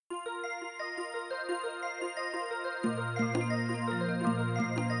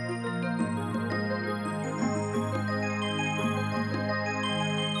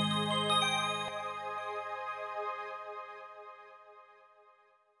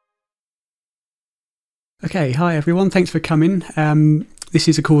Okay, hi everyone, thanks for coming. This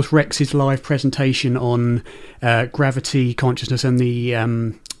is, of course, Rex's live presentation on gravity, consciousness, and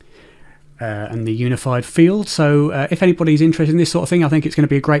the unified field. So if anybody's interested in this sort of thing, I think it's going to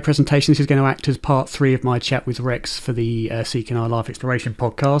be a great presentation. This is going to act as part 3 of my chat with Rex for the Seeking Our Life Exploration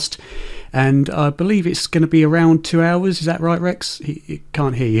podcast. And I believe it's going to be around 2 hours. Is that right, Rex? He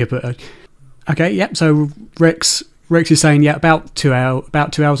can't hear you, but... Okay, yep, so Rex is saying, about 2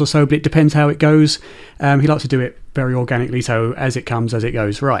 hours or so, but it depends how it goes. He likes to do it very organically, so as it comes, as it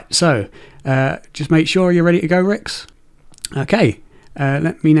goes. Right, so just make sure you're ready to go, Rex. Okay,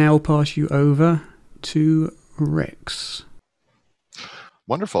 let me now pass you over to Rex.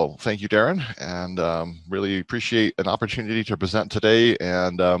 Wonderful. Thank you, Darren, and really appreciate an opportunity to present today.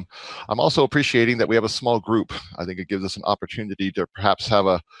 And I'm also appreciating that we have a small group. I think it gives us an opportunity to perhaps have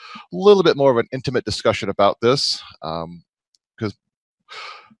a little bit more of an intimate discussion about this. Because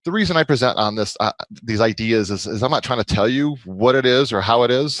the reason I present on these ideas is I'm not trying to tell you what it is or how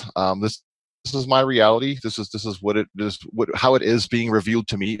it is. This is my reality. This is what it is, how it is being revealed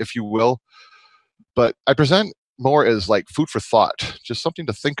to me, if you will. But I present more as like food for thought, just something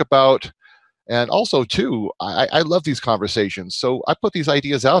to think about. And also too, I love these conversations. So I put these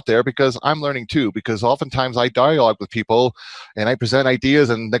ideas out there because I'm learning too, because oftentimes I dialogue with people and I present ideas,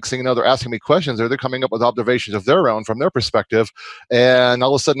 and next thing you know, they're asking me questions or they're coming up with observations of their own from their perspective. And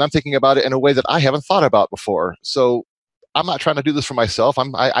all of a sudden I'm thinking about it in a way that I haven't thought about before. So I'm not trying to do this for myself.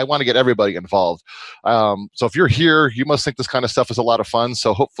 I want to get everybody involved. So if you're here, you must think this kind of stuff is a lot of fun.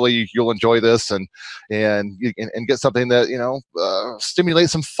 So hopefully you'll enjoy this and get something that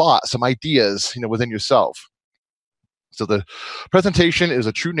stimulates some thought, some ideas within yourself. So the presentation is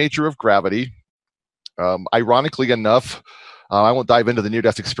a true nature of gravity. Ironically enough, I won't dive into the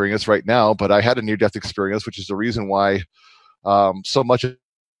near-death experience right now, but I had a near-death experience, which is the reason why so much.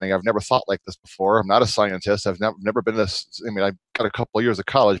 I've never thought like this before. I'm not a scientist. I've never been this. I mean, I got a couple of years of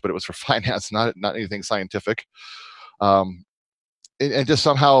college, but it was for finance, not anything scientific. And just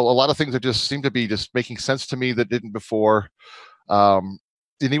somehow a lot of things that just seem to be just making sense to me that didn't before. And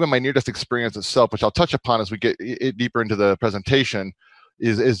even my near-death experience itself, which I'll touch upon as we get deeper into the presentation,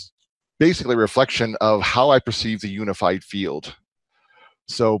 is basically a reflection of how I perceive the unified field.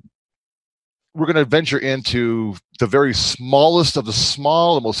 So we're going to venture into the very smallest of the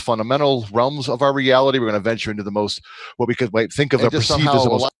small, the most fundamental realms of our reality. We're going to venture into the most, what we might think of or perceive as the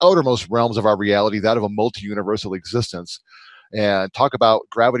most outermost realms of our reality, that of a multi-universal existence, and talk about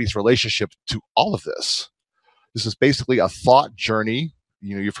gravity's relationship to all of this. This is basically a thought journey.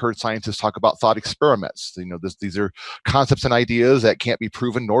 You've heard scientists talk about thought experiments. These are concepts and ideas that can't be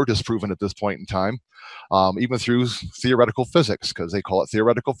proven nor disproven at this point in time, even through theoretical physics, because they call it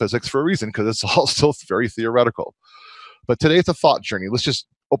theoretical physics for a reason, because it's all still very theoretical. But today it's a thought journey. Let's just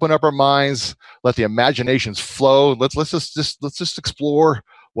open up our minds, let the imaginations flow. Let's just explore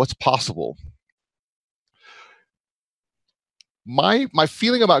what's possible. My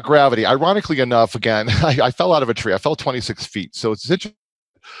feeling about gravity, ironically enough, again, I fell out of a tree. I fell 26 feet. So it's interesting.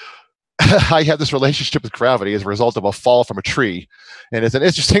 I had this relationship with gravity as a result of a fall from a tree. And it's an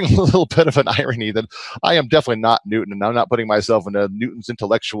interesting little bit of an irony that I am definitely not Newton, and I'm not putting myself in Newton's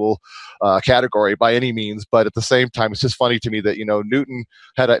intellectual category by any means. But at the same time, it's just funny to me that, Newton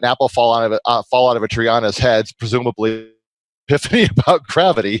had an apple fall out of a tree on his head, presumably epiphany about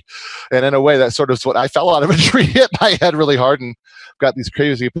gravity. And in a way, that sort of is what I fell out of a tree, hit my head really hard, and got these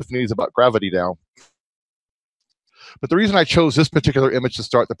crazy epiphanies about gravity now. But the reason I chose this particular image to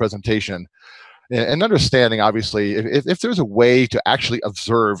start the presentation, and understanding, obviously, if there's a way to actually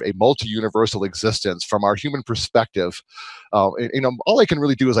observe a multi-universal existence from our human perspective, all I can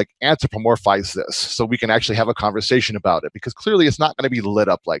really do is like anthropomorphize this so we can actually have a conversation about it, because clearly it's not going to be lit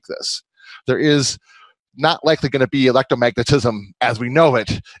up like this. There is not likely going to be electromagnetism as we know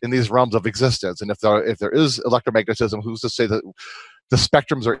it in these realms of existence. And if there is electromagnetism, who's to say that the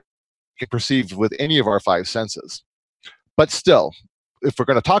spectrums are perceived with any of our 5 senses? But still, if we're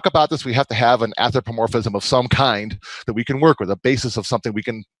going to talk about this, we have to have an anthropomorphism of some kind that we can work with, a basis of something we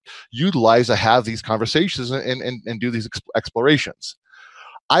can utilize to have these conversations and do these explorations.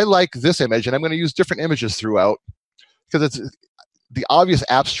 I like this image, and I'm going to use different images throughout because it's the obvious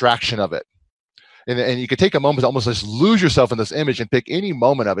abstraction of it. And you can take a moment to almost just lose yourself in this image and pick any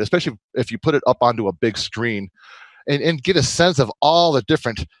moment of it, especially if you put it up onto a big screen, and get a sense of all the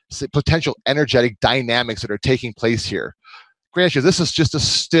different potential energetic dynamics that are taking place here. Granted, this is just a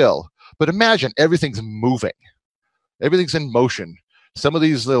still, but imagine everything's moving. Everything's in motion. Some of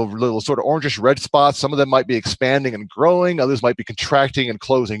these little sort of orangish red spots, some of them might be expanding and growing, others might be contracting and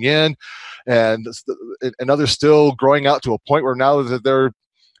closing in, and others still growing out to a point where now that they're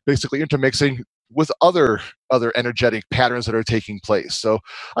basically intermixing with other energetic patterns that are taking place. So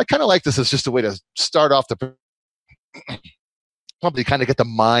I kind of like this as just a way to start off the probably kind of get the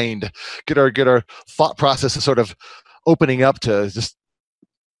mind, get our thought process sort of opening up to just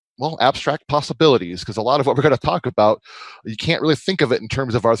abstract possibilities, because a lot of what we're going to talk about, you can't really think of it in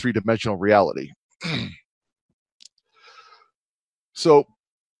terms of our three-dimensional reality. So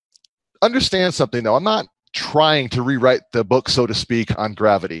understand something, though. I'm not trying to rewrite the book, so to speak, on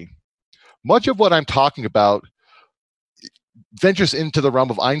gravity. Much of what I'm talking about ventures into the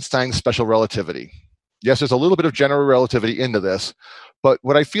realm of Einstein's special relativity. Yes, there's a little bit of general relativity into this, but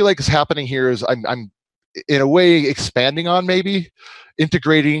what I feel like is happening here is I'm in a way expanding on, maybe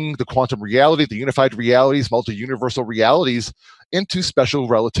integrating the quantum reality, the unified realities, multi-universal realities into special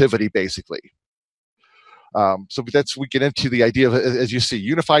relativity, basically. So we get into the idea of, as you see,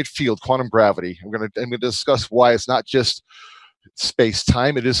 unified field, quantum gravity. I'm going to discuss why it's not just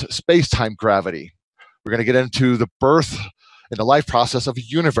space-time, it is space-time gravity. We're going to get into the birth and the life process of a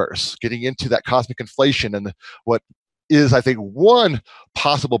universe, getting into that cosmic inflation and what is, I think, one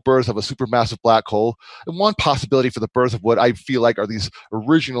possible birth of a supermassive black hole, and one possibility for the birth of what I feel like are these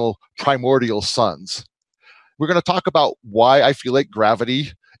original primordial suns. We're going to talk about why I feel like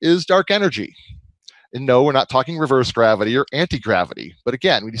gravity is dark energy. And no, we're not talking reverse gravity or anti-gravity. But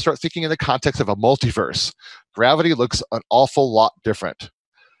again, when you start thinking in the context of a multiverse, gravity looks an awful lot different.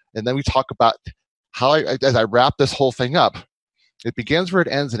 And then we talk about how, as I wrap this whole thing up, it begins where it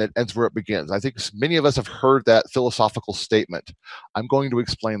ends and it ends where it begins. I think many of us have heard that philosophical statement. I'm going to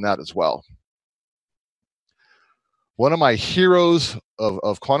explain that as well. One of my heroes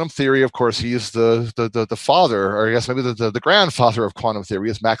of quantum theory, of course, he is the father, or I guess maybe the grandfather of quantum theory,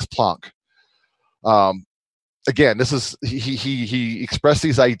 is Max Planck. Again, this is he expressed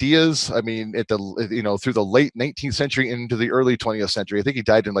these ideas. I mean, through the late 19th century into the early 20th century. I think he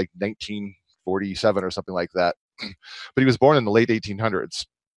died in like 1947 or something like that. But he was born in the late 1800s,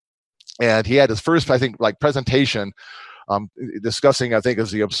 and he had his first, I think, like presentation discussing, I think,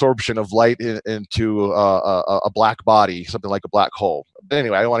 is the absorption of light into a black body, something like a black hole. But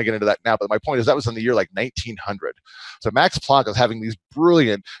anyway, I don't want to get into that now, but my point is that was in the year like 1900. So Max Planck is having these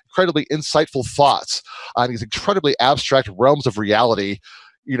brilliant, incredibly insightful thoughts on these incredibly abstract realms of reality,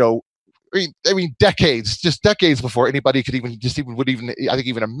 I mean, just decades before anybody could would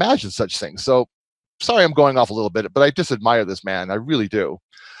even imagine such things. So sorry, I'm going off a little bit, but I just admire this man. I really do.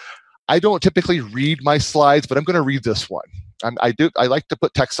 I don't typically read my slides, but I'm going to read this one. I like to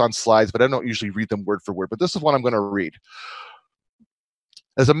put text on slides, but I don't usually read them word for word. But this is what I'm going to read.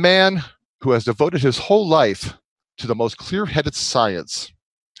 As a man who has devoted his whole life to the most clear-headed science,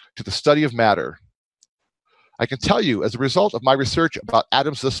 to the study of matter, I can tell you, as a result of my research about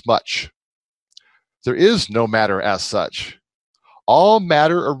atoms, this much. There is no matter as such. All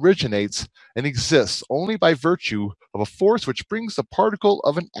matter originates and exists only by virtue of a force which brings the particle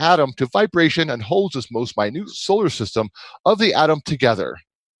of an atom to vibration and holds this most minute solar system of the atom together.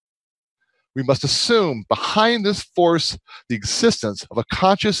 We must assume behind this force the existence of a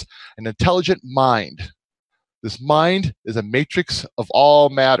conscious and intelligent mind. This mind is a matrix of all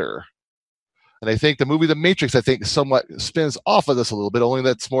matter. And I think the movie The Matrix, somewhat spins off of this a little bit, only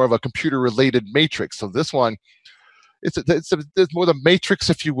that's more of a computer-related matrix. So this one, it's more the matrix,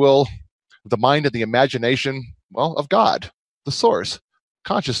 if you will, the mind and the imagination, of God, the source,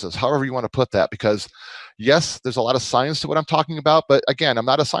 consciousness, however you want to put that. Because yes, there's a lot of science to what I'm talking about, but again, I'm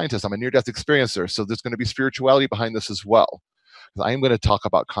not a scientist. I'm a near-death experiencer. So there's going to be spirituality behind this as well. I am going to talk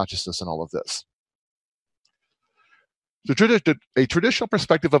about consciousness and all of this. A traditional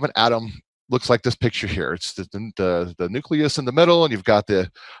perspective of an atom looks like this picture here. It's the nucleus in the middle, and you've got the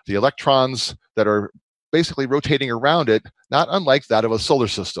electrons that are basically rotating around it, not unlike that of a solar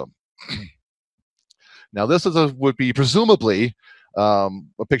system. Now, this would be presumably a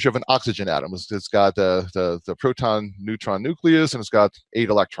picture of an oxygen atom. It's got the proton neutron nucleus, and it's got 8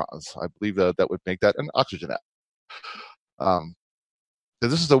 electrons. I believe that would make that an oxygen atom.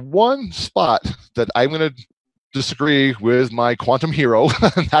 This is the one spot that I'm going to disagree with my quantum hero,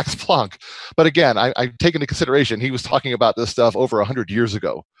 Max Planck. But again, I take into consideration he was talking about this stuff over 100 years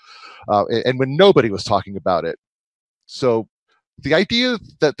ago, and when nobody was talking about it. So the idea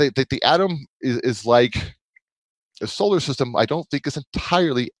that the atom is like a solar system, I don't think is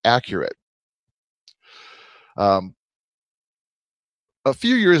entirely accurate. A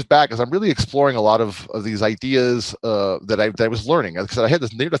few years back, as I'm really exploring a lot of these ideas that I was learning, because I had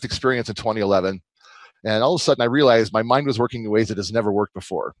this near-death experience in 2011, And all of a sudden, I realized my mind was working in ways that has never worked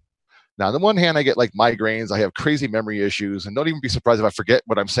before. Now, on the one hand, I get like migraines, I have crazy memory issues, and don't even be surprised if I forget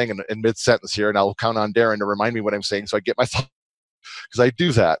what I'm saying in mid-sentence here, and I'll count on Darren to remind me what I'm saying so I get my thoughts, because I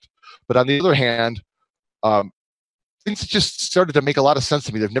do that. But on the other hand, um, things just started to make a lot of sense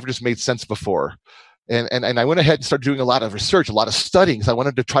to me. They've never just made sense before. And I went ahead and started doing a lot of research, a lot of studying, because I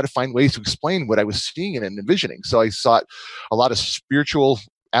wanted to try to find ways to explain what I was seeing and envisioning. So I sought a lot of spiritual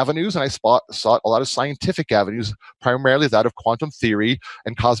avenues, and I sought a lot of scientific avenues, primarily that of quantum theory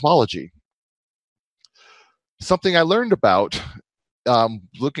and cosmology. Something I learned about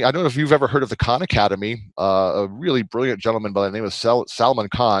looking, I don't know if you've ever heard of the Khan Academy. A really brilliant gentleman by the name of Salman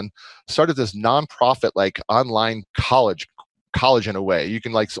Khan started this nonprofit, like online college in a way. You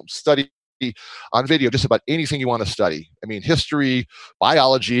can like study on video just about anything you want to study. I mean, history,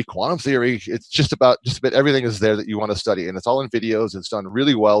 biology, quantum theory. It's just about everything is there that you want to study, and it's all in videos. It's done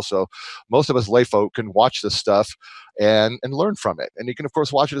really well, so most of us lay folk can watch this stuff and learn from it. And you can, of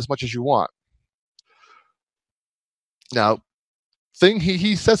course, watch it as much as you want. Now,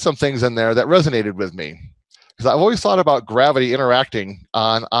 he said some things in there that resonated with me, because I've always thought about gravity interacting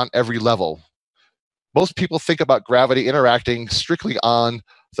on every level. Most people think about gravity interacting strictly on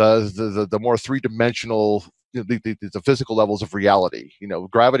the more three-dimensional, the physical levels of reality.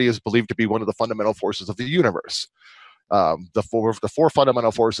 Gravity is believed to be one of the fundamental forces of the universe. The four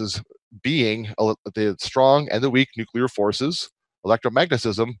fundamental forces being the strong and the weak nuclear forces,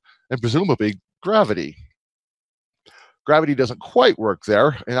 electromagnetism, and presumably gravity. Gravity doesn't quite work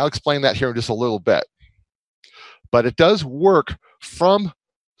there, and I'll explain that here in just a little bit. But it does work from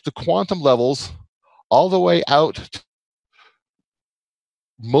the quantum levels all the way out to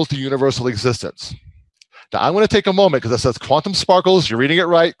multi-universal existence. Now, I want to take a moment, because it says quantum sparkles. You're reading it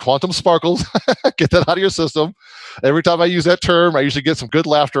right. Quantum sparkles. Get that out of your system. Every time I use that term, I usually get some good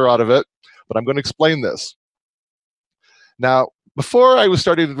laughter out of it, but I'm going to explain this. Now, before I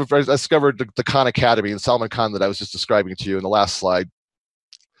discovered the Khan Academy and Salman Khan that I was just describing to you in the last slide,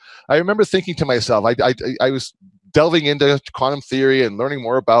 I remember thinking to myself, I was delving into quantum theory and learning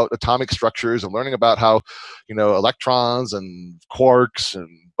more about atomic structures and learning about how, electrons and quarks and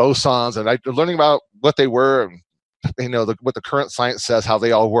bosons, and learning about what they were and, what the current science says, how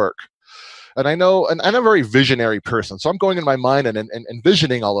they all work. And I know, and I'm a very visionary person, so I'm going in my mind and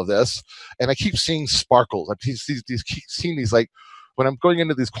envisioning all of this, and I keep seeing sparkles. I keep seeing these, like, when I'm going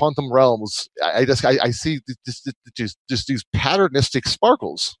into these quantum realms, I see just these patternistic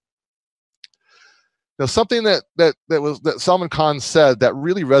sparkles. Now, something that Salman Khan said that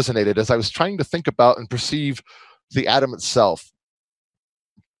really resonated as I was trying to think about and perceive the atom itself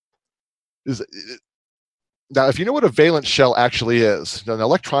is, now, if you know what a valence shell actually is, an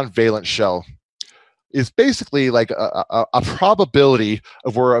electron valence shell is basically like a probability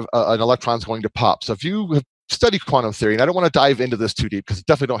of where an electron is going to pop. So if you have studied quantum theory, and I don't want to dive into this too deep, because I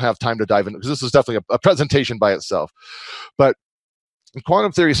definitely don't have time to dive into, because this is definitely a presentation by itself. But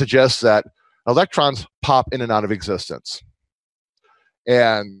quantum theory suggests that electrons pop in and out of existence,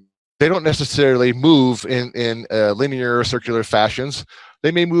 and they don't necessarily move in linear or circular fashions.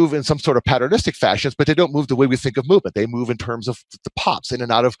 They may move in some sort of patternistic fashions, but they don't move the way we think of movement. They move in terms of the pops in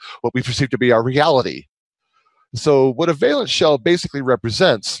and out of what we perceive to be our reality. So what a valence shell basically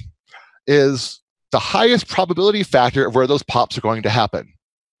represents is the highest probability factor of where those pops are going to happen.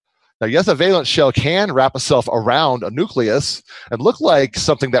 Now, yes, a valence shell can wrap itself around a nucleus and look like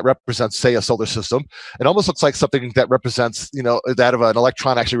something that represents, say, a solar system. It almost looks like something that represents, that of an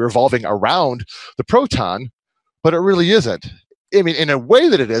electron actually revolving around the proton, but it really isn't. I mean, in a way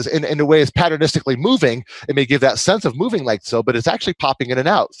that it is, in a way it's patternistically moving, it may give that sense of moving like so, but it's actually popping in and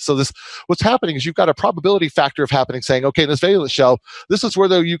out. So what's happening is you've got a probability factor of happening, saying, okay, this valence shell, this is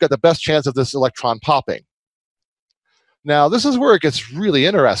where you've got the best chance of this electron popping. Now, this is where it gets really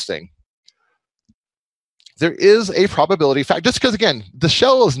interesting. There is a probability factor, just because, again, the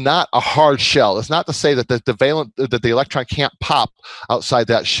shell is not a hard shell. It's not to say that the electron can't pop outside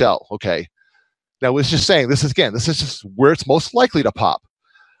that shell, okay? Now, it's just saying, this is just where it's most likely to pop.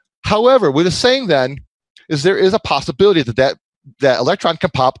 However, what it's saying then is there is a possibility that electron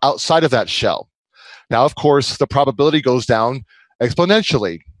can pop outside of that shell. Now, of course, the probability goes down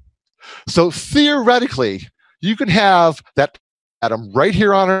exponentially. So theoretically, you can have that atom right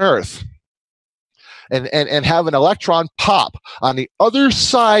here on Earth and have an electron pop on the other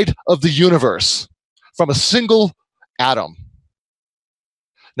side of the universe from a single atom.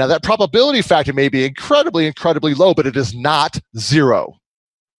 Now, that probability factor may be incredibly, incredibly low, but it is not zero.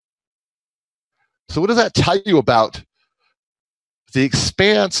 So what does that tell you about the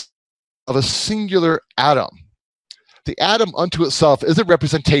expanse of a singular atom? The atom unto itself is a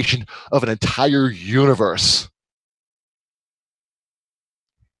representation of an entire universe.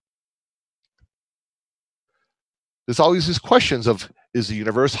 There's always these questions of, is the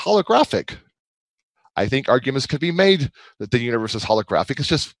universe holographic? I think arguments could be made that the universe is holographic. It's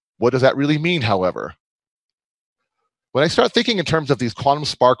just, what does that really mean, however? When I start thinking in terms of these quantum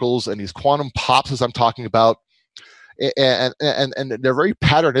sparkles and these quantum pops, as I'm talking about, and the very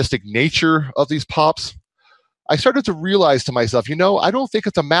patternistic nature of these pops, I started to realize to myself, I don't think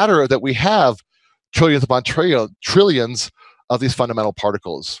it's a matter that we have trillions upon trillions of these fundamental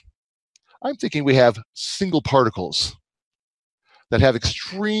particles. I'm thinking we have single particles that have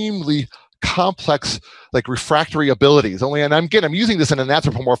extremely complex, like refractory abilities. And I'm using this in an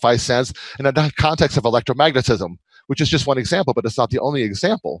anthropomorphized sense in the context of electromagnetism, which is just one example, but it's not the only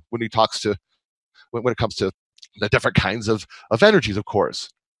example when it comes to the different kinds of energies, of course.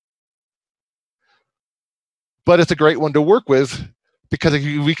 But it's a great one to work with because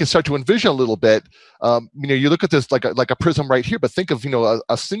we can start to envision a little bit. You look at this like a prism right here, but think of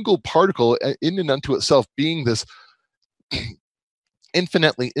a single particle in and unto itself being this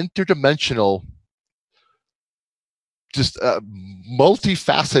infinitely interdimensional, just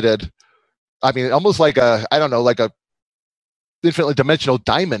multifaceted. I mean, almost like a infinitely dimensional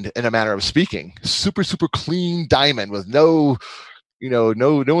diamond in a manner of speaking. Super, super clean diamond with no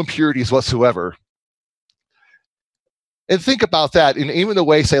impurities whatsoever. And think about that in even the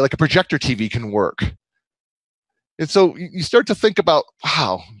way, say, like a projector TV can work. And so you start to think about,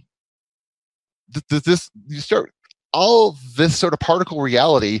 wow, all this sort of particle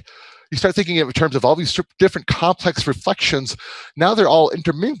reality, you start thinking in terms of all these different complex reflections. Now they're all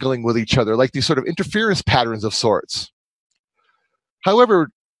intermingling with each other, like these sort of interference patterns of sorts.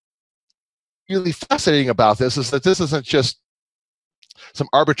 However, really fascinating about this is that this isn't just some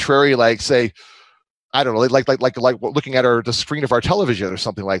arbitrary, like, say, I don't know, like looking at the screen of our television or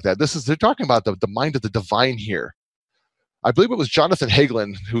something like that. They're talking about the mind of the divine here. I believe it was Jonathan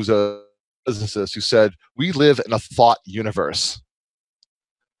Hagelin, who's a physicist, who said, we live in a thought universe.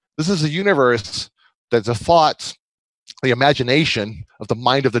 This is a universe that's a thought, the imagination of the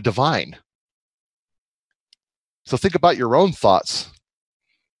mind of the divine. So think about your own thoughts.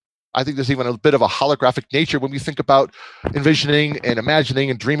 I think there's even a bit of a holographic nature when we think about envisioning and imagining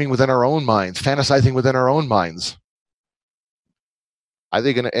and dreaming within our own minds, fantasizing within our own minds. I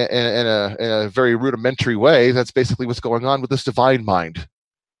think in a very rudimentary way, that's basically what's going on with this divine mind.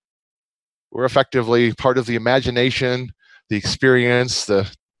 We're effectively part of the imagination, the experience, the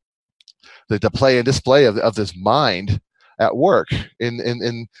play and display of this mind at work in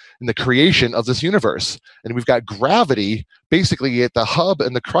the creation of this universe. And we've got gravity basically at the hub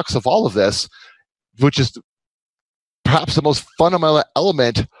and the crux of all of this, which is perhaps the most fundamental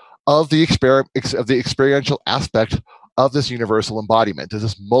element of the experiential aspect of this universal embodiment, of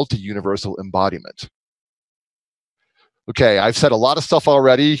this multi-universal embodiment. Okay, I've said a lot of stuff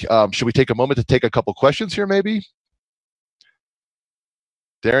already. Should we take a moment to take a couple questions here, maybe?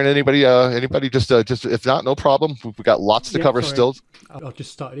 Darren, anybody? Just if not, no problem. We've got lots to cover still. I've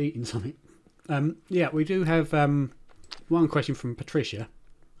just started eating something. We do have one question from Patricia.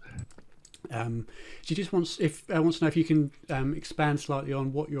 She just wants to know if you can expand slightly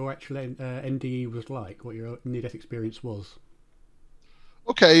on what your actual NDE was like, what your near-death experience was.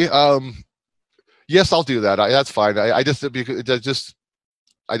 Okay. Yes, I'll do that. That's fine. I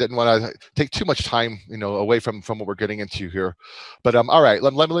didn't want to take too much time, away from what we're getting into here. But all right,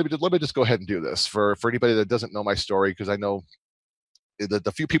 let me just go ahead and do this for anybody that doesn't know my story, because I know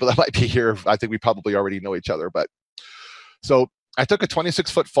the few people that might be here, I think we probably already know each other. But so I took a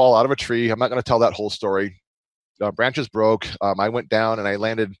 26-foot fall out of a tree. I'm not going to tell that whole story. Branches broke. I went down and I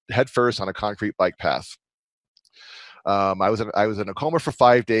landed headfirst on a concrete bike path. I was in a coma for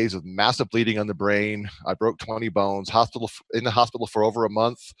 5 days with massive bleeding on the brain. I broke 20 bones. In the hospital for over a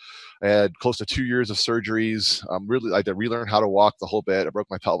month. I had close to 2 years of surgeries. I had to relearn how to walk the whole bit. I broke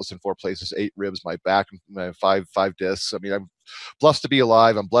my pelvis in 4 places, 8 ribs, my back, my five discs. I mean, I'm blessed to be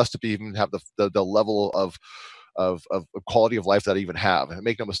alive. I'm blessed to even have the level of quality of life that I even have. And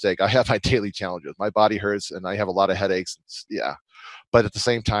make no mistake, I have my daily challenges. My body hurts and I have a lot of headaches. Yeah, but at the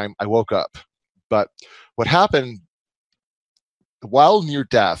same time, I woke up. But what happened while near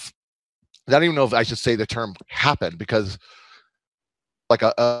death, I don't even know if I should say the term happened, because like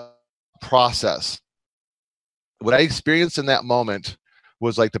a process. What I experienced in that moment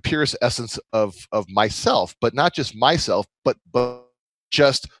was like the purest essence of myself, but not just myself, but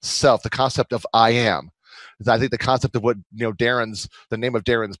just self, the concept of I am. I think the concept of what the name of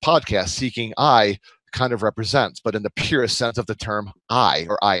Darren's podcast, Seeking I, kind of represents, but in the purest sense of the term I,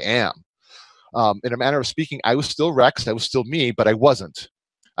 or I am. In a manner of speaking, I was still Rex, I was still me, but I wasn't.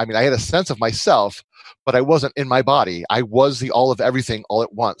 I mean, I had a sense of myself, but I wasn't in my body. I was the all of everything all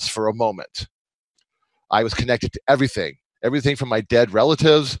at once for a moment. I was connected to everything, everything from my dead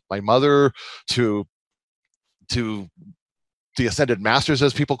relatives, my mother, to to the ascended masters,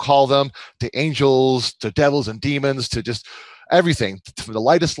 as people call them, to angels, to devils and demons, to just everything, from the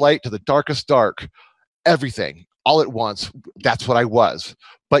lightest light to the darkest dark, everything all at once. That's what I was.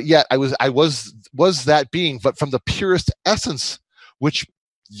 But yet I was that being, but from the purest essence, which,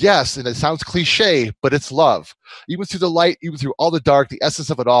 yes, and it sounds cliche, but it's love. Even through the light, even through all the dark, the essence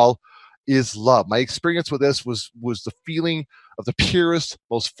of it all is love. My experience with this was the feeling of the purest,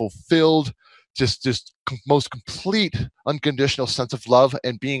 most fulfilled, just most complete unconditional sense of love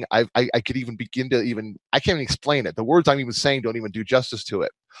and being. I could even begin to even, I can't even explain it. The words I'm even saying don't even do justice to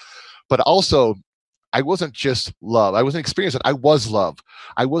it. But also, I wasn't just love. I wasn't experiencing it. I was love.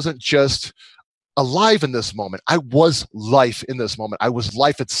 I wasn't just alive in this moment. I was life in this moment. I was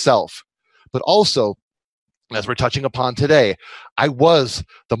life itself. But also, as we're touching upon today, I was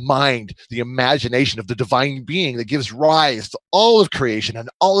the mind, the imagination of the divine being that gives rise to all of creation and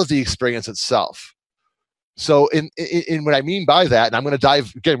all of the experience itself. So, in what I mean by that, and I'm going to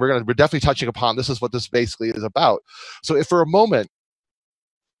dive again, we're definitely touching upon this is what this basically is about. So, if for a moment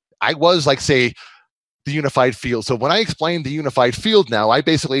I was like, say, the unified field. So when I explain the unified field now, I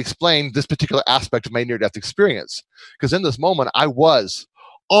basically explain this particular aspect of my near-death experience. Because in this moment, I was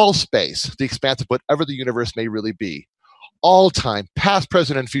all space, the expanse of whatever the universe may really be, all time, past,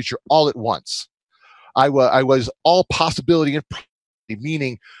 present, and future, all at once. I was all possibility and probability,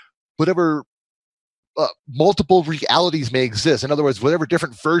 meaning whatever multiple realities may exist. In other words, whatever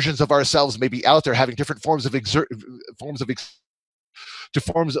different versions of ourselves may be out there, having different forms of to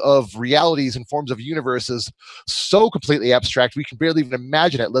forms of realities and forms of universes so completely abstract we can barely even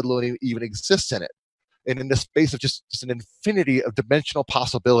imagine it, let alone even exist in it. And in the space of just an infinity of dimensional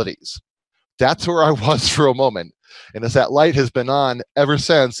possibilities. That's where I was for a moment. And as that light has been on ever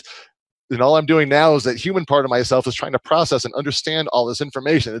since, and all I'm doing now is that human part of myself is trying to process and understand all this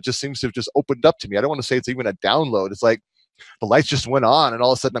information. It just seems to have just opened up to me. I don't want to say it's even a download. It's like the lights just went on and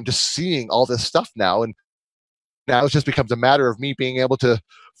all of a sudden I'm just seeing all this stuff now. And now it just becomes a matter of me being able to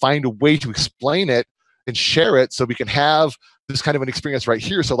find a way to explain it and share it so we can have this kind of an experience right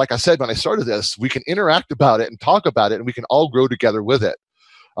here. So like I said, when I started this, we can interact about it and talk about it and we can all grow together with it.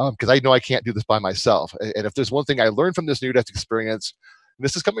 Because I know I can't do this by myself. And if there's one thing I learned from this near-death experience, and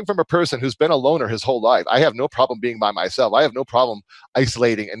this is coming from a person who's been a loner his whole life. I have no problem being by myself. I have no problem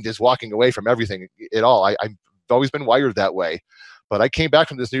isolating and just walking away from everything at all. I've always been wired that way. But I came back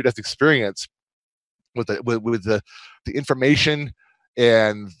from this near-death experience with the information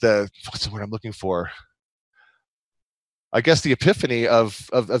and what's the word I'm looking for? I guess the epiphany of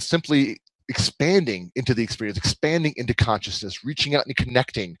simply expanding into the experience, expanding into consciousness, reaching out and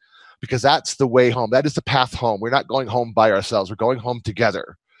connecting, because that's the way home. That is the path home. We're not going home by ourselves. We're going home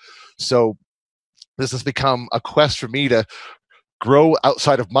together. So this has become a quest for me to grow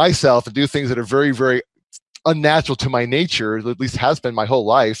outside of myself and do things that are very, very unnatural to my nature, at least has been my whole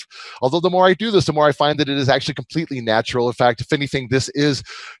life. Although the more I do this, the more I find that it is actually completely natural. In fact, if anything, this is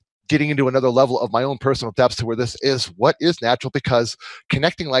getting into another level of my own personal depths to where this is what is natural, because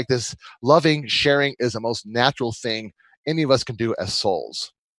connecting like this, loving, sharing is the most natural thing any of us can do as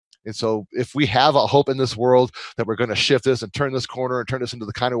souls. And so if we have a hope in this world that we're going to shift this and turn this corner and turn this into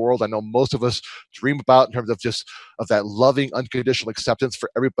the kind of world I know most of us dream about in terms of just of that loving, unconditional acceptance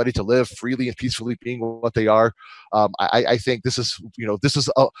for everybody to live freely and peacefully being what they are, I think this is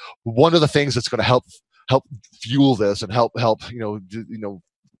one of the things that's going to help fuel this and help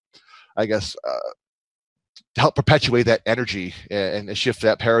I guess help perpetuate that energy and shift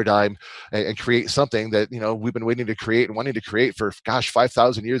that paradigm and create something that we've been waiting to create and wanting to create for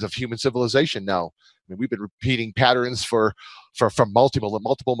 5,000 years of human civilization now. I mean, we've been repeating patterns for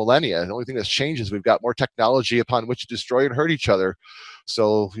multiple millennia. The only thing that's changed is we've got more technology upon which to destroy and hurt each other.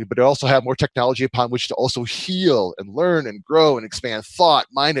 So, but we also have more technology upon which to also heal and learn and grow and expand thought,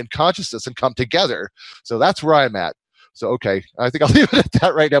 mind, and consciousness and come together. So that's where I'm at. So, okay, I think I'll leave it at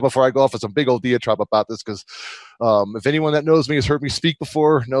that right now before I go off with some big old diatribe about this, because if anyone that knows me has heard me speak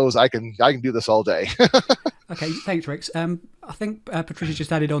before knows I can do this all day. Okay, thanks, Rex. I think Patricia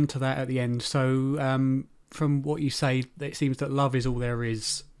just added on to that at the end. So from what you say, it seems that love is all there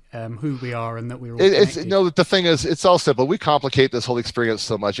is, who we are, and that we're all connected. The thing is, it's all simple. We complicate this whole experience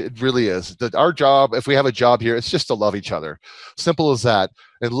so much. It really is. Our job, if we have a job here, it's just to love each other. Simple as that.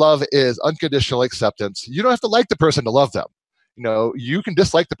 And love is unconditional acceptance. You don't have to like the person to love them. You can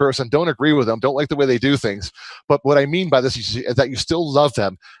dislike the person, don't agree with them, don't like the way they do things. But what I mean by this is that you still love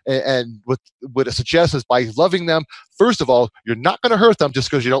them. And what it suggests is by loving them, first of all, you're not going to hurt them just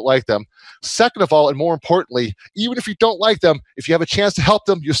because you don't like them. Second of all, and more importantly, even if you don't like them, if you have a chance to help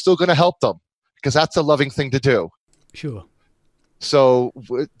them, you're still going to help them because that's a loving thing to do. Sure. So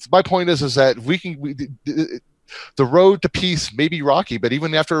my point is that the road to peace may be rocky, but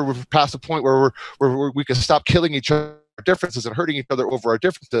even after we're past the point where we can stop killing each other differences and hurting each other over our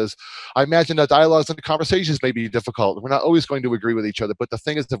differences, I imagine that dialogues and conversations may be difficult. We're not always going to agree with each other, but the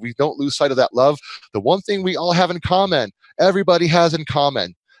thing is that we don't lose sight of that love. The one thing we all have in common, everybody has in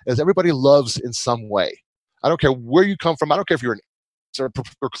common, is everybody loves in some way. I don't care where you come from. I don't care if you're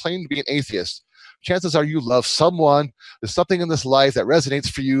proclaim to be an atheist. Chances are you love someone. There's something in this life that resonates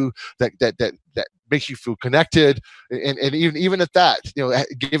for you, that makes you feel connected, and even at that,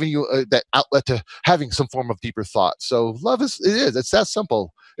 giving you that outlet to having some form of deeper thought. So love it's that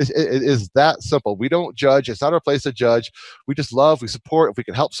simple. It is that simple. We don't judge. It's not our place to judge. We just love. We support. If we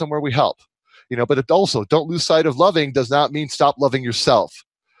can help somewhere, we help. But it also, don't lose sight of loving does not mean stop loving yourself.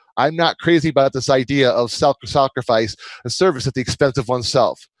 I'm not crazy about this idea of self-sacrifice and service at the expense of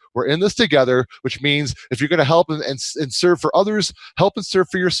oneself. We're in this together, which means if you're going to help and serve for others, help and serve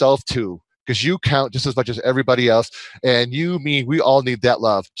for yourself too, because you count just as much as everybody else. And we all need that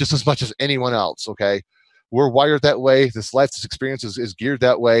love just as much as anyone else, okay? We're wired that way. This life, this experience is geared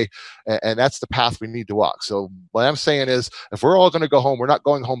that way. And that's the path we need to walk. So what I'm saying is, if we're all going to go home, we're not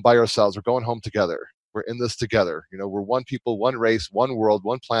going home by ourselves. We're going home together. We're in this together. We're one people, one race, one world,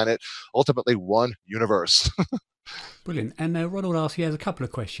 one planet, ultimately one universe. Brilliant. And Ronald asks, he has a couple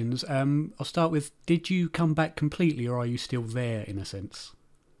of questions. I'll start with, did you come back completely, or are you still there in a sense?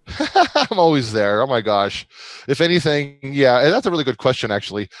 I'm always there. Oh my gosh. If anything, yeah, and that's a really good question,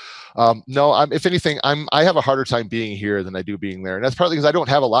 actually. No, if anything, I have a harder time being here than I do being there. And that's partly because I don't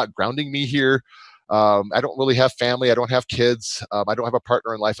have a lot grounding me here. I don't really have family. I don't have kids. I don't have a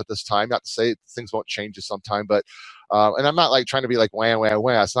partner in life at this time. Not to say things won't change at some time, but and I'm not like trying to be like wah wah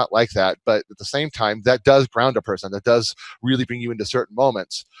wah. It's not like that. But at the same time, that does ground a person. That does really bring you into certain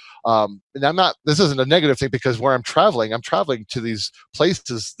moments. And I'm not. This isn't a negative thing, because where I'm traveling to these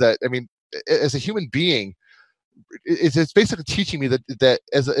places that, I mean, as a human being, it's basically teaching me that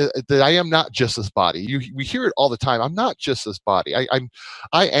that I am not just this body. We hear it all the time. I'm not just this body. I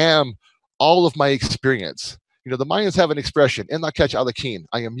am all of my experience. The Mayans have an expression, "En la catch alakin."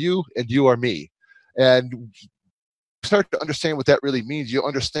 I am you, and you are me. And start to understand what that really means. You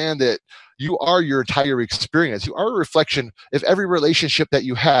understand that you are your entire experience. You are a reflection of every relationship that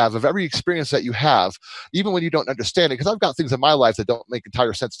you have, of every experience that you have, even when you don't understand it. Because I've got things in my life that don't make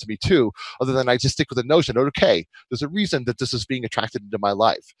entire sense to me too, other than I just stick with the notion that, okay, there's a reason that this is being attracted into my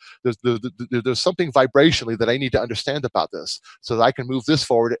life. There's something vibrationally that I need to understand about this, so that I can move this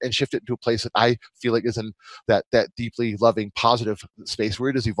forward and shift it into a place that I feel like is in that deeply loving, positive space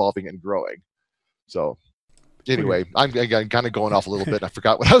where it is evolving and growing. So anyway, I'm kind of going off a little bit. I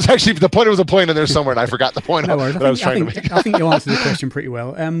forgot what I was actually, the point was a point in there somewhere, and I forgot the point no worries. that I was trying to make. I think you answered the question pretty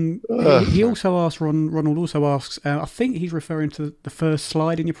well. He also asked, Ronald also asks, I think he's referring to the first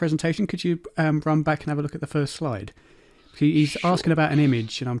slide in your presentation. Could you run back and have a look at the first slide? He's asking about an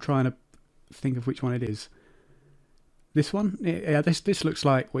image, and I'm trying to think of which one it is. This one? Yeah, this looks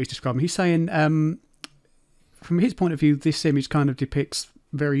like what he's describing. He's saying, from his point of view, this image kind of depicts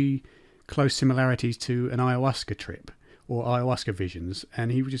very close similarities to an ayahuasca trip or ayahuasca visions,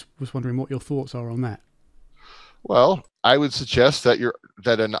 and he just was wondering what your thoughts are on that. Well, I would suggest that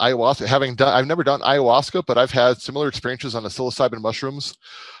an ayahuasca, I've never done ayahuasca, but I've had similar experiences on the psilocybin mushrooms.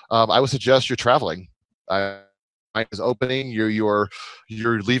 I would suggest you're traveling. Mind is opening. You're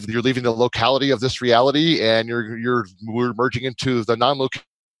leaving the locality of this reality, and we're merging into the non-local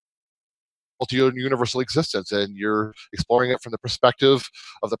universal existence, and you're exploring it from the perspective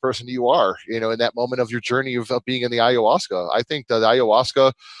of the person you are, in that moment of your journey of being in the ayahuasca. I think that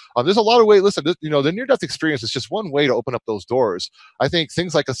ayahuasca, there's a lot of ways. Listen, the near-death experience is just one way to open up those doors. I think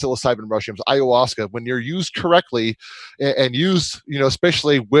things like the psilocybin mushrooms, ayahuasca, when you're used correctly and used,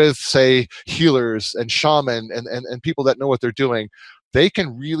 especially with, say, healers and shaman and people that know what they're doing, they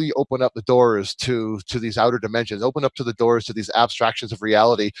can really open up the doors to these outer dimensions, open up to the doors to these abstractions of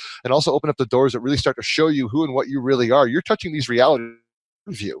reality, and also open up the doors that really start to show you who and what you really are. You're touching these reality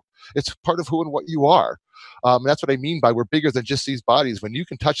view. It's part of who and what you are. And that's what I mean by we're bigger than just these bodies. When you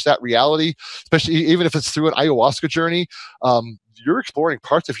can touch that reality, especially even if it's through an ayahuasca journey, you're exploring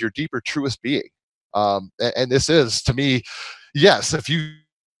parts of your deeper, truest being. And this is, to me, yes, if you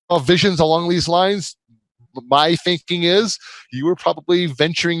have visions along these lines, my thinking is you were probably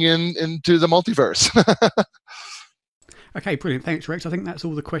venturing into the multiverse. Okay, brilliant. Thanks, Rex. I think that's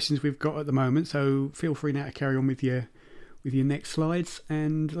all the questions we've got at the moment. So feel free now to carry on with your next slides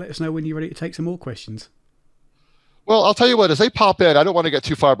and let us know when you're ready to take some more questions. Well, I'll tell you what, as they pop in, I don't want to get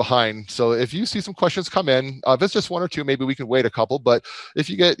too far behind. So if you see some questions come in, if it's just one or two, maybe we can wait a couple. But if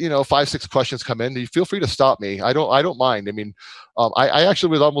you get, 5, 6 questions come in, you feel free to stop me. I don't mind. I mean, I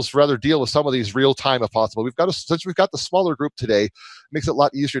actually would almost rather deal with some of these real time if possible. Since we've got the smaller group today, it makes it a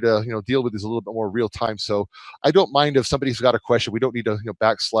lot easier to, deal with these a little bit more real time. So I don't mind if somebody's got a question. We don't need to,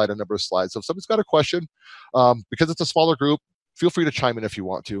 backslide a number of slides. So if somebody's got a question, because it's a smaller group, feel free to chime in if you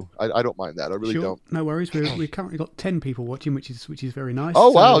want to. I don't mind that. I really Sure, don't. no worries. We've currently got 10 people watching, which is very nice.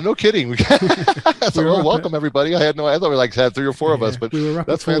 Oh wow, no kidding. So welcome everybody. I thought we had 3 or 4 of us, but we were up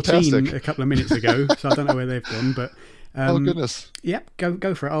that's at 14 fantastic. a couple of minutes ago, so I don't know where they've gone, but oh goodness. Yep,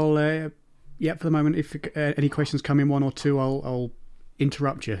 go for it. I'll for the moment, if any questions come in, 1 or 2, I'll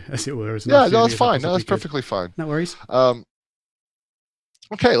interrupt you, as it were. No, that's fine. No, that's perfectly fine. No worries. Okay,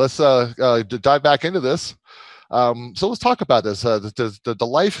 let's dive back into this. So let's talk about this. The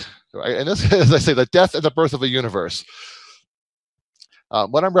life, and this, as I say, the death and the birth of a universe.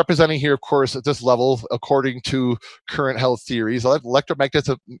 What I'm representing here, of course, at this level, according to current health theories,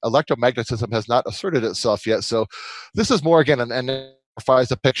 electromagnetism has not asserted itself yet. So this is more, again, an amplified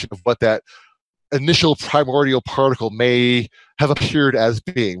depiction of what that initial primordial particle may have appeared as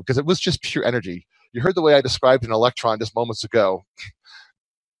being, because it was just pure energy. You heard the way I described an electron just moments ago.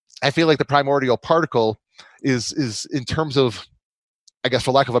 I feel like the primordial particle is in terms of, I guess,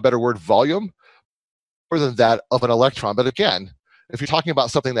 for lack of a better word, volume, more than that of an electron. But again, if you're talking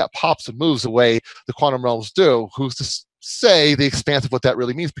about something that pops and moves the way the quantum realms do, who's to say the expanse of what that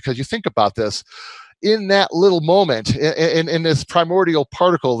really means? Because you think about this, in that little moment, in this primordial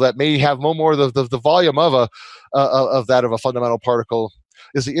particle that may have no more the volume of a fundamental particle,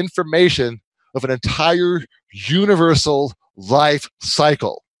 is the information of an entire universal life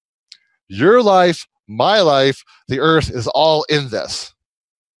cycle. Your life, my life, the earth is all in this.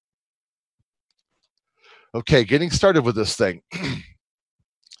 Okay, getting started with this thing.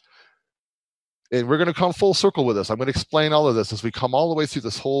 And we're going to come full circle with this. I'm going to explain all of this as we come all the way through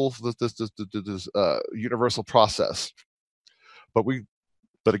this whole this universal process. But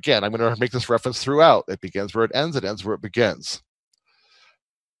again, I'm going to make this reference throughout. It begins where it ends. It ends where it begins.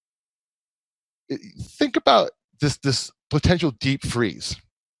 Think about this potential deep freeze.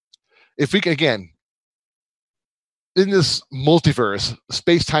 If we can, again, in this multiverse,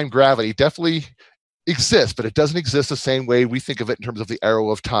 space-time gravity definitely exists, but it doesn't exist the same way we think of it in terms of the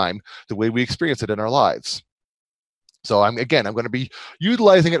arrow of time, the way we experience it in our lives. So I'm going to be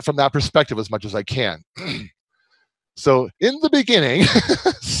utilizing it from that perspective as much as I can. So in the beginning,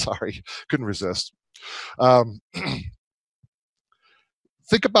 sorry, couldn't resist.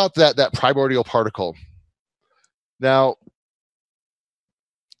 Think about that primordial particle. Now,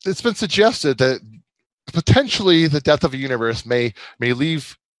 it's been suggested that potentially the death of a universe may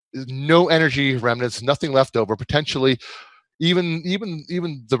leave no energy remnants, nothing left over. Potentially, even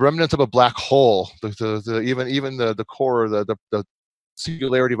the remnants of a black hole, even the core, the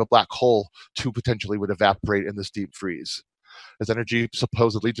singularity of a black hole, too, potentially would evaporate in this deep freeze, as energy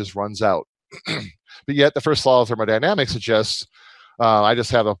supposedly just runs out. But yet, the first law of thermodynamics suggests. I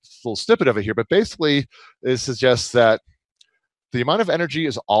just have a little snippet of it here, but basically, it suggests that the amount of energy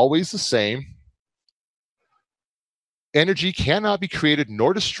is always the same. Energy cannot be created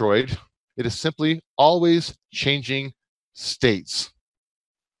nor destroyed. It is simply always changing states.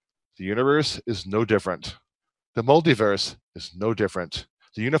 The universe is no different. The multiverse is no different.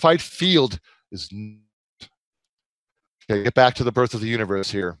 The unified field is. Okay, get back to the birth of the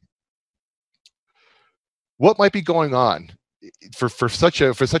universe here. What might be going on for such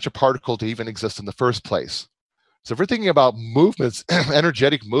a particle to even exist in the first place? So if we're thinking about movements,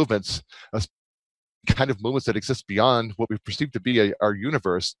 energetic movements, kind of movements that exist beyond what we perceive to be our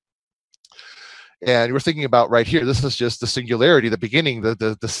universe, and we're thinking about right here, this is just the singularity, the beginning,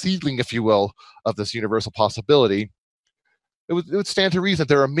 the seedling, if you will, of this universal possibility. It would stand to reason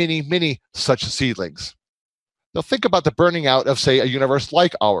there are many, many such seedlings. Now think about the burning out of, say, a universe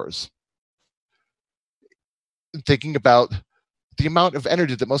like ours. Thinking about the amount of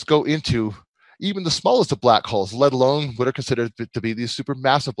energy that must go into even the smallest of black holes, let alone what are considered to be these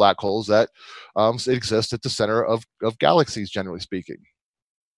supermassive black holes that exist at the center of galaxies, generally speaking.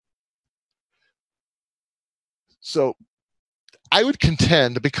 So I would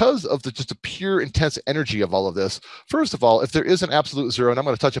contend that because of just the pure intense energy of all of this, first of all, if there is an absolute zero, and I'm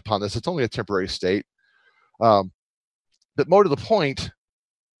going to touch upon this, it's only a temporary state. But more to the point,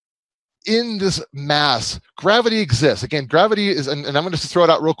 in this mass, gravity exists. Again, gravity is, and I'm going to throw it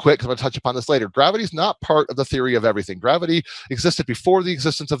out real quick because I'm going to touch upon this later. Gravity is not part of the theory of everything. Gravity existed before the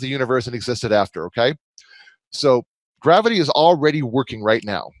existence of the universe and existed after, okay? So gravity is already working right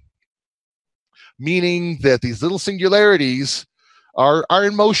now, meaning that these little singularities are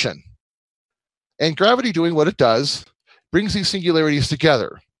in motion. And gravity doing what it does brings these singularities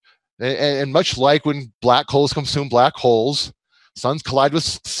together. And much like when black holes consume black holes, suns collide with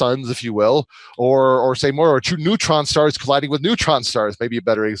suns, if you will, or say more, or two neutron stars colliding with neutron stars, maybe a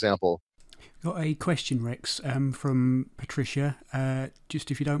better example. Got a question, Rex, from Patricia.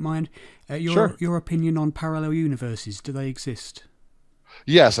 Just if you don't mind, Sure. your opinion on parallel universes. Do they exist?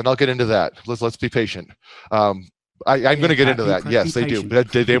 Yes, and I'll get into that. Let's be patient. I'm going to get into that. Yes, they do.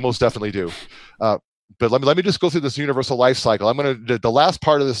 They most definitely do. But let me just go through this universal life cycle. I'm going to, the last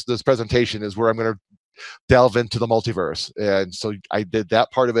part of this presentation is where I'm going to delve into the multiverse, and so I did that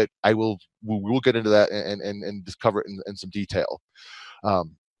part of it. We'll get into that and discover it in some detail.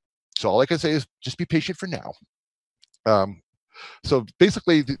 So all I can say is just be patient for now. So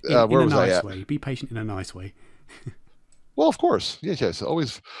basically, where was I at? Way. Be patient in a nice way. Well, of course, yes,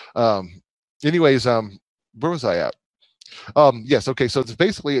 always. Anyways, where was I at? Yes, okay. So it's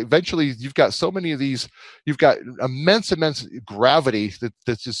basically, eventually, you've got so many of these. You've got immense gravity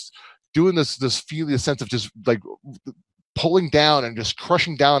that's just doing this feeling, a sense of just like pulling down and just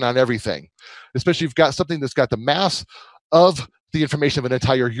crushing down on everything. Especially, you've got something that's got the mass of the information of an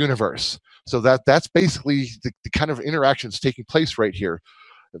entire universe. So that's basically the kind of interactions taking place right here.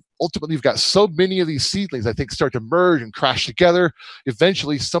 Ultimately, you've got so many of these seedlings, I think, start to merge and crash together.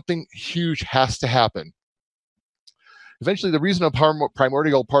 Eventually, something huge has to happen. Eventually, the reason a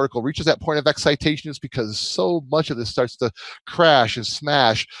primordial particle reaches that point of excitation is because so much of this starts to crash and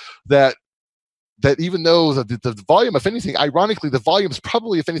smash that even though the volume, if anything, ironically, the volume is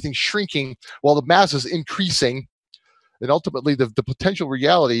probably, if anything, shrinking while the mass is increasing. And ultimately, the potential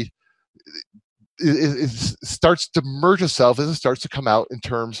reality starts to merge itself as it starts to come out in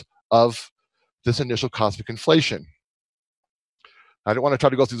terms of this initial cosmic inflation. I don't want to try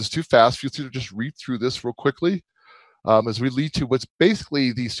to go through this too fast. Feel free to just read through this real quickly as we lead to what's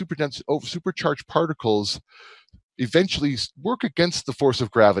basically the supercharged particles eventually work against the force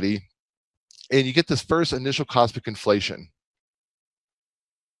of gravity, and you get this first initial cosmic inflation.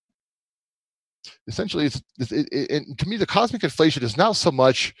 Essentially, to me, the cosmic inflation is not so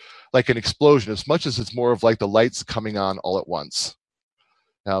much like an explosion as much as it's more of like the lights coming on all at once.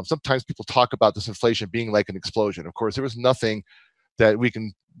 Now, sometimes people talk about this inflation being like an explosion. Of course, there was nothing that we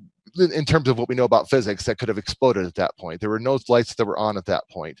can, in terms of what we know about physics, that could have exploded at that point. There were no lights that were on at that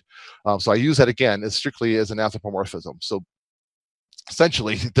point. So I use that again as strictly as an anthropomorphism. So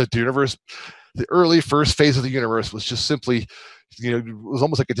essentially, the universe, the early first phase of the universe was just simply, it was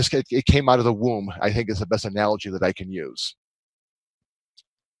almost like it came out of the womb, I think is the best analogy that I can use.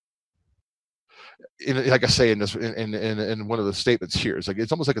 Like I say in this, in one of the statements here,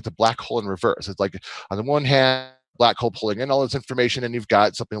 it's almost like it's a black hole in reverse. It's like on the one hand, black hole pulling in all this information, and you've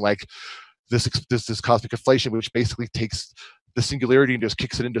got something like this cosmic inflation, which basically takes the singularity and just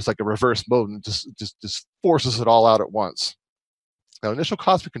kicks it into just like a reverse mode and just forces it all out at once. Now, initial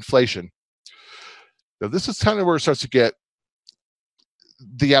cosmic inflation. Now, this is kind of where it starts to get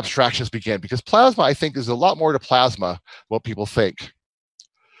the abstractions begin, because plasma, I think, is a lot more to plasma what people think.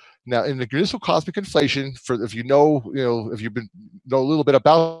 Now, in the initial cosmic inflation, if you know a little bit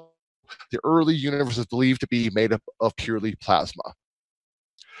about the early universe, is believed to be made up of purely plasma.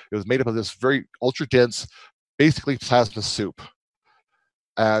 It was made up of this very ultra dense, basically plasma soup,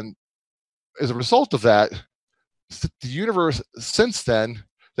 and as a result of that, the universe since then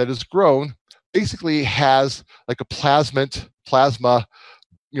that has grown basically has like a plasma,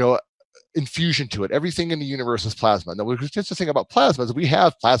 infusion to it. Everything in the universe is plasma. Now, what's interesting about plasma is we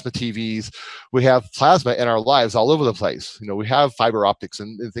have plasma TVs, we have plasma in our lives all over the place. We have fiber optics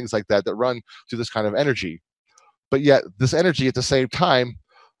and things like that run through this kind of energy. But yet, this energy at the same time,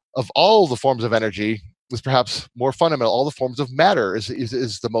 of all the forms of energy, is perhaps more fundamental. All the forms of matter is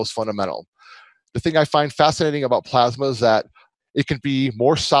the most fundamental. The thing I find fascinating about plasma is that it can be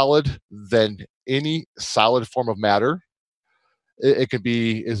more solid than any solid form of matter. It can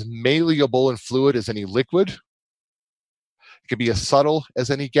be as malleable and fluid as any liquid. It can be as subtle as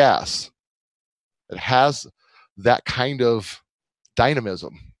any gas. It has that kind of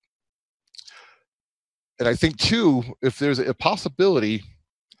dynamism. And I think, too, if there's a possibility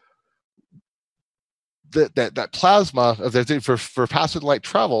that plasma of for faster than light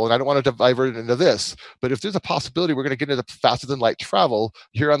travel, and I don't want to divert into this, but if there's a possibility we're going to get into faster than light travel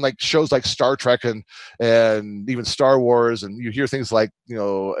here on like shows like Star Trek and even Star Wars, and you hear things like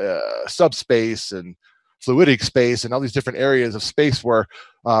subspace and fluidic space and all these different areas of space where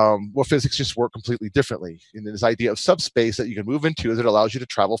physics just work completely differently. And this idea of subspace that you can move into is it allows you to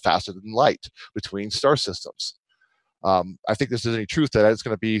travel faster than light between star systems. I think this is any truth that it's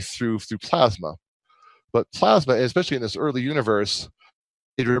going to be through plasma. But plasma, especially in this early universe,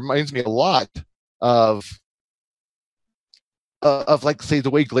 it reminds me a lot of like, say, the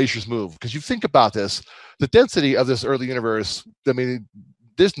way glaciers move. Because you think about this, the density of this early universe, I mean,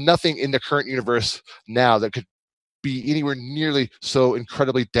 there's nothing in the current universe now that could be anywhere nearly so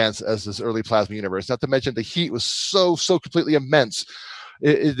incredibly dense as this early plasma universe. Not to mention the heat was so completely immense.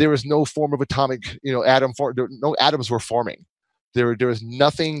 There was no form of atomic, no atoms were forming. There was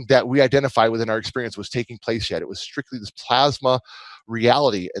nothing that we identify within our experience was taking place yet. It was strictly this plasma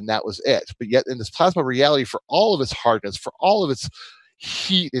reality, and that was it. But yet, in this plasma reality, for all of its hardness, for all of its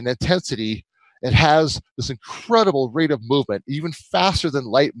heat and intensity, it has this incredible rate of movement, even faster than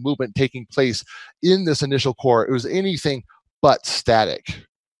light movement taking place in this initial core. It was anything but static.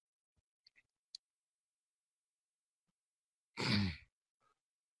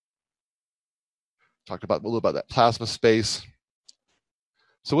 Talked about a little about that plasma space.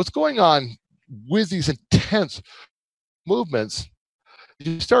 So what's going on with these intense movements,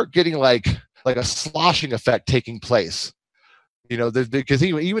 you start getting like a sloshing effect taking place. Because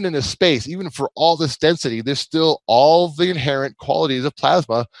even in this space, even for all this density, there's still all the inherent qualities of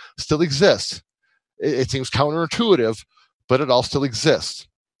plasma still exist. It seems counterintuitive, but it all still exists.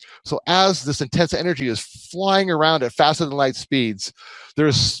 So as this intense energy is flying around at faster than light speeds,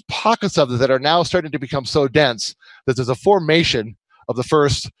 there's pockets of it that are now starting to become so dense that there's a formation of the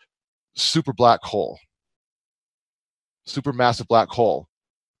first super black hole, supermassive black hole.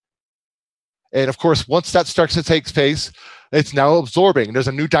 And of course, once that starts to take place, it's now absorbing. There's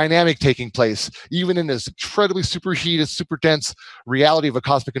a new dynamic taking place, even in this incredibly superheated, super dense reality of a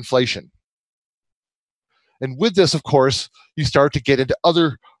cosmic inflation. And with this, of course, you start to get into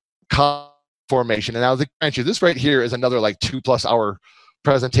other formation. And now, this right here is another like 2+ hour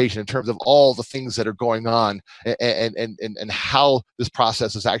presentation in terms of all the things that are going on and how this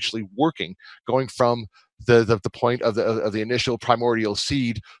process is actually working, going from the point of the initial primordial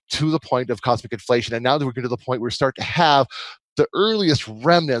seed to the point of cosmic inflation. And now that we're getting to the point where we start to have the earliest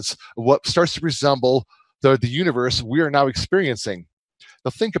remnants of what starts to resemble the universe we are now experiencing.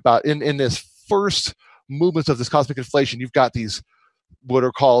 Now think about in this first movements of this cosmic inflation, you've got these what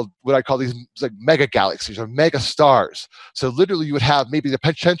I call these like mega galaxies or mega stars. So literally you would have maybe the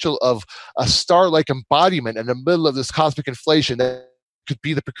potential of a star-like embodiment in the middle of this cosmic inflation that could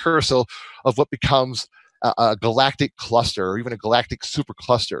be the precursor of what becomes a galactic cluster or even a galactic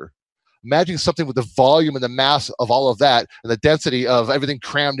supercluster. Imagine something with the volume and the mass of all of that and the density of everything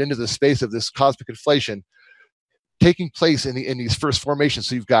crammed into the space of this cosmic inflation taking place in these first formations.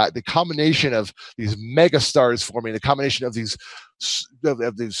 So you've got the combination of these mega stars forming, the combination of these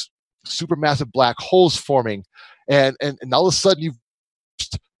supermassive black holes forming, and all of a sudden you've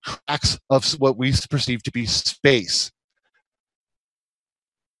cracks of what we perceive to be space.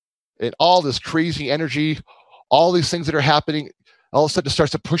 And all this crazy energy, all these things that are happening, all of a sudden it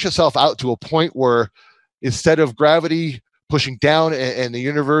starts to push itself out to a point where instead of gravity pushing down and the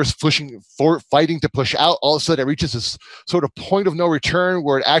universe fighting to push out, all of a sudden it reaches this sort of point of no return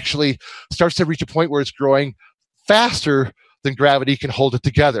where it actually starts to reach a point where it's growing faster than gravity can hold it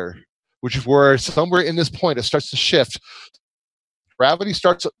together, which is where somewhere in this point it starts to shift. Gravity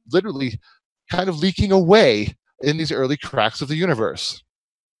starts literally kind of leaking away in these early cracks of the universe.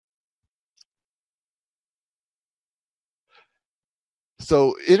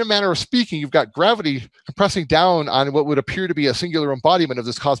 So in a manner of speaking, you've got gravity compressing down on what would appear to be a singular embodiment of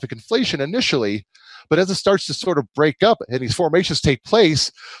this cosmic inflation initially. But as it starts to sort of break up and these formations take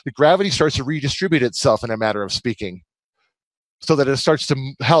place, the gravity starts to redistribute itself in a manner of speaking, so that it starts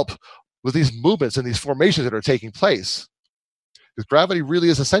to help with these movements and these formations that are taking place. Because gravity really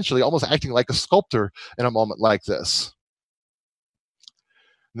is essentially almost acting like a sculptor in a moment like this.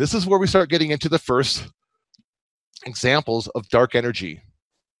 And this is where we start getting into the first examples of dark energy.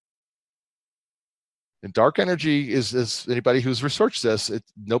 And dark energy is anybody who's researched this,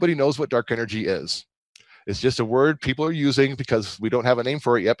 nobody knows what dark energy is. It's just a word people are using because we don't have a name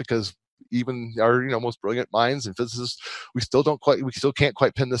for it yet, because even our most brilliant minds and physicists, we still can't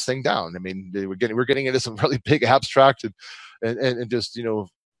quite pin this thing down. I mean, we're getting into some really big abstract and just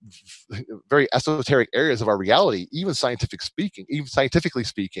very esoteric areas of our reality, even scientifically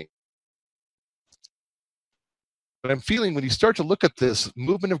speaking. But I'm feeling when you start to look at this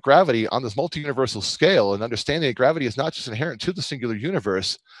movement of gravity on this multi-universal scale and understanding that gravity is not just inherent to the singular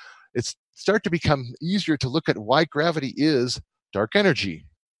universe, it's start to become easier to look at why gravity is dark energy.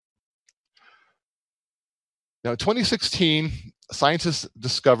 Now, in 2016, scientists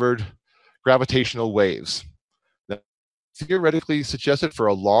discovered gravitational waves that theoretically suggested for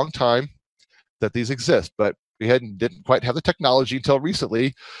a long time that these exist, but we didn't quite have the technology until recently.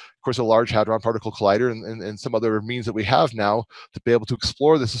 Of course, a Large Hadron Particle Collider and some other means that we have now to be able to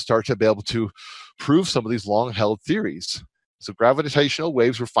explore this and start to be able to prove some of these long-held theories. So gravitational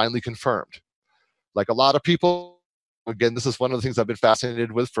waves were finally confirmed. Like a lot of people, again, this is one of the things I've been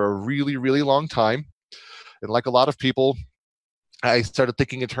fascinated with for a really, really long time. And like a lot of people, I started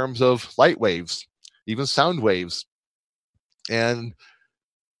thinking in terms of light waves, even sound waves. And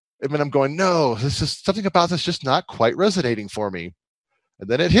I mean, I'm going, no, this is something about this just not quite resonating for me. And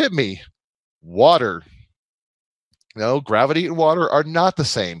then it hit me. Water. No, gravity and water are not the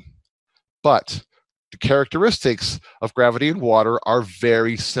same. But the characteristics of gravity and water are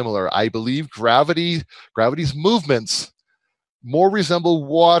very similar. I believe gravity's movements more resemble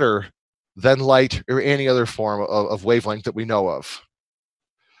water than light or any other form of wavelength that we know of.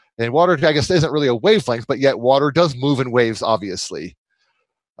 And water, I guess, isn't really a wavelength, but yet water does move in waves, obviously.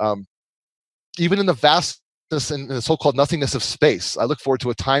 Even in the vastness and the so-called nothingness of space, I look forward to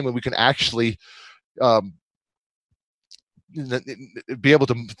a time when we can actually be able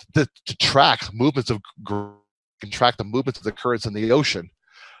to track movements of track the movements of the currents in the ocean.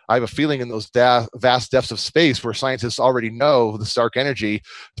 I have a feeling in those vast depths of space where scientists already know the dark energy,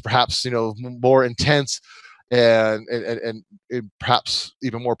 perhaps more intense and perhaps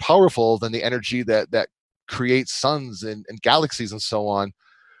even more powerful than the energy that creates suns and galaxies and so on.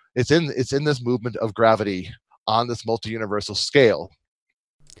 It's in this movement of gravity on this multi-universal scale,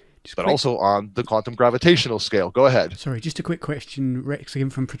 but also on the quantum gravitational scale. Go ahead. Sorry, just a quick question, Rex, again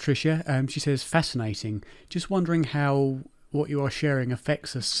from Patricia. She says, fascinating. Just wondering how what you are sharing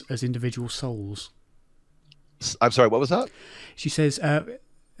affects us as individual souls. I'm sorry, what was that? She says,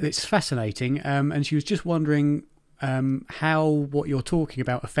 it's fascinating, and she was just wondering how what you're talking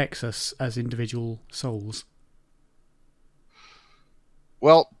about affects us as individual souls.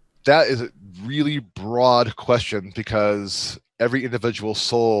 Well, that is a really broad question because every individual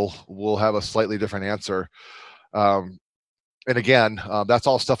soul will have a slightly different answer. And again, that's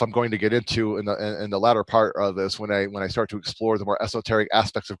all stuff I'm going to get into in the latter part of this when I start to explore the more esoteric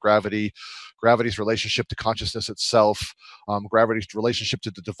aspects of gravity, gravity's relationship to consciousness itself, gravity's relationship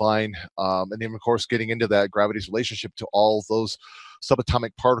to the divine, and then of course getting into that gravity's relationship to all those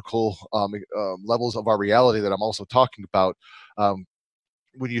subatomic particle levels of our reality that I'm also talking about.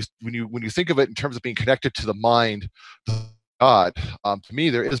 When you think of it in terms of being connected to the mind, God, to me,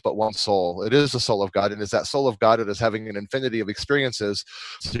 there is but one soul. It is the soul of God, and it's that soul of God that is having an infinity of experiences,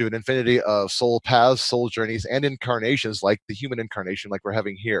 to an infinity of soul paths, soul journeys, and incarnations, like the human incarnation, like we're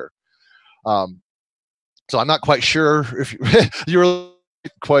having here. So I'm not quite sure if you're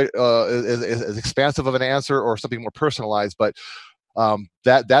quite as expansive of an answer or something more personalized, but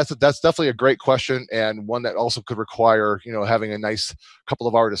that's definitely a great question, and one that also could require having a nice couple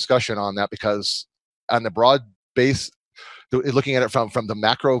of hour discussion on that, because on the broad base, looking at it from the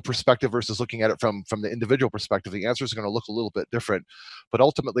macro perspective versus looking at it from the individual perspective, the answers are going to look a little bit different. But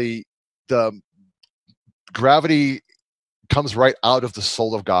ultimately, the gravity comes right out of the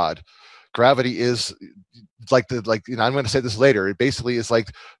soul of God. Gravity is I'm going to say this later. It basically is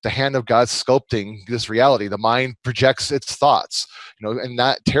like the hand of God sculpting this reality. The mind projects its thoughts, and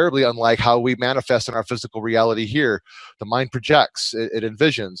not terribly unlike how we manifest in our physical reality here. The mind projects, it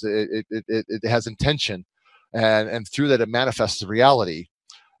envisions, it has intention, and through that it manifests the reality.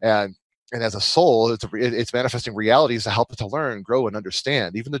 And as a soul, it's manifesting realities to help it to learn, grow, and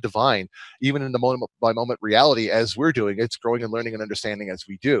understand. Even the divine, even in the moment by moment reality, as we're doing, it's growing and learning and understanding as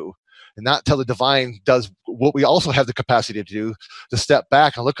we do. And not till the divine does what we also have the capacity to do, to step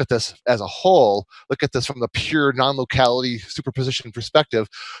back and look at this as a whole, look at this from the pure non-locality superposition perspective,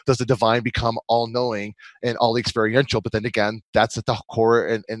 does the divine become all-knowing and all experiential. But then again, that's at the core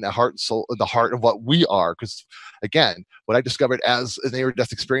and the heart and soul, the heart of what we are. Because again, what I discovered as an near-death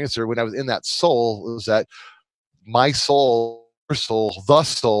experiencer when I was in that soul was that my soul, your soul, the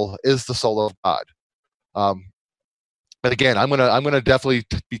soul is the soul of God. But again, I'm gonna definitely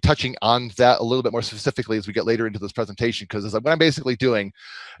be touching on that a little bit more specifically as we get later into this presentation, because what I'm basically doing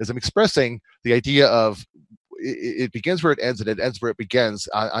is I'm expressing the idea of it begins where it ends and it ends where it begins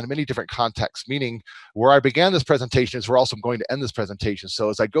on many different contexts, meaning where I began this presentation is where also I'm going to end this presentation. So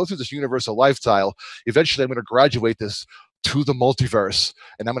as I go through this universal lifestyle, eventually I'm going to graduate this to the multiverse,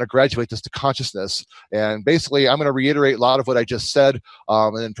 and I'm going to graduate this to consciousness. And basically, I'm going to reiterate a lot of what I just said,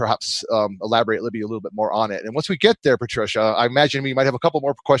 and then perhaps elaborate a little bit more on it. And once we get there, Patricia, I imagine we might have a couple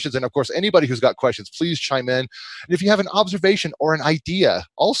more questions. And of course, anybody who's got questions, please chime in. And if you have an observation or an idea,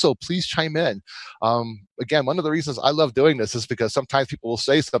 also please chime in. Again, one of the reasons I love doing this is because sometimes people will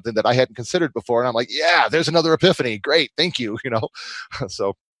say something that I hadn't considered before, and I'm like, yeah, there's another epiphany. Great, thank you.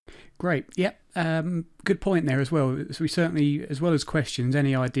 So. Great. Yep. Good point there as well. So we certainly, as well as questions,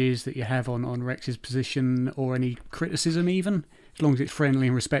 any ideas that you have on Rex's position or any criticism even, as long as it's friendly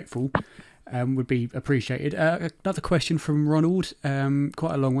and respectful, would be appreciated. Another question from Ronald,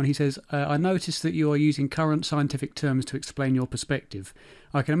 quite a long one. He says, I noticed that you are using current scientific terms to explain your perspective.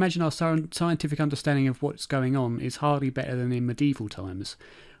 I can imagine our scientific understanding of what's going on is hardly better than in medieval times.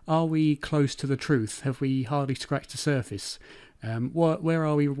 Are we close to the truth? Have we hardly scratched the surface? Where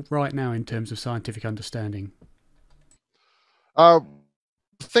are we right now in terms of scientific understanding? The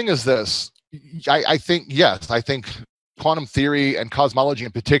thing is this. I think, yes, I think quantum theory and cosmology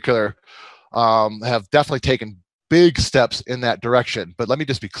in particular have definitely taken big steps in that direction. But let me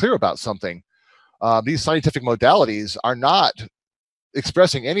just be clear about something. These scientific modalities are not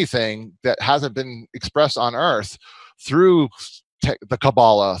expressing anything that hasn't been expressed on Earth through the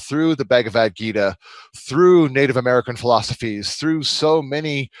Kabbalah, through the Bhagavad Gita, through Native American philosophies, through so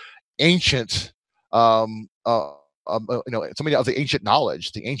many ancient, so many of the ancient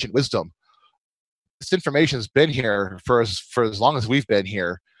knowledge, the ancient wisdom. This information has been here for as long as we've been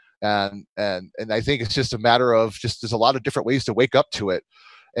here, and I think it's just a matter of there's a lot of different ways to wake up to it.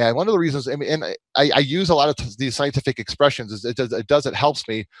 And one of the reasons, I use a lot of these scientific expressions, is it helps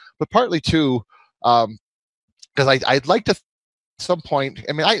me, but partly too, because I'd like to some point,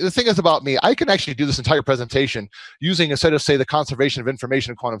 the thing is about me, I can actually do this entire presentation using, instead of say the conservation of information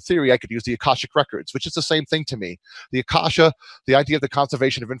in quantum theory, I could use the Akashic records, which is the same thing to me. The Akasha, the idea of the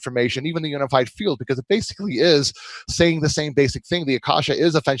conservation of information, even the unified field, because it basically is saying the same basic thing. The Akasha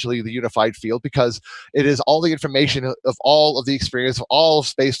is essentially the unified field because it is all the information of all of the experience of all of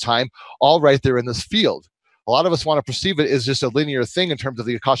space-time, all right there in this field. A lot of us want to perceive it as just a linear thing in terms of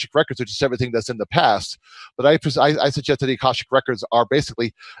the Akashic records, which is everything that's in the past. But I suggest that the Akashic records are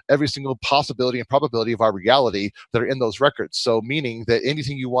basically every single possibility and probability of our reality that are in those records. So meaning that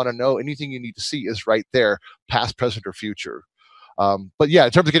anything you want to know, anything you need to see is right there, past, present, or future. But yeah,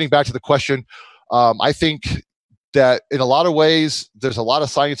 in terms of getting back to the question, I think that in a lot of ways, there's a lot of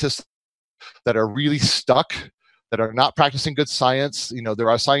scientists that are really stuck, that are not practicing good science. There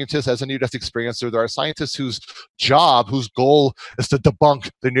are scientists as a near-death experiencer. There are scientists whose goal is to debunk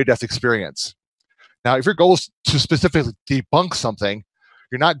the near-death experience. Now, if your goal is to specifically debunk something,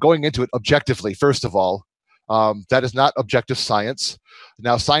 you're not going into it objectively, first of all. That is not objective science.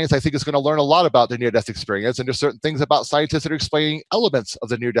 Now, science, I think, is going to learn a lot about the near-death experience, and there's certain things about scientists that are explaining elements of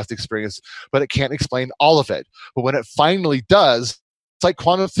the near-death experience, but it can't explain all of it. But when it finally does, it's like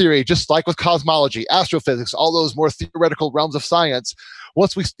quantum theory, just like with cosmology, astrophysics, all those more theoretical realms of science.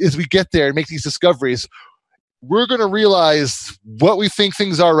 As we get there and make these discoveries, we're going to realize what we think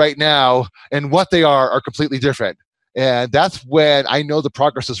things are right now and what they are completely different. And that's when I know the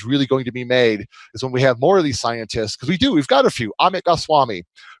progress is really going to be made, is when we have more of these scientists, because we've got a few. Amit Goswami,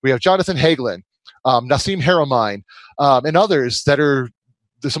 we have Jonathan Hagelin, Nassim Haramein, and others that are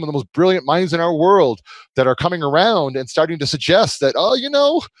some of the most brilliant minds in our world that are coming around and starting to suggest that,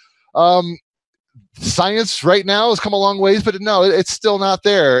 science right now has come a long ways, but no, it's still not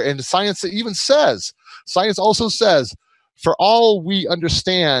there. And science also says, for all we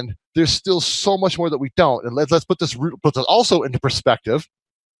understand, there's still so much more that we don't. And let's put this also into perspective.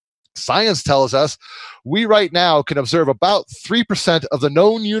 Science tells us we right now can observe about 3% of the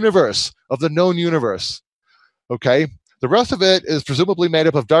known universe. Okay? The rest of it is presumably made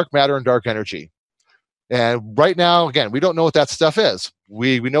up of dark matter and dark energy. And right now, again, we don't know what that stuff is.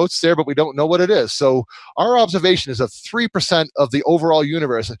 We know it's there, but we don't know what it is. So our observation is of 3% of the overall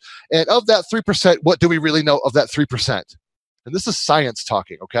universe. And of that 3%, what do we really know of that 3%? And this is science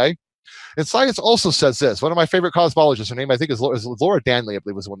talking, okay? And science also says this. One of my favorite cosmologists, her name I think is Laura Danley, I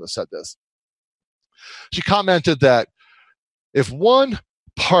believe was the one that said this. She commented that if one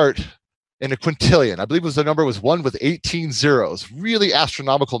part in a quintillion, I believe the number was 1 with 18 zeros, really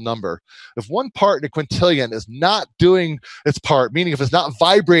astronomical number. If one part in a quintillion is not doing its part, meaning if it's not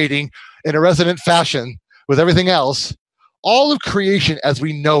vibrating in a resonant fashion with everything else, all of creation as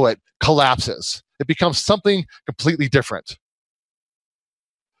we know it collapses. It becomes something completely different.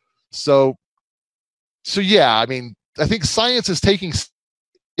 So yeah, I think science is taking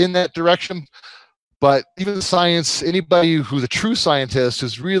in that direction, but even science, anybody who's a true scientist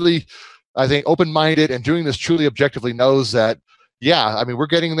who's really I think, open-minded and doing this truly objectively knows that, yeah, I mean, we're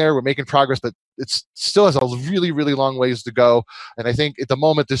getting there, we're making progress, but it still has a really, really long ways to go. And I think at the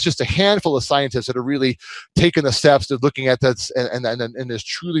moment, there's just a handful of scientists that are really taking the steps to looking at this and this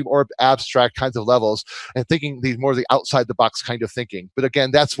truly more abstract kinds of levels and thinking these more of the outside the box kind of thinking. But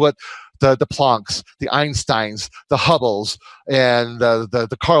again, that's what the Plancks, the Einsteins, the Hubbles, and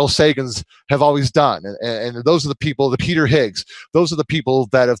the Carl Sagans have always done. And those are the people, the Peter Higgs, those are the people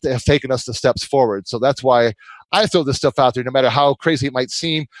that have taken us the steps forward. So that's why I throw this stuff out there, no matter how crazy it might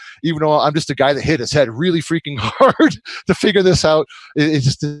seem, even though I'm just a guy that hit his head really freaking hard to figure this out. It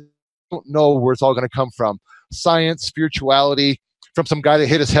just don't know where it's all going to come from. Science, spirituality, from some guy that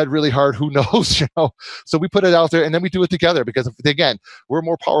hit his head really hard, who knows, you know? So we put it out there and then we do it together because, again, we're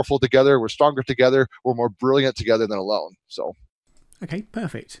more powerful together, we're stronger together, we're more brilliant together than alone. So. Okay,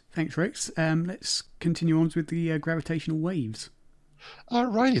 perfect. Thanks, Rex. Let's continue on with the gravitational waves. All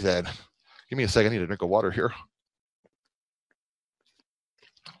righty then. Give me a second. I need a drink of water here.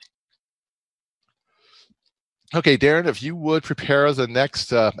 Okay, Darren, if you would prepare the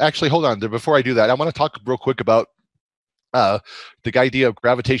next. Actually, hold on. Before I do that, I want to talk real quick about the idea of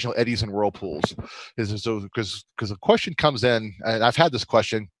gravitational eddies and whirlpools. Because the question comes in, and I've had this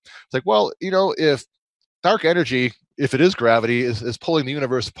question. It's like, well, you know, if dark energy, if it is gravity, is pulling the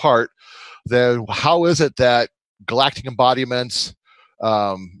universe apart, then how is it that galactic embodiments,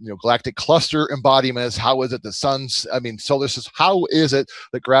 galactic cluster embodiments, how is it the solar system, how is it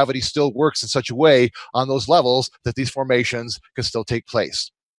that gravity still works in such a way on those levels that these formations can still take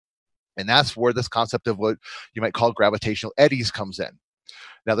place? And that's where this concept of what you might call gravitational eddies comes in.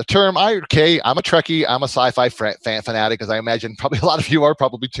 Now, the term, I'm a Trekkie, I'm a sci-fi fanatic, as I imagine probably a lot of you are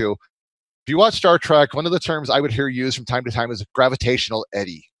probably too. If you watch Star Trek, one of the terms I would hear used from time to time is gravitational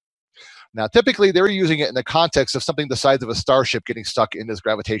eddy. Now, typically, they're using it in the context of something the size of a starship getting stuck in this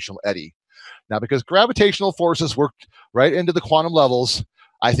gravitational eddy. Now, because gravitational forces work right into the quantum levels,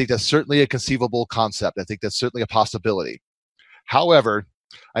 I think that's certainly a conceivable concept. I think that's certainly a possibility. However,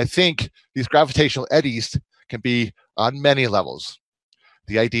 I think these gravitational eddies can be on many levels.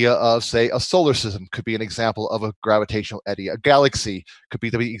 The idea of, say, a solar system could be an example of a gravitational eddy. A galaxy could be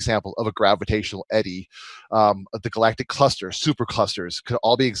the example of a gravitational eddy. The galactic cluster, superclusters, could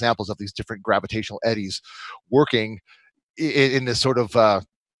all be examples of these different gravitational eddies working in this sort of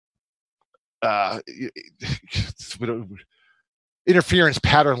interference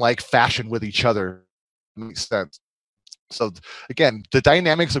pattern-like fashion with each other. Makes sense. So again, the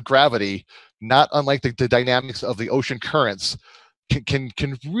dynamics of gravity, not unlike the dynamics of the ocean currents,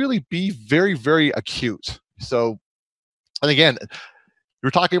 can really be very, very acute. So, and again,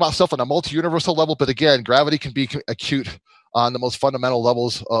 you're talking about stuff on a multi-universal level, but again, gravity can be acute on the most fundamental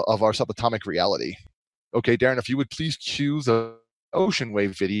levels of our subatomic reality. Okay, Darren, if you would please cue the ocean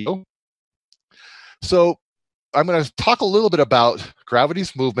wave video. So I'm going to talk a little bit about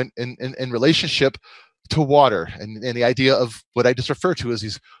gravity's movement in relationship to water and the idea of what I just referred to as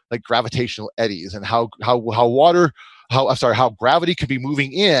these like gravitational eddies and how gravity can be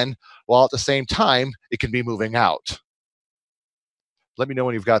moving in while at the same time it can be moving out. Let me know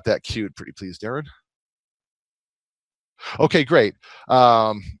when you've got that cued, pretty please, Darren. Okay, great.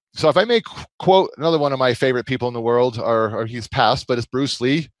 So if I may quote another one of my favorite people in the world, or he's passed, but it's Bruce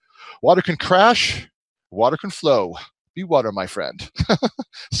Lee. Water can crash, water can flow. Be water, my friend.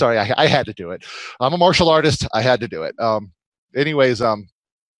 Sorry, I had to do it. I'm a martial artist. I had to do it. Now,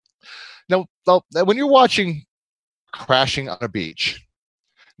 when you're watching crashing on a beach,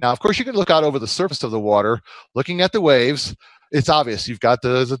 now, of course, you can look out over the surface of the water, looking at the waves. It's obvious. You've got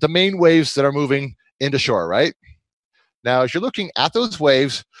the main waves that are moving into shore, right? Now, as you're looking at those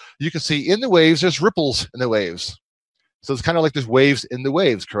waves, you can see in the waves, there's ripples in the waves. So it's kind of like there's waves in the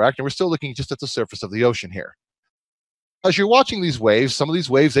waves, correct? And we're still looking just at the surface of the ocean here. As you're watching these waves, some of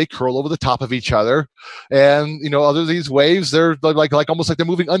these waves, they curl over the top of each other. And, other of these waves, they're like almost like they're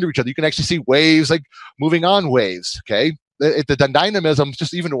moving under each other. You can actually see waves like moving on waves, okay? The dynamism,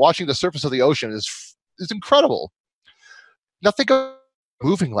 just even watching the surface of the ocean is incredible. Now think of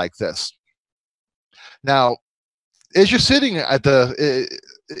moving like this. Now, as you're sitting at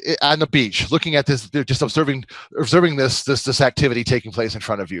on the beach, looking at this, just observing this activity taking place in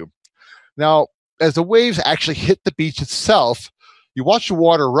front of you. Now, as the waves actually hit the beach itself, you watch the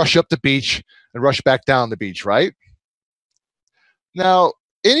water rush up the beach and rush back down the beach, right? Now,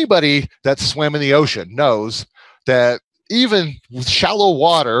 anybody that's swam in the ocean knows that even with shallow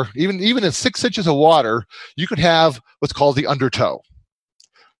water, even in 6 inches of water, you can have what's called the undertow,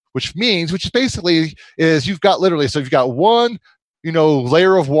 which basically is you've got 1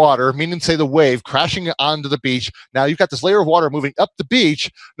 layer of water, meaning say the wave crashing onto the beach. Now you've got this layer of water moving up the beach.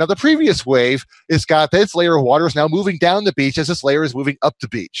 Now the previous wave has got this layer of water is now moving down the beach as this layer is moving up the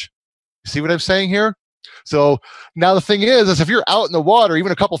beach. You see what I'm saying here? So now the thing is if you're out in the water,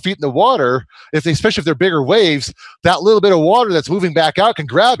 even a couple feet in the water, especially if they're bigger waves, that little bit of water that's moving back out can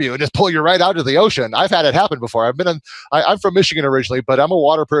grab you and just pull you right out of the ocean. I've had it happen before. I'm from Michigan originally, but I'm a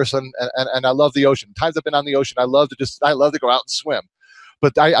water person and I love the ocean. Times I've been on the ocean, I love to go out and swim.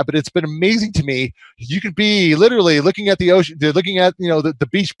 But it's been amazing to me. You could be literally looking at the ocean, looking at the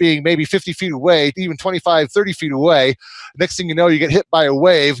beach being maybe 50 feet away, even 25, 30 feet away. Next thing you know, you get hit by a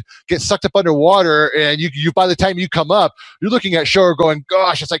wave, get sucked up underwater, and you by the time you come up, you're looking at shore going,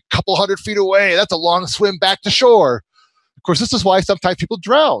 gosh, it's like a couple 100 feet away. That's a long swim back to shore. Of course, this is why sometimes people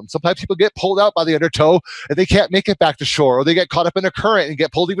drown. Sometimes people get pulled out by the undertow and they can't make it back to shore, or they get caught up in a current and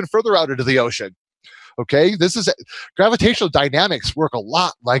get pulled even further out into the ocean. Okay, gravitational dynamics work a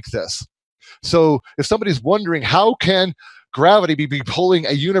lot like this. So if somebody's wondering how can gravity be pulling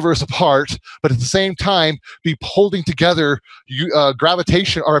a universe apart, but at the same time be holding together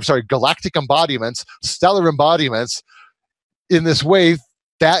galactic embodiments, stellar embodiments in this way,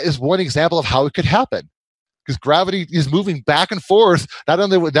 that is one example of how it could happen. Because gravity is moving back and forth, not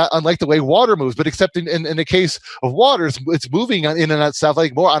unlike the way water moves, but except in the case of water, it's moving in and itself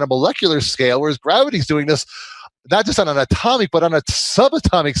like more on a molecular scale, whereas gravity is doing this not just on an atomic, but on a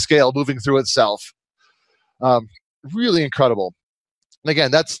subatomic scale, moving through itself. Really incredible. And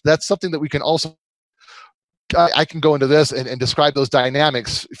again, that's something that we can also I can go into this and describe those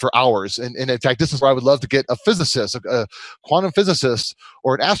dynamics for hours. And in fact, this is where I would love to get a physicist, a quantum physicist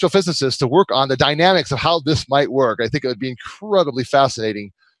or an astrophysicist to work on the dynamics of how this might work. I think it would be incredibly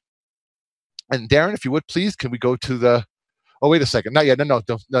fascinating. And Darren, if you would, please, can we go to the, oh, wait a second. Not yet. No,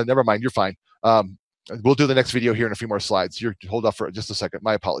 never mind. You're fine. We'll do the next video here in a few more slides. Hold off for just a second.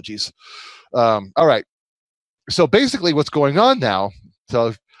 My apologies. All right. So basically what's going on now,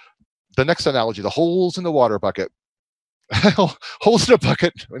 so the next analogy, the holes in the water bucket. Holes in a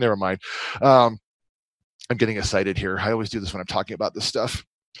bucket. Never mind. I'm getting excited here. I always do this when I'm talking about this stuff.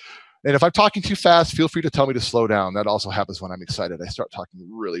 And if I'm talking too fast, feel free to tell me to slow down. That also happens when I'm excited. I start talking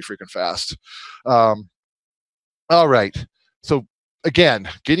really freaking fast. All right. So again,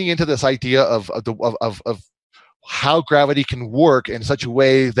 getting into this idea of how gravity can work in such a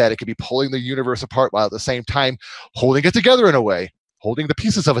way that it can be pulling the universe apart while at the same time holding it together in a way, holding the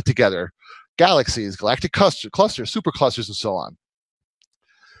pieces of it together, galaxies, galactic clusters, superclusters, and so on.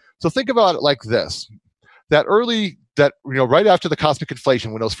 So think about it like this: right after the cosmic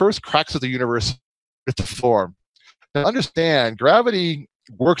inflation, when those first cracks of the universe started to form. Now understand, gravity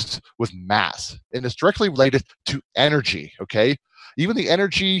works with mass and is directly related to energy. Okay, even the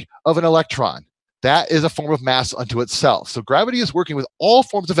energy of an electron, that is a form of mass unto itself. So gravity is working with all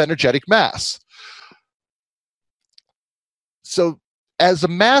forms of energetic mass. So as the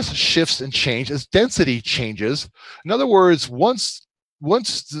mass shifts and changes, as density changes, in other words, once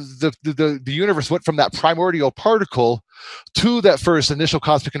the universe went from that primordial particle to that first initial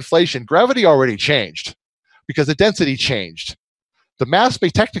cosmic inflation, gravity already changed because the density changed. The mass may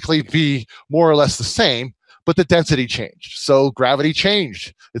technically be more or less the same, but the density changed. So gravity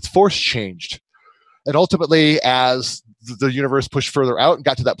changed, its force changed. And ultimately, as the universe pushed further out and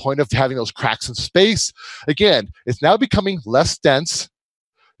got to that point of having those cracks in space, again, it's now becoming less dense,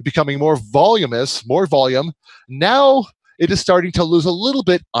 becoming more volume. Now it is starting to lose a little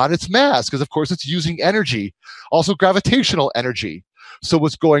bit on its mass because, of course, it's using energy, also gravitational energy. So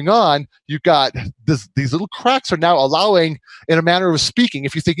what's going on, you've got these little cracks are now allowing, in a manner of speaking,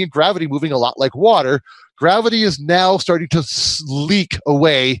 if you're thinking gravity moving a lot like water, gravity is now starting to leak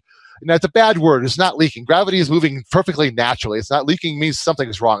away. And that's a bad word. It's not leaking. Gravity is moving perfectly naturally. It's not leaking means something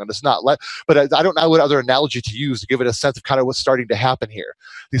is wrong, and it's not. But I don't know what other analogy to use to give it a sense of kind of what's starting to happen here.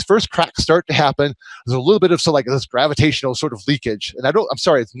 These first cracks start to happen. There's a little bit of this gravitational sort of leakage. And I'm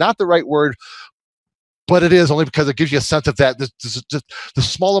sorry, it's not the right word, but it is only because it gives you a sense of that the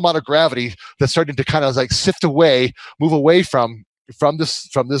small amount of gravity that's starting to kind of like sift away, move away from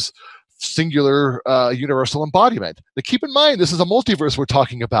this singular universal embodiment. Now keep in mind, this is a multiverse we're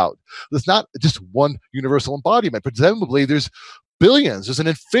talking about. There's not just one universal embodiment. Presumably there's billions, there's an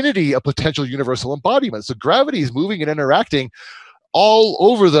infinity of potential universal embodiments. So gravity is moving and interacting all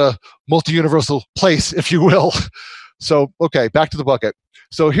over the multi-universal place, if you will. So, okay, back to the bucket.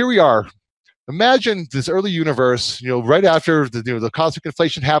 So here we are. Imagine this early universe, right after the cosmic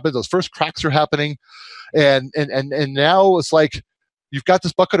inflation happened, those first cracks are happening, and now it's like you've got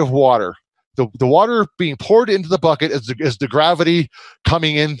this bucket of water. The water being poured into the bucket is the gravity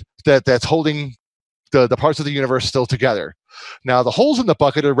coming in that's holding the parts of the universe still together. Now, the holes in the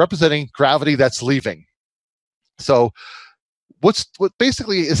bucket are representing gravity that's leaving. So what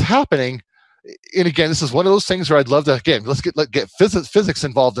basically is happening, and again, this is one of those things where I'd love to, again, let's get physics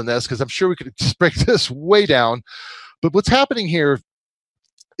involved in this, because I'm sure we could just break this way down. But what's happening here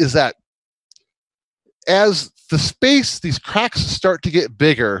is that as the space, these cracks start to get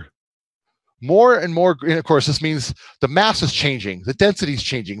bigger, more and more, and of course, this means the mass is changing, the density is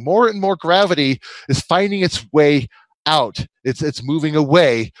changing, more and more gravity is finding its way out. It's moving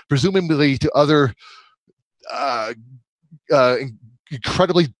away, presumably to other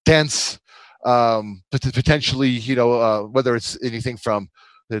incredibly dense, potentially, whether it's anything from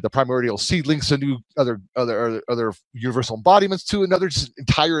the primordial seedlings to new other universal embodiments to another just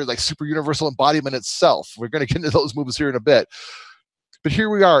entire like super universal embodiment itself. We're going to get into those movements here in a bit. But here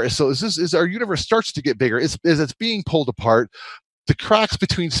we are. So as our universe starts to get bigger, as it's being pulled apart, the cracks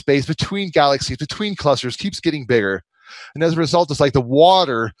between space, between galaxies, between clusters keeps getting bigger. And as a result, it's like the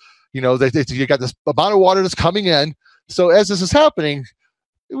water, you got this amount of water that's coming in. So as this is happening,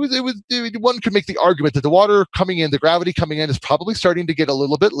 one could make the argument that the water coming in, the gravity coming in, is probably starting to get a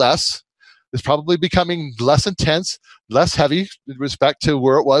little bit less. It's probably becoming less intense, less heavy with respect to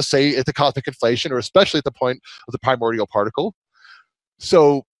where it was, say, at the cosmic inflation, or especially at the point of the primordial particle.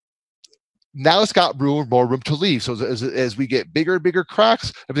 So now it's got more room to leave. So as we get bigger and bigger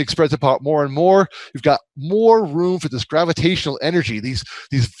cracks, everything spreads apart more and more. You've got more room for this gravitational energy, these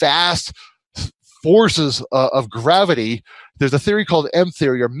vast forces of gravity. There's a theory called M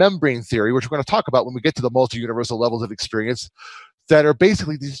theory, or membrane theory, which we're going to talk about when we get to the multi-universal levels of experience, that are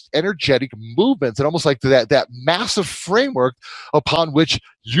basically these energetic movements, and almost like that massive framework upon which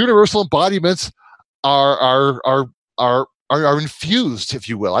universal embodiments are infused, if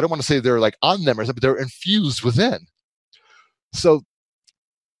you will. I don't want to say they're like on them or something, but they're infused within. So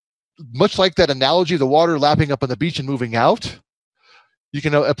much like that analogy of the water lapping up on the beach and moving out, you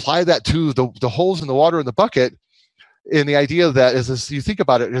can apply that to the holes in the water in the bucket, in the idea that as you think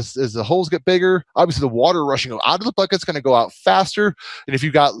about it, as the holes get bigger, obviously the water rushing out of the bucket is going to go out faster. And if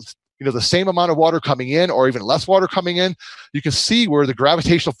you've got the same amount of water coming in, or even less water coming in, you can see where the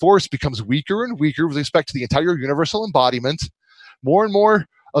gravitational force becomes weaker and weaker with respect to the entire universal embodiment. More and more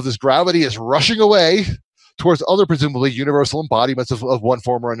of this gravity is rushing away towards other presumably universal embodiments of one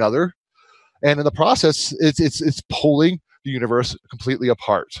form or another. And in the process, it's pulling the universe completely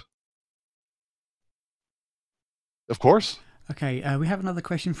apart. Of course. Okay, we have another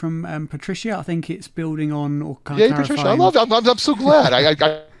question from Patricia. I think it's building on or kind of clarifying. Patricia, I love it. I'm so glad.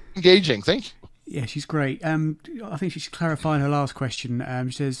 I'm engaging. Thank you. Yeah, she's great. I think she's clarifying her last question.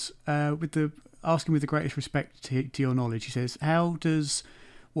 She says, asking with the greatest respect to your knowledge, she says, how does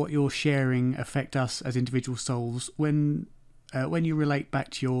what you're sharing affect us as individual souls when you relate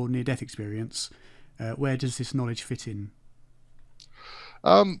back to your near-death experience? Where does this knowledge fit in?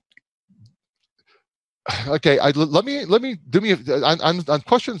 Okay, let me do me on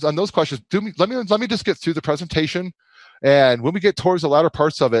questions, on those questions. Let me just get through the presentation, and when we get towards the latter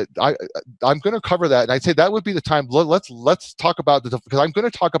parts of it, I'm going to cover that, and I'd say that would be the time. Let's talk about because I'm going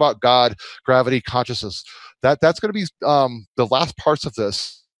to talk about God, gravity, consciousness. That's going to be the last parts of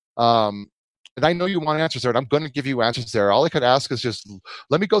this. And I know you want answers there, and I'm going to give you answers there. All I could ask is just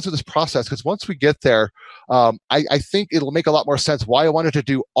let me go through this process, because once we get there, I think it'll make a lot more sense why I wanted to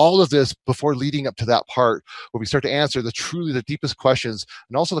do all of this before leading up to that part where we start to answer the deepest questions,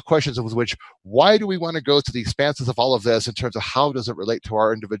 and also the questions with which, why do we want to go to the expanses of all of this in terms of how does it relate to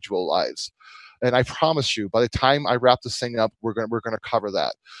our individual lives? And I promise you, by the time I wrap this thing up, we're going to cover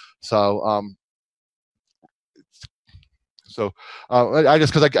that. So I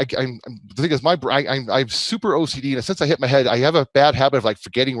just, because the thing is, I'm super OCD, and since I hit my head, I have a bad habit of like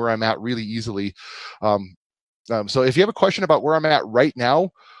forgetting where I'm at really easily. So if you have a question about where I'm at right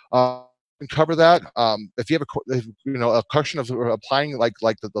now, can cover that. If you have a question of applying like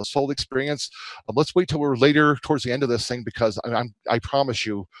the soul experience, let's wait till we're later towards the end of this thing, because I promise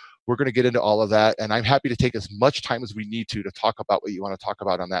you we're going to get into all of that, and I'm happy to take as much time as we need to talk about what you want to talk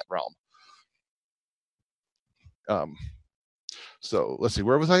about on that realm. So let's see,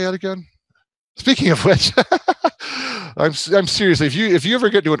 where was I at again? Speaking of which, I'm serious. If you ever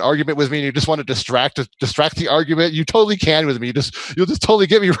get into an argument with me and you just want to distract the argument, you totally can with me. You'll just totally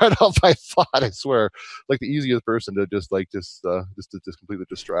get me right off my thought. I swear, like the easiest person to just completely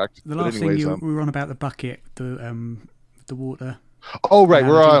distract. The last thing we were on about the bucket, the water. Oh right,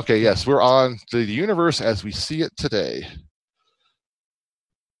 we're on. Okay, yes, we're on the universe as we see it today.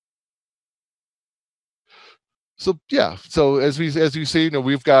 So yeah, so as you see,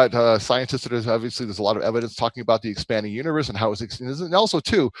 we've got scientists that obviously there's a lot of evidence talking about the expanding universe and how it's, and also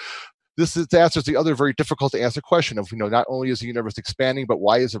too, This answers the other very difficult to answer question of, not only is the universe expanding, but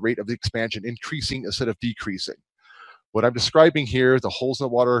why is the rate of the expansion increasing instead of decreasing? What I'm describing here, the holes in the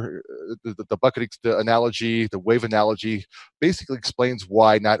water, the bucket the analogy, the wave analogy, basically explains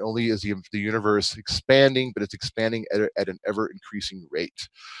why not only is the universe expanding, but it's expanding at an ever increasing rate.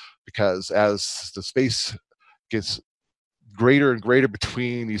 Because as the space gets greater and greater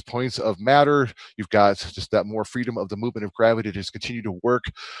between these points of matter, you've got just that more freedom of the movement of gravity to just continue to work,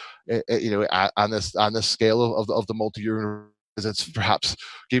 on this scale of the multi-universe. It's perhaps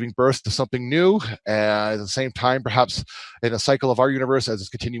giving birth to something new, and at the same time, perhaps in a cycle of our universe as it's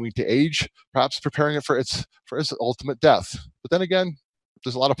continuing to age, perhaps preparing it for its ultimate death. But then again,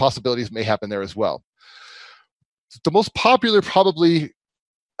 there's a lot of possibilities may happen there as well. The most popular, probably,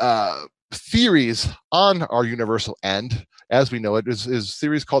 theories on our universal end, as we know it, is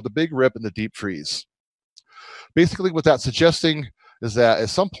theories called the Big Rip and the Deep Freeze. Basically, what that's suggesting is that at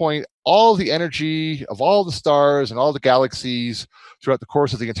some point, all the energy of all the stars and all the galaxies throughout the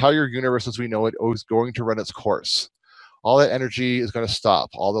course of the entire universe as we know it is going to run its course. All that energy is going to stop.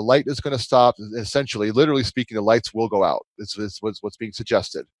 All the light is going to stop. Essentially, literally speaking, the lights will go out. It's what's being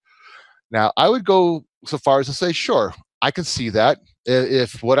suggested. Now, I would go so far as to say, sure, I can see that.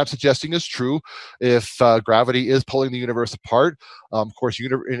 If what I'm suggesting is true, if gravity is pulling the universe apart, of course,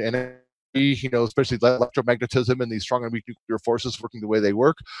 especially electromagnetism and these strong and weak nuclear forces working the way they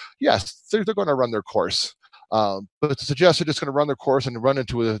work, yes, they're going to run their course. But to suggest they're just going to run their course and run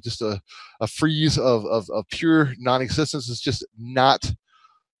into a freeze of pure non-existence is just not.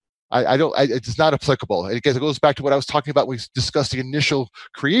 It's not applicable. It goes back to what I was talking about when we discussed the initial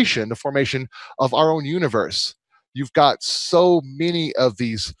creation, the formation of our own universe. You've got so many of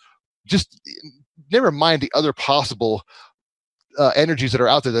these, just never mind the other possible energies that are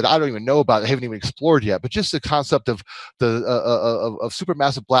out there that I don't even know about, I haven't even explored yet. But just the concept of the of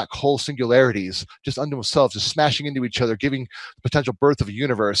supermassive black hole singularities just unto themselves, just smashing into each other, giving the potential birth of a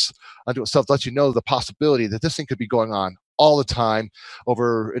universe unto itself, lets you know the possibility that this thing could be going on all the time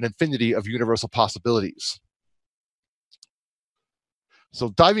over an infinity of universal possibilities.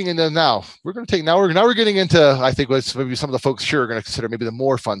 So diving into now, we're getting into, I think, what's maybe some of the folks here are going to consider maybe the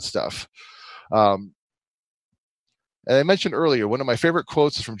more fun stuff. And I mentioned earlier, one of my favorite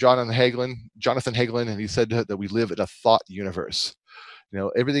quotes is from Jonathan Hagelin, and he said that we live in a thought universe.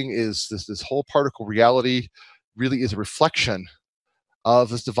 Everything is this whole particle reality really is a reflection of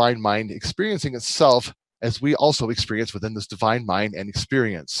this divine mind experiencing itself as we also experience within this divine mind and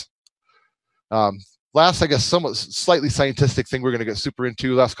experience. Last, I guess, somewhat slightly scientific thing we're going to get super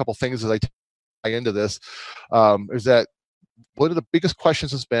into, last couple things as I tie into this, is that one of the biggest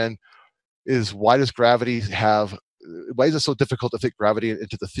questions has been is why is it so difficult to fit gravity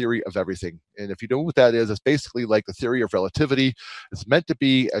into the theory of everything? And if you know what that is, it's basically like the theory of relativity. It's meant to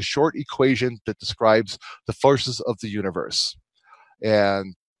be a short equation that describes the forces of the universe.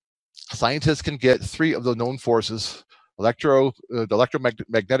 And scientists can get three of the known forces, the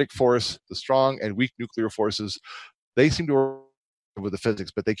electromagnetic force, the strong and weak nuclear forces. They seem to work with the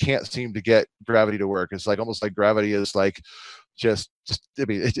physics, but they can't seem to get gravity to work. It's like almost like gravity is like it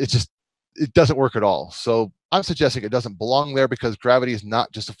doesn't work at all. So I'm suggesting it doesn't belong there because gravity is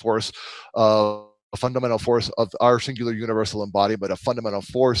not just a fundamental force of our singular universal embodiment, but a fundamental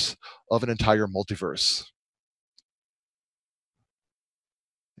force of an entire multiverse.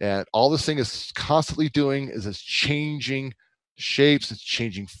 And all this thing is constantly doing is it's changing shapes, it's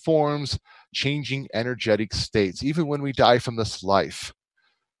changing forms, changing energetic states, even when we die from this life.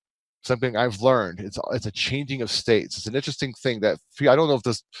 Something I've learned, it's a changing of states. It's an interesting thing that I don't know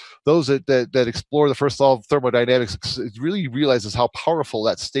if those that explore the first law of thermodynamics really realizes how powerful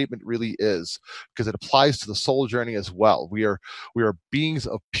that statement really is, because it applies to the soul journey as well. We are beings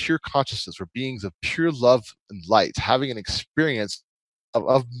of pure consciousness. We're beings of pure love and light, having an experience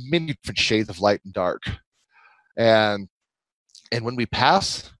of many different shades of light and dark. And when we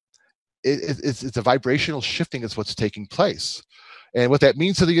pass, it's a vibrational shifting is what's taking place. And what that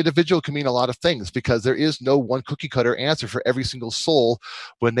means to the individual can mean a lot of things, because there is no one cookie cutter answer for every single soul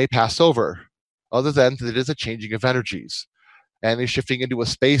when they pass over, other than that it is a changing of energies and is shifting into a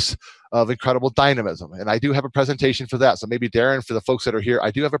space of incredible dynamism. And I do have a presentation for that. So maybe Darren, for the folks that are here,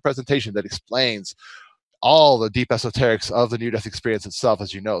 I do have a presentation that explains all the deep esoterics of the near-death experience itself,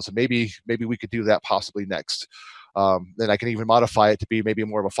 as you know. So maybe we could do that possibly next. Then I can even modify it to be maybe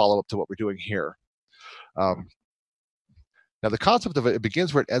more of a follow-up to what we're doing here. Now, the concept of it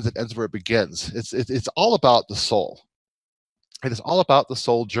begins where it ends, it ends where it begins. It's all about the soul. It is all about the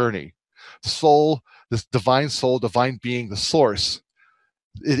soul journey. The soul, this divine soul, divine being, the source.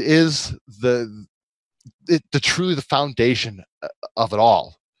 It is truly the foundation of it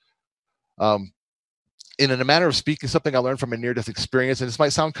all. In a manner of speaking, something I learned from a near-death experience, and this might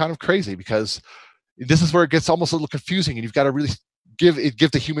sound kind of crazy because this is where it gets almost a little confusing, and you've got to really give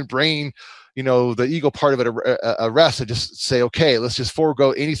the human brain, the ego part of it a rest, and just say, okay, let's just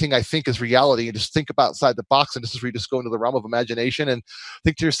forego anything I think is reality and just think about outside the box. And this is where you just go into the realm of imagination and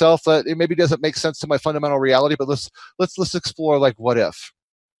think to yourself that it maybe doesn't make sense to my fundamental reality, but let's explore, like, what if.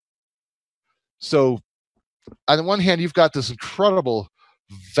 So on the one hand, you've got this incredible,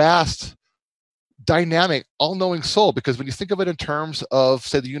 vast, dynamic, all-knowing soul, because when you think of it in terms of,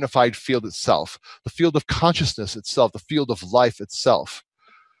 say, the unified field itself, the field of consciousness itself, the field of life itself,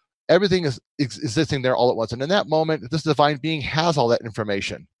 everything is existing there all at once. And in that moment, this divine being has all that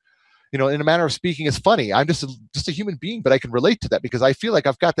information. In a manner of speaking, it's funny. I'm just a human being, but I can relate to that because I feel like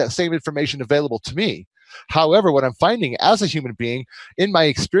I've got that same information available to me. However, what I'm finding as a human being in my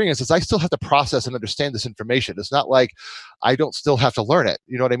experience is I still have to process and understand this information. It's not like I don't still have to learn it.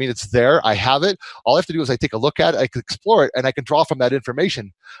 You know what I mean? It's there. I have it. All I have to do is I take a look at it, I can explore it, and I can draw from that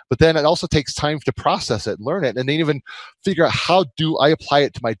information. But then it also takes time to process it, learn it, and then even figure out how do I apply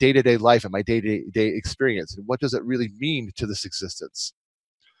it to my day-to-day life and my day-to-day experience, and what does it really mean to this existence?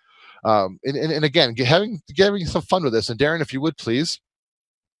 And again, having some fun with this. And Darren, if you would please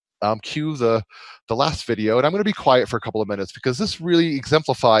cue the last video, and I'm going to be quiet for a couple of minutes because this really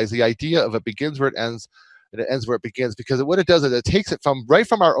exemplifies the idea of it begins where it ends, and it ends where it begins. Because what it does is it takes it right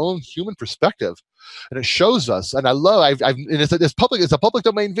from our own human perspective, and it shows us. And I love, and it's a public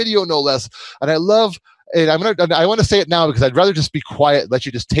domain video, no less. And I love, and I want to say it now because I'd rather just be quiet, let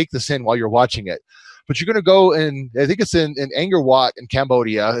you just take this in while you're watching it. But you're going to go, and I think it's in Angkor Wat in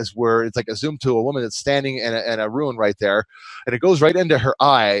Cambodia, is where it's like a zoom to a woman that's standing in a ruin right there. And it goes right into her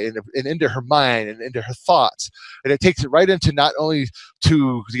eye and into her mind and into her thoughts. And it takes it right into not only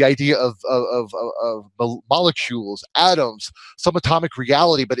to the idea of molecules, atoms, subatomic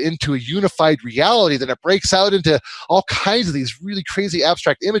reality, but into a unified reality. Then it breaks out into all kinds of these really crazy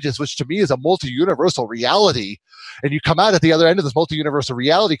abstract images, which to me is a multi-universal reality. And you come out at the other end of this multi-universal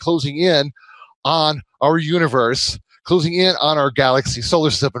reality, closing in on our universe, closing in on our galaxy,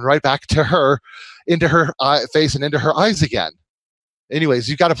 solar system, and right back to her, into her face and into her eyes again. Anyways,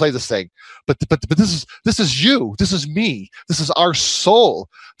 you got to play this thing. But this is you. This is me. This is our soul.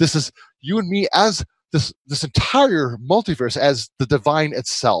 This is you and me as this entire multiverse as the divine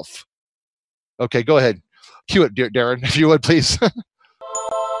itself. Okay, go ahead. Cue it, Darren, if you would, please.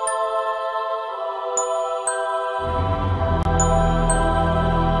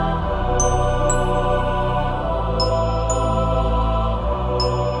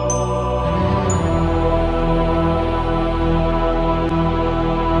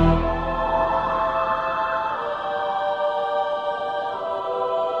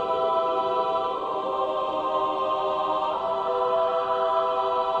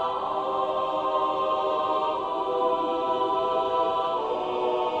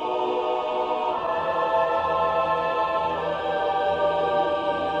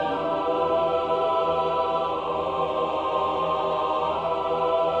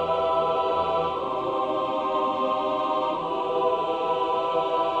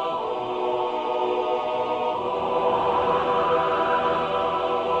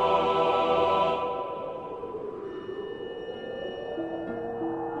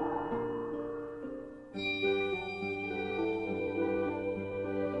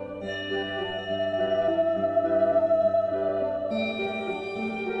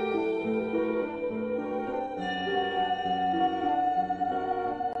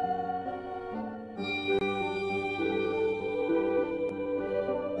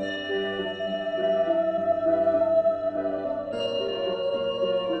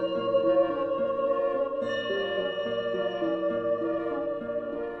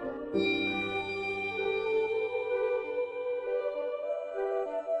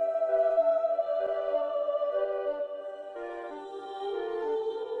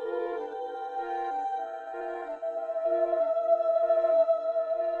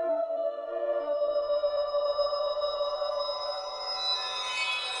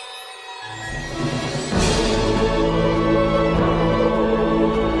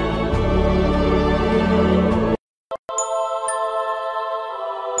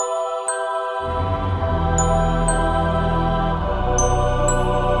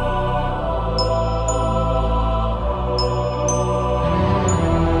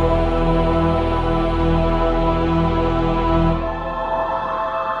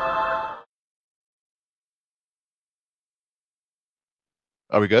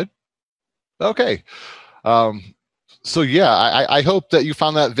 Are we good? Okay. So yeah, I hope that you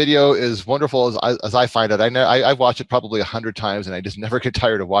found that video as wonderful as I find it. I've watched it probably 100 times, and I just never get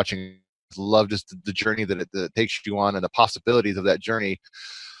tired of watching love just the journey that it takes you on and the possibilities of that journey.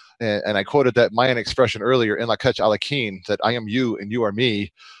 And I quoted that Mayan expression earlier in La Kech Alakin, that I am you and you are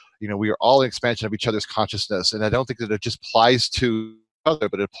me. We are all an expansion of each other's consciousness. And I don't think that it just applies to other,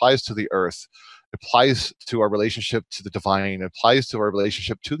 but it applies to the earth. It applies to our relationship to the divine. It applies to our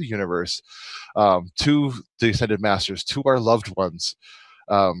relationship to the universe, to the ascended masters, to our loved ones.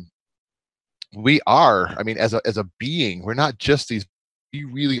 We are, as a being, we're not just these. We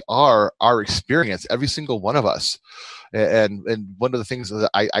really are our experience, every single one of us. And one of the things that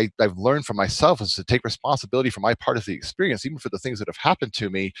I've learned from myself is to take responsibility for my part of the experience, even for the things that have happened to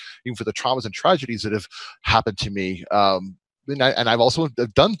me, even for the traumas and tragedies that have happened to me. And I've also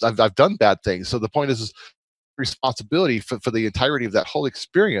done bad things. So the point is responsibility for the entirety of that whole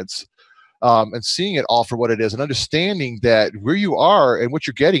experience, and seeing it all for what it is, and understanding that where you are and what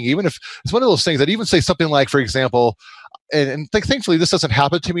you're getting, even if it's one of those things that even say something like, for example, and thankfully this doesn't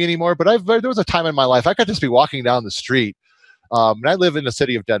happen to me anymore, but there was a time in my life I could just be walking down the street. And I live in the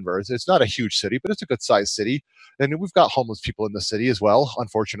city of Denver. It's not a huge city, but it's a good sized city. And we've got homeless people in the city as well,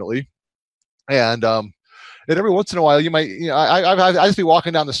 unfortunately. And every once in a while, you might, I just be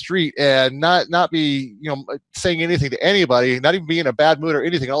walking down the street and not be, saying anything to anybody, not even be in a bad mood or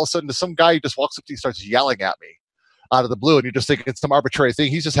anything. And all of a sudden, some guy just walks up to you, starts yelling at me out of the blue, and you're just thinking it's some arbitrary thing.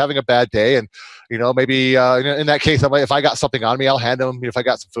 He's just having a bad day, and maybe in that case, if I got something on me, I'll hand him. If I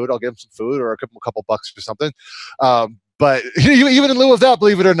got some food, I'll give him some food or a couple bucks or something. But even in lieu of that,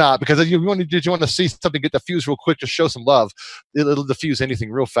 believe it or not, because you want to see something get diffused real quick, just show some love. It'll diffuse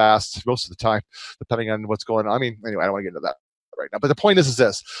anything real fast most of the time, depending on what's going on. Anyway, I don't want to get into that right now. But the point is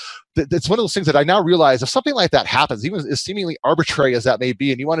this. It's one of those things that I now realize, if something like that happens, even as seemingly arbitrary as that may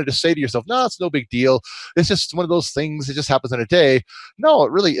be, and you wanted to say to yourself, no, it's no big deal. It's just one of those things. It just happens in a day. No,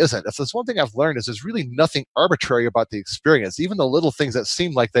 it really isn't. If there's one thing I've learned, is there's really nothing arbitrary about the experience, even the little things that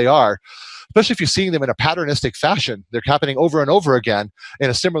seem like they are, especially if you're seeing them in a patternistic fashion. They're happening over and over again in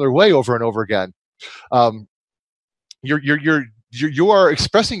a similar way over and over again. You are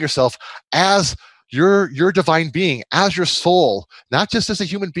expressing yourself as your divine being, as your soul, not just as a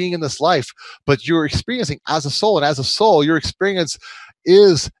human being in this life, but you're experiencing as a soul. And as a soul, your experience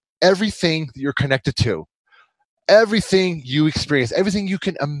is everything that you're connected to, everything you experience, everything you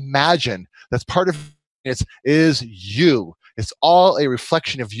can imagine that's part of it is you. It's all a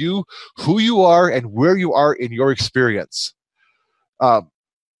reflection of you, who you are, and where you are in your experience. And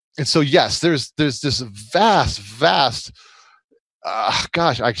so, yes, there's this vast,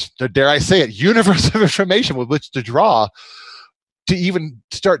 dare I say it, universe of information with which to draw, to even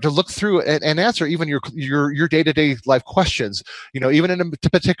start to look through and answer even your day-to-day life questions. Even in a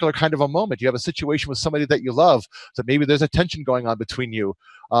particular kind of a moment, you have a situation with somebody that you love, that maybe there's a tension going on between you.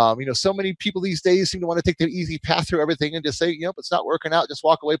 So many people these days seem to want to take the easy path through everything and just say, it's not working out, just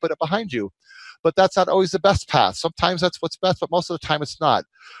walk away, put it behind you. But that's not always the best path. Sometimes that's what's best, but most of the time it's not.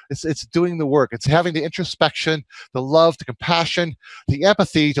 It's doing the work. It's having the introspection, the love, the compassion, the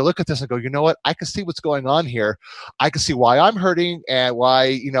empathy to look at this and go, you know what? I can see what's going on here. I can see why I'm hurting and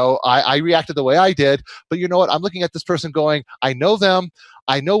why, I reacted the way I did. But you know what? I'm looking at this person going, I know them.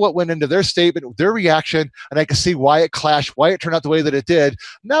 I know what went into their statement, their reaction, and I can see why it clashed, why it turned out the way that it did.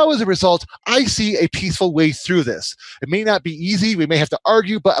 Now, as a result, I see a peaceful way through this. It may not be easy. We may have to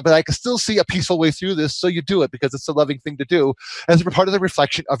argue, but I can still see a peaceful way through this. So you do it because it's a loving thing to do as a part of the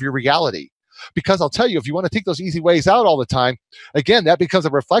reflection of your reality. Because I'll tell you, if you want to take those easy ways out all the time, again, that becomes a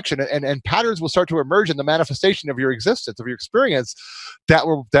reflection, and patterns will start to emerge in the manifestation of your existence, of your experience, that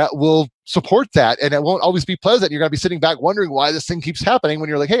will support that. And it won't always be pleasant. You're going to be sitting back wondering why this thing keeps happening when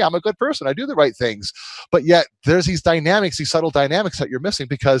you're like, hey, I'm a good person, I do the right things. But yet there's these dynamics, these subtle dynamics that you're missing,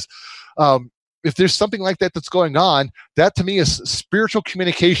 because if there's something like that that's going on, that to me is spiritual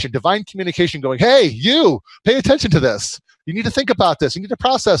communication, divine communication going, hey, you, pay attention to this. You need to think about this. You need to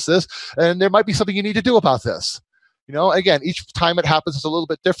process this. And there might be something you need to do about this. Again, each time it happens, it's a little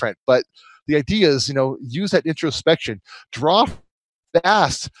bit different. But the idea is, use that introspection, draw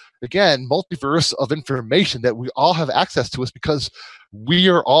vast, again, multiverse of information that we all have access to us, because we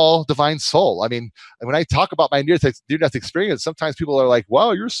are all divine soul. When I talk about my near-death experience, sometimes people are like,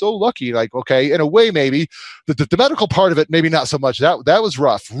 wow, you're so lucky. Like, okay, in a way, maybe. The medical part of it, maybe not so much. That was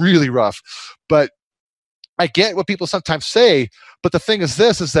rough, really rough. But I get what people sometimes say. But the thing is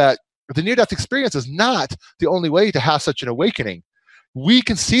this, is that the near-death experience is not the only way to have such an awakening. We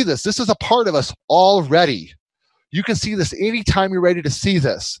can see this. This is a part of us already. You can see this anytime you're ready to see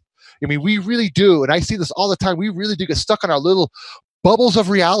this. We really do. And I see this all the time. We really do get stuck in our little bubbles of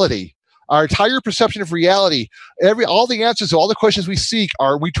reality, Our entire perception of reality, all the answers to all the questions we seek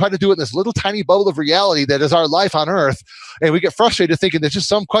we try to do it in this little tiny bubble of reality that is our life on Earth. And we get frustrated thinking that just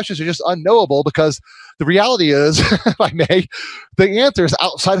some questions are just unknowable, because the reality is, if I may, the answer is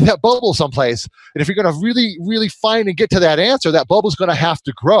outside of that bubble someplace. And if you're going to really, really find and get to that answer, that bubble is going to have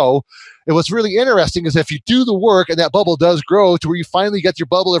to grow. And what's really interesting is if you do the work and that bubble does grow to where you finally get your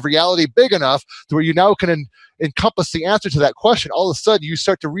bubble of reality big enough to where you now can encompass the answer to that question, all of a sudden you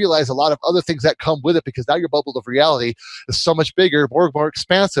start to realize a lot of other things that come with it, because now your bubble of reality is so much bigger, more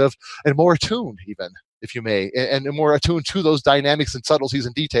expansive, and more attuned, even, if you may, and more attuned to those dynamics and subtleties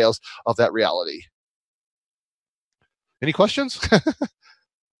and details of that reality. Any questions?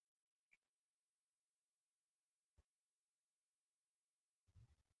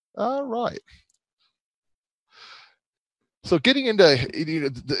 All right. So getting into,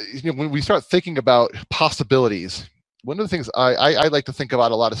 when we start thinking about possibilities, one of the things I like to think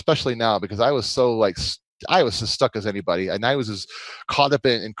about a lot, especially now, because I was as stuck as anybody, and I was as caught up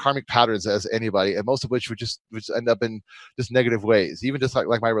in karmic patterns as anybody, and most of which would just end up in just negative ways, even just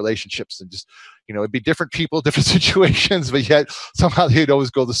like my relationships, and just, it'd be different people, different situations, but yet somehow they'd always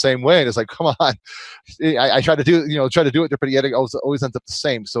go the same way. And it's like, come on, I try to do it, but yet it always ends up the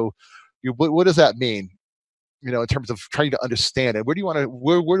same. So what does that mean? In terms of trying to understand, and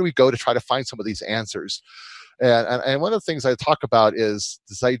where do we go to try to find some of these answers? And one of the things I talk about is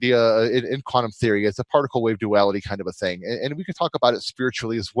this idea in quantum theory. It's a particle wave duality kind of a thing, and we can talk about it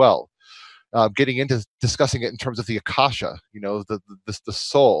spiritually as well. Getting into discussing it in terms of the akasha, the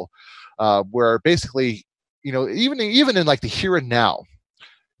soul, where basically, even in like the here and now,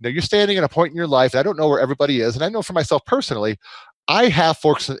 you're standing at a point in your life. I don't know where everybody is, and I know for myself personally, I have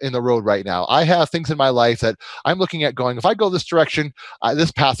forks in the road right now. I have things in my life that I'm looking at going, if I go this direction,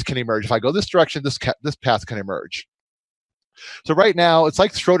 this path can emerge. If I go this direction, this path can emerge. So right now, it's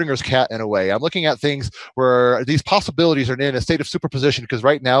like Schrodinger's cat in a way. I'm looking at things where these possibilities are in a state of superposition, because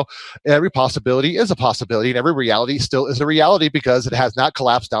right now, every possibility is a possibility, and every reality still is a reality, because it has not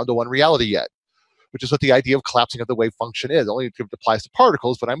collapsed down to one reality yet, which is what the idea of collapsing of the wave function is. Only it applies to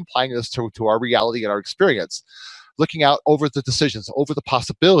particles, but I'm applying this to our reality and our experience. Looking out over the decisions, over the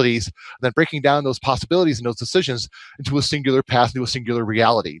possibilities, and then breaking down those possibilities and those decisions into a singular path, into a singular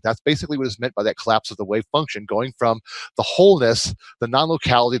reality. That's basically what is meant by that collapse of the wave function, going from the wholeness, the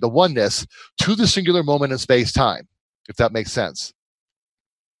non-locality, the oneness, to the singular moment in space-time, if that makes sense.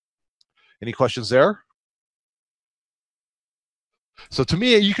 Any questions there? So to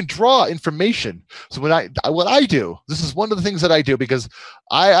me, you can draw information. So what I do, this is one of the things that I do, because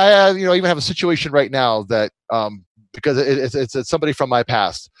I even have a situation right now that because it's somebody from my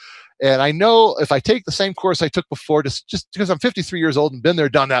past, and I know if I take the same course I took before, just because I'm 53 years old and been there,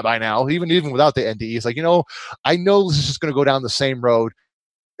 done that by now, even without the NDE, it's like, I know this is just going to go down the same road.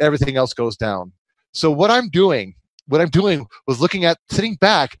 Everything else goes down. So what I'm doing was sitting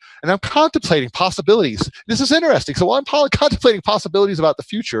back, and I'm contemplating possibilities. This is interesting. So while I'm contemplating possibilities about the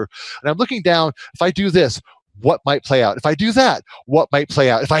future, and I'm looking down, if I do this, what might play out? If I do that, what might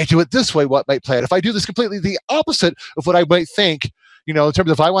play out? If I do it this way, what might play out? If I do this completely the opposite of what I might think, in terms of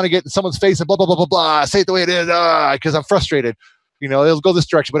if I want to get in someone's face and blah, blah, blah, blah, blah, say it the way it is, because I'm frustrated, it'll go this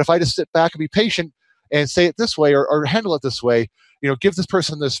direction. But if I just sit back and be patient and say it this way, or handle it this way, give this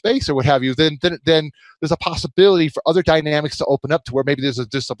person the space or what have you, then there's a possibility for other dynamics to open up to where maybe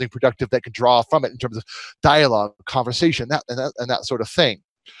there's something productive that can draw from it in terms of dialogue, conversation, that sort of thing.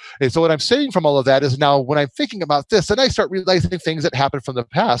 And so what I'm saying from all of that is, now when I'm thinking about this, then I start realizing things that happened from the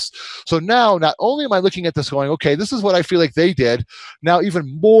past. So now not only am I looking at this going, okay, this is what I feel like they did. Now,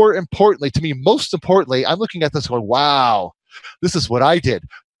 even more importantly, to me, most importantly, I'm looking at this going, wow, this is what I did.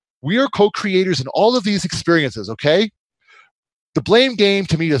 We are co-creators in all of these experiences, okay? The blame game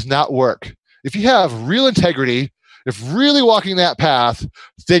to me does not work. If you have real integrity, if really walking that path,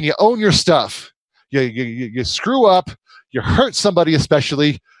 then you own your stuff. You screw up, you hurt somebody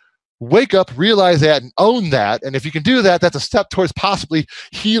especially, wake up, realize that, and own that. And if you can do that, that's a step towards possibly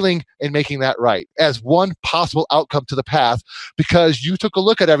healing and making that right as one possible outcome to the path, because you took a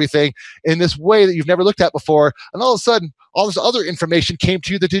look at everything in this way that you've never looked at before. And all of a sudden, all this other information came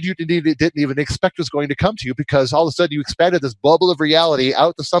to you that you didn't even expect was going to come to you, because all of a sudden you expanded this bubble of reality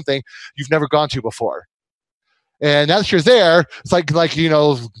out to something you've never gone to before. And now that you're there, it's like going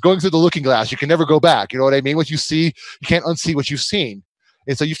through the looking glass. You can never go back. You know what I mean? What you see, you can't unsee what you've seen.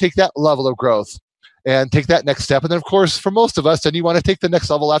 And so you take that level of growth and take that next step. And then, of course, for most of us, then you want to take the next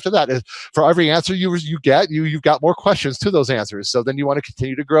level after that. And for every answer you get, you've got more questions to those answers. So then you want to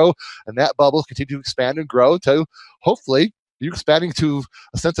continue to grow, and that bubble continue to expand and grow to, hopefully, you're expanding to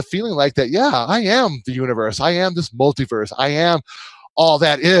a sense of feeling like that, yeah, I am the universe. I am this multiverse. I am all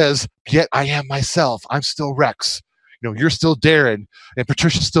that is, yet I am myself. I'm still Rex. You're still Darren, and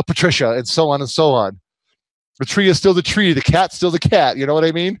Patricia's still Patricia, and so on and so on. The tree is still the tree. The cat's still the cat. You know what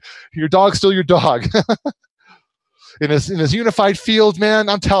I mean? Your dog's still your dog. In this unified field, man,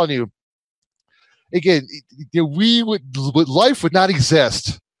 I'm telling you, again, life would not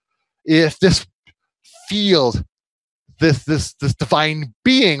exist if this field, this divine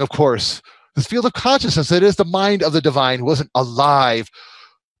being, of course, this field of consciousness that is the mind of the divine, wasn't alive,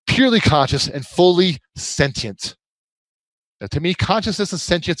 purely conscious, and fully sentient. Now, to me, consciousness and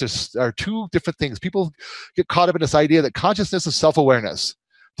sentience are two different things. People get caught up in this idea that consciousness is self-awareness.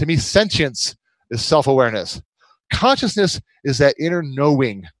 To me, sentience is self-awareness. Consciousness is that inner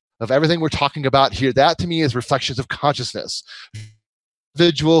knowing of everything we're talking about here. That, to me, is reflections of consciousness.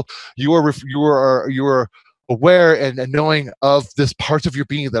 Individual, you are aware and knowing of this part of your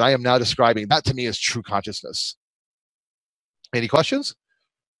being that I am now describing. That, to me, is true consciousness. Any questions?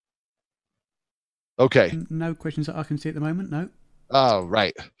 Okay. No questions that I can see at the moment, no. Oh,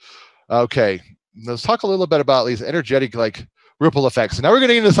 right. Okay. Let's talk a little bit about these energetic, ripple effects. Now we're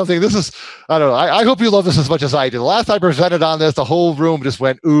getting into something. This is, I don't know. I hope you love this as much as I do. The last I presented on this, the whole room just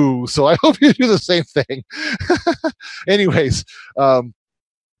went, ooh. So I hope you do the same thing. Anyways, so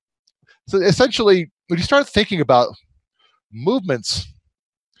essentially, when you start thinking about movements,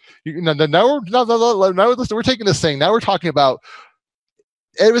 now we're taking this thing. Now we're talking about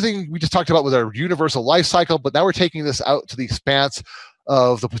everything we just talked about with our universal life cycle, but now we're taking this out to the expanse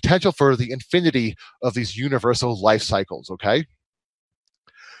of the potential for the infinity of these universal life cycles, okay?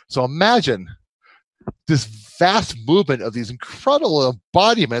 So imagine this vast movement of these incredible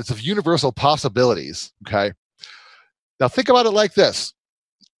embodiments of universal possibilities, okay? Now think about it like this.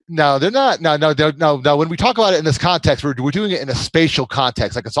 Now, they're not, now, when we talk about it in this context, we're doing it in a spatial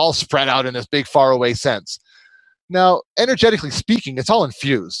context, like it's all spread out in this big faraway sense. Now, energetically speaking, it's all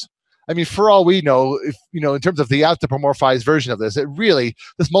infused. I mean, for all we know, in terms of the anthropomorphized version of this, this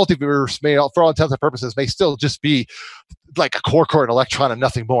multiverse may, for all intents and purposes, may still just be like a quark or an electron and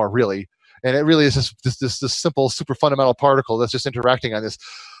nothing more, really. And it really is just this simple, super fundamental particle that's just interacting on this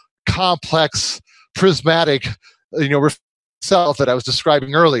complex, prismatic, self that I was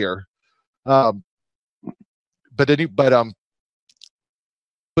describing earlier. But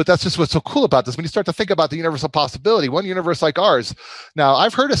that's just what's so cool about this. When you start to think about the universal possibility, one universe like ours. Now,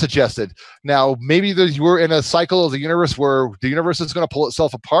 I've heard it suggested. Now, maybe we're in a cycle of the universe where the universe is going to pull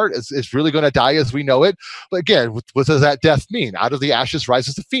itself apart. It's really going to die as we know it. But again, what does that death mean? Out of the ashes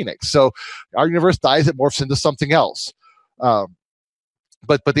rises the phoenix. So our universe dies, it morphs into something else. But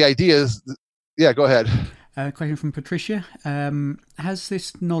the idea is, yeah, go ahead. Question from Patricia. Has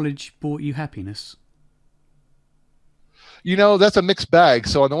this knowledge brought you happiness? That's a mixed bag.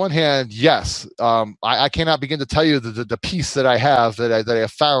 So on the one hand, yes, I cannot begin to tell you the peace that I have that I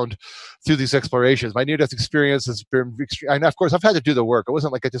have found through these explorations. My near-death experience has been extreme, and of course, I've had to do the work. It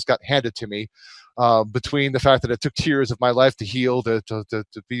wasn't like it just got handed to me. Between the fact that it took years of my life to heal, to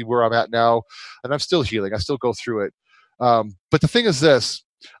be where I'm at now, and I'm still healing. I still go through it. But the thing is this: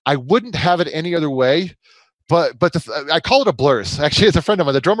 I wouldn't have it any other way. But I call it a blurs. Actually, it's a friend of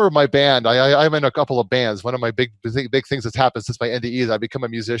mine, the drummer of my band. I'm in a couple of bands. One of my big things that's happened since my NDE is I become a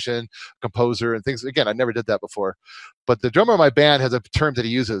musician, composer, and things. Again, I never did that before. But the drummer of my band has a term that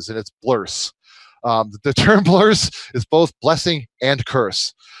he uses, and it's blurs. The term blurs is both blessing and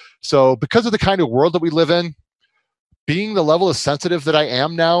curse. So because of the kind of world that we live in, being the level of sensitive that I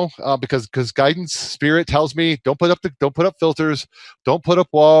am now, because guidance, spirit tells me don't put up filters, don't put up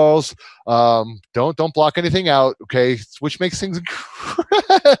walls, don't block anything out. Okay, which makes things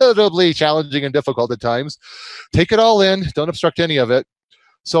incredibly challenging and difficult at times. Take it all in, don't obstruct any of it.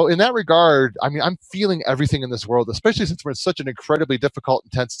 So in that regard, I mean, I'm feeling everything in this world, especially since we're in such an incredibly difficult,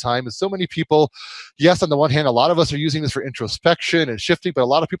 intense time. And so many people, yes, on the one hand, a lot of us are using this for introspection and shifting, but a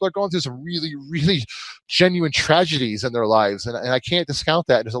lot of people are going through some really, really genuine tragedies in their lives. And I can't discount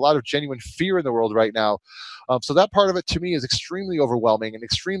that. There's a lot of genuine fear in the world right now. So that part of it to me is extremely overwhelming and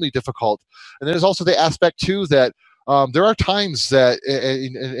extremely difficult. And there's also the aspect too that there are times that,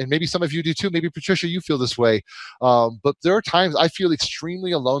 and maybe some of you do too, maybe Patricia, you feel this way, but there are times I feel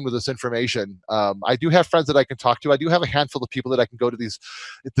extremely alone with this information. I do have friends that I can talk to. I do have a handful of people that I can go to these,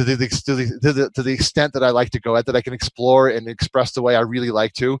 to the extent that I like to go at, that I can explore and express the way I really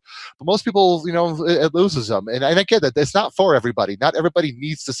like to. But most people, it loses them. And I get that it's not for everybody. Not everybody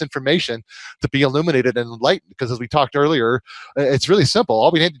needs this information to be illuminated and enlightened, because as we talked earlier, it's really simple.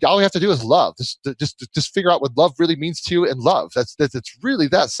 All we have to do is love. Just figure out what love really means to you and love. It's really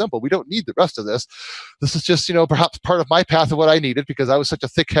that simple. We don't need the rest of this. This is just, perhaps part of my path of what I needed, because I was such a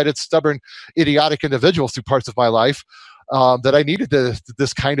thick-headed, stubborn, idiotic individual through parts of my life. that I needed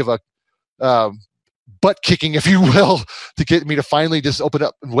this kind of a butt kicking, if you will, to get me to finally just open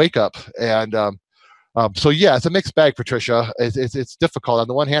up and wake up. And so yeah, it's a mixed bag, Patricia. It's difficult. On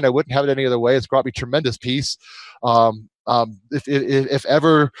the one hand, I wouldn't have it any other way. It's brought me tremendous peace. If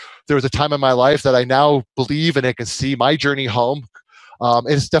ever there was a time in my life that I now believe and I can see my journey home,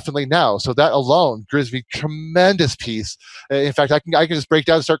 it's definitely now. So that alone gives me tremendous peace. In fact, I can just break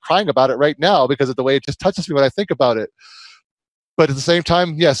down and start crying about it right now because of the way it just touches me when I think about it. But at the same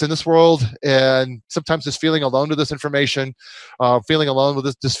time, yes, in this world, and sometimes just feeling alone with this information, feeling alone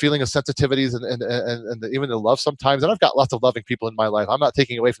with this feeling of sensitivities and even the love sometimes. And I've got lots of loving people in my life. I'm not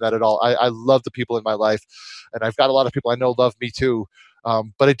taking away from that at all. I love the people in my life, and I've got a lot of people I know love me too.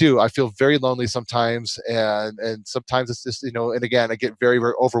 But I do. I feel very lonely sometimes, and sometimes it's just, And again, I get very,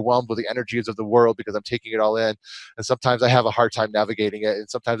 very overwhelmed with the energies of the world because I'm taking it all in, and sometimes I have a hard time navigating it, and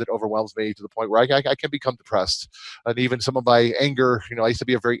sometimes it overwhelms me to the point where I can become depressed, and even some of my anger. I used to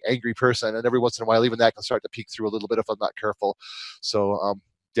be a very angry person, and every once in a while, even that can start to peek through a little bit if I'm not careful. So,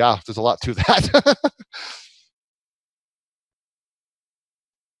 yeah, there's a lot to that.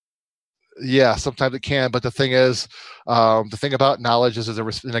 Yeah, sometimes it can, but the thing is, the thing about knowledge is,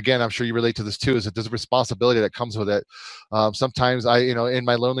 and again, I'm sure you relate to this too, is that there's a responsibility that comes with it. Sometimes in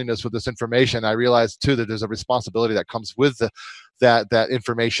my loneliness with this information, I realize too that there's a responsibility that comes with that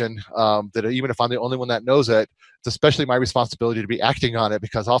information. That even if I'm the only one that knows it, it's especially my responsibility to be acting on it,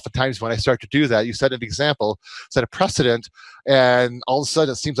 because oftentimes when I start to do that, you set an example, set a precedent, and all of a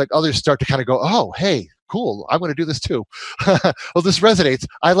sudden it seems like others start to kind of go, oh, hey, cool, I'm going to do this too. Oh, this resonates.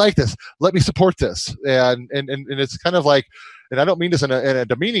 I like this. Let me support this. And it's kind of like, and I don't mean this in a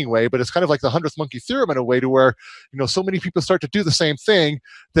demeaning way, but it's kind of like the 100th monkey theorem in a way, to where, so many people start to do the same thing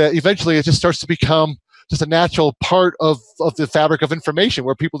that eventually it just starts to become just a natural part of the fabric of information,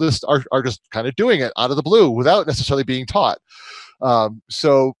 where people just are just kind of doing it out of the blue without necessarily being taught.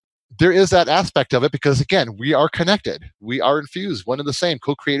 So there is that aspect of it, because again, we are connected. We are infused, one and the same,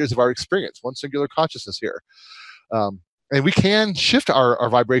 co-creators of our experience, one singular consciousness here. And we can shift our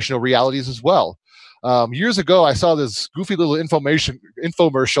vibrational realities as well. Years ago, I saw this goofy little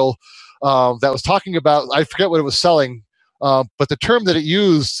infomercial that was talking about, I forget what it was selling, but the term that it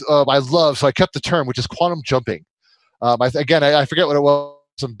used, I love, so I kept the term, which is quantum jumping. I forget what it was,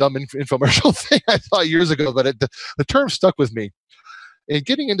 some dumb infomercial thing I saw years ago, but the term stuck with me. And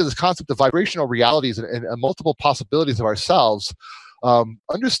getting into this concept of vibrational realities and multiple possibilities of ourselves,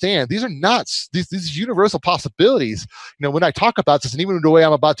 understand these are not these universal possibilities. When I talk about this, and even the way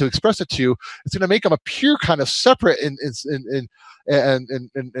I'm about to express it to you, it's going to make them appear kind of separate and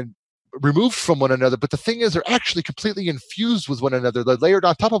removed from one another. But the thing is, they're actually completely infused with one another. They're layered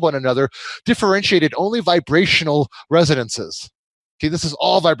on top of one another, differentiated only vibrational resonances. Okay, this is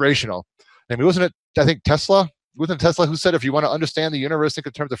all vibrational. I mean, wasn't it, I think, Tesla? Wasn't Tesla who said, if you want to understand the universe, think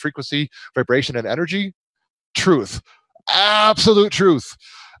in terms of frequency, vibration, and energy? Truth. Absolute truth.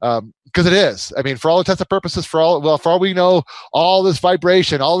 Because it is. I mean, for all intents and purposes, for all we know, all this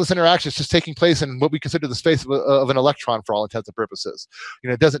vibration, all this interaction is just taking place in what we consider the space of an electron, for all intents and purposes.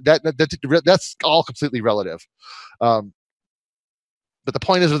 It doesn't. That's all completely relative. But the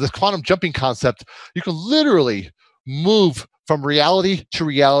point is, with this quantum jumping concept, you can literally move from reality to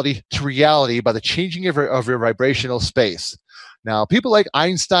reality to reality by the changing of your vibrational space. Now, people like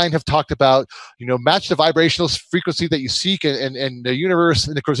Einstein have talked about, match the vibrational frequency that you seek, and the universe,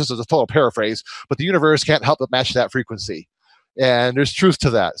 and of course, this is a total paraphrase, but the universe can't help but match that frequency. And there's truth to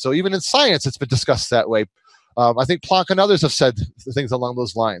that. So even in science, it's been discussed that way. I think Planck and others have said things along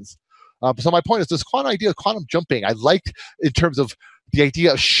those lines. So my point is, this quantum idea of quantum jumping, I liked in terms of the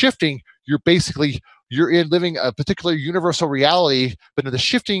idea of shifting. You're in living a particular universal reality, but in the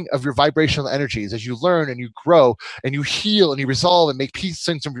shifting of your vibrational energies as you learn and you grow and you heal and you resolve and make peace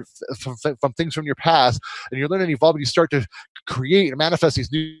from things from your past, and you learn and evolve, and you start to create and manifest these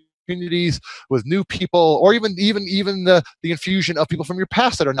new communities with new people, or even the infusion of people from your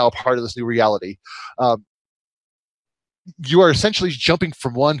past that are now a part of this new reality. You are essentially jumping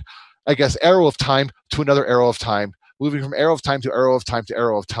from one, I guess, arrow of time to another arrow of time, moving from arrow of time to arrow of time to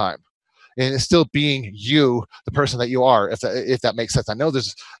arrow of time. And it's still being you, the person that you are, if that makes sense. I know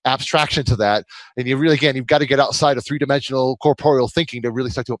there's abstraction to that, and you've got to get outside of three-dimensional corporeal thinking to really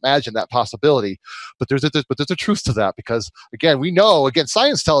start to imagine that possibility. But there's a truth to that, because again, we know,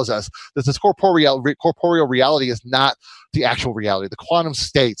 science tells us that this corporeal reality is not the actual reality. The quantum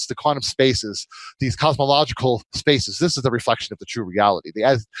states, the quantum spaces, these cosmological spaces, this is the reflection of the true reality.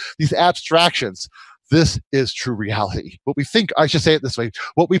 These abstractions, this is true reality. What we think, I should say it this way,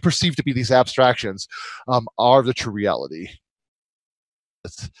 what we perceive to be these abstractions are the true reality.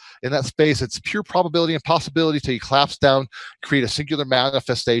 In that space, it's pure probability and possibility till you collapse down, create a singular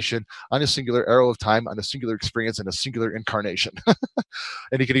manifestation on a singular arrow of time, on a singular experience, and a singular incarnation.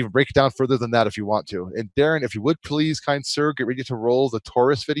 And you can even break it down further than that if you want to. And Darren, if you would please, kind sir, get ready to roll the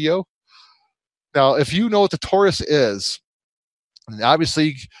Taurus video. Now, if you know what the Taurus is, and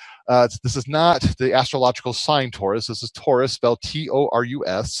obviously, this is not the astrological sign Taurus. This is Taurus, spelled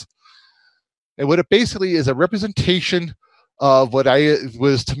Taurus. And what it basically is a representation of what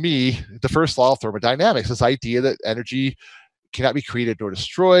was to me the first law of thermodynamics, this idea that energy cannot be created nor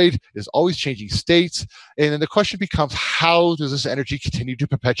destroyed, is always changing states. And then the question becomes, how does this energy continue to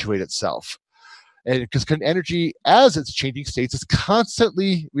perpetuate itself? And because energy, as it's changing states, is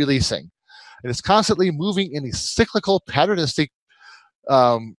constantly releasing. And it's constantly moving in these cyclical, patternistic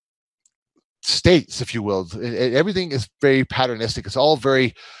states, if you will. Everything is very patternistic. It's all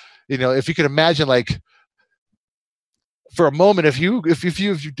very, if you can imagine, like, for a moment,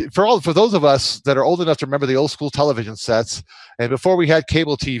 for those of us that are old enough to remember the old school television sets, and before we had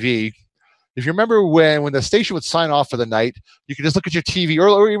cable TV, if you remember when the station would sign off for the night, you could just look at your TV,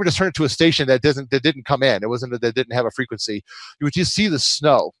 or even just turn it to a station that didn't come in. It wasn't that didn't have a frequency. You would just see the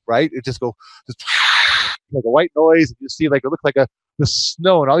snow, right? It just go like a white noise. You see, like, it looked like the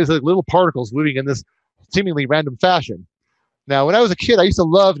snow and all these little particles moving in this seemingly random fashion. Now, when I was a kid, I used to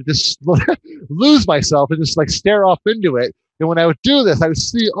love to just lose myself and just like stare off into it. And when I would do this, I would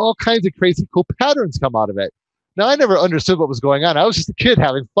see all kinds of crazy cool patterns come out of it. Now, I never understood what was going on. I was just a kid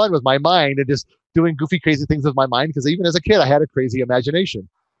having fun with my mind and just doing goofy, crazy things with my mind, because even as a kid, I had a crazy imagination.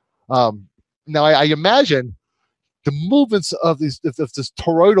 Now, I imagine the movements of this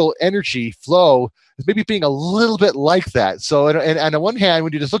toroidal energy flow is maybe being a little bit like that. So, and on the one hand,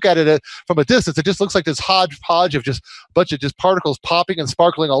 when you just look at it from a distance, it just looks like this hodgepodge of just a bunch of just particles popping and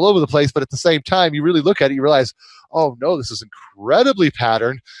sparkling all over the place. But at the same time, you really look at it, you realize, oh no, this is incredibly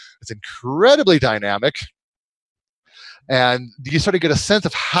patterned. It's incredibly dynamic. And you sort of get a sense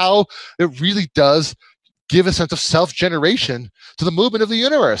of how it really does give a sense of self-generation to the movement of the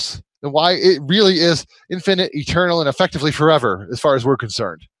universe, and why it really is infinite, eternal, and effectively forever, as far as we're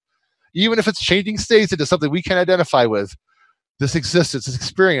concerned. Even if it's changing states into something we can identify with, this existence, this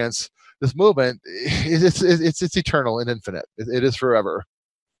experience, this movement, it's eternal and infinite. It is forever.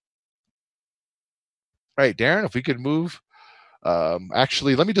 All right, Darren, if we could move.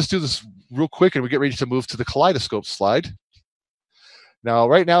 Actually, let me just do this real quick, and we get ready to move to the kaleidoscope slide. Now,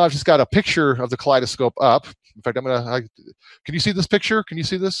 right now, I've just got a picture of the kaleidoscope up. In fact, can you see this picture? Can you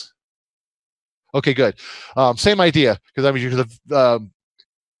see this? Okay, good. Same idea, so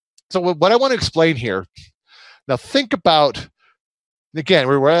what I want to explain here. Now, think about, again,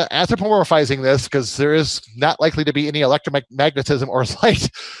 we're anthropomorphizing this because there is not likely to be any electromagnetism or light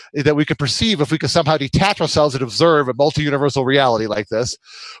that we could perceive if we could somehow detach ourselves and observe a multi-universal reality like this.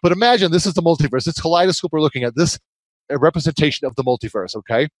 But imagine this is the multiverse. This kaleidoscope we're looking at, this a representation of the multiverse,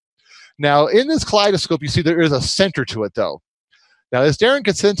 okay? Now, in this kaleidoscope, you see there is a center to it, though. Now, as Darren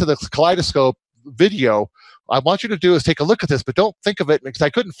gets into the kaleidoscope video, I want you to do is take a look at this, but don't think of it, because I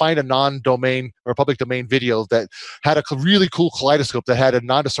couldn't find a non-domain or public domain video that had a really cool kaleidoscope that had a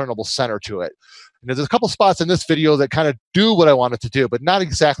non-discernible center to it. And there's a couple spots in this video that kind of do what I want it to do, but not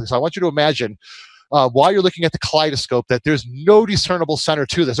exactly. So I want you to imagine while you're looking at the kaleidoscope that there's no discernible center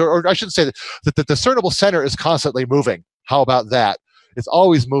to this, or I should say that the discernible center is constantly moving. How about that? It's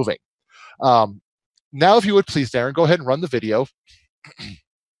always moving. Now, if you would please, Darren, go ahead and run the video.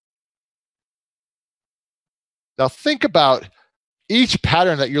 Now, think about each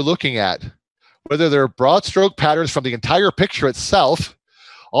pattern that you're looking at, whether they're broad stroke patterns from the entire picture itself,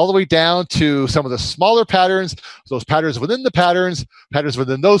 all the way down to some of the smaller patterns, those patterns within the patterns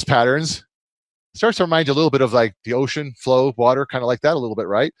within those patterns. It starts to remind you a little bit of like the ocean, flow, water, kind of like that a little bit,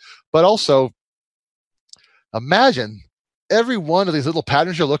 right? But also, imagine every one of these little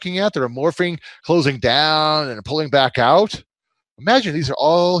patterns you're looking at that are morphing, closing down, and pulling back out. Imagine these are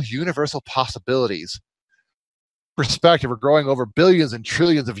all universal possibilities. Perspective, we're growing over billions and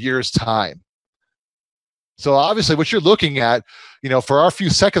trillions of years' time. So obviously, what you're looking at, for our few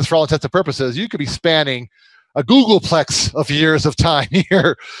seconds, for all intents and purposes, you could be spanning a Googleplex of years of time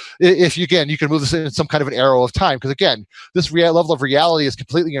here. If you can move this in some kind of an arrow of time, because again, this level of reality is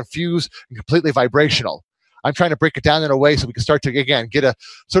completely infused and completely vibrational. I'm trying to break it down in a way so we can start to, again, get a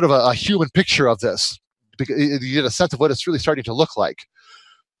sort of a human picture of this. You get a sense of what it's really starting to look like.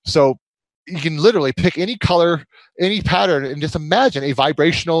 So you can literally pick any color, any pattern, and just imagine a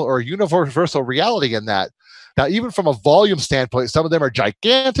vibrational or universal reality in that. Now, even from a volume standpoint, some of them are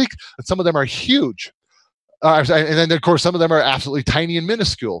gigantic and some of them are huge. And then, of course, some of them are absolutely tiny and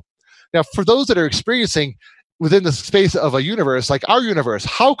minuscule. Now, for those that are experiencing within the space of a universe like our universe,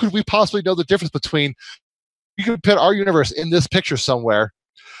 how could we possibly know the difference between, you could put our universe in this picture somewhere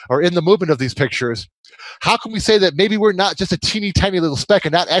or in the movement of these pictures. How can we say that maybe we're not just a teeny tiny little speck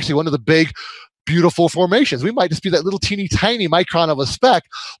and not actually one of the big, beautiful formations? We might just be that little teeny tiny micron of a speck,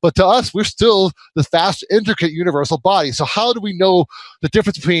 but to us, we're still the vast, intricate universal body. So how do we know the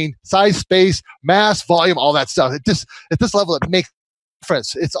difference between size, space, mass, volume, all that stuff? At this level, it makes a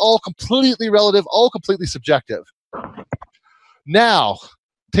difference. It's all completely relative, all completely subjective. Now,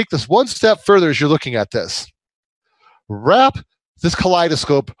 take this one step further as you're looking at this. Wrap this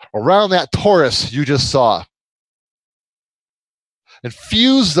kaleidoscope around that torus you just saw and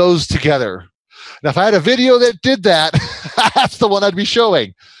fuse those together. Now, if I had a video that did that, that's the one I'd be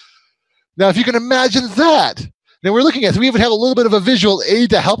showing. Now, if you can imagine that, now we're looking at, we even have a little bit of a visual aid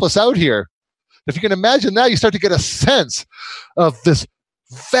to help us out here. If you can imagine that, you start to get a sense of this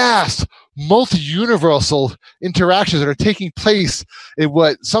vast, multi-universal interactions that are taking place in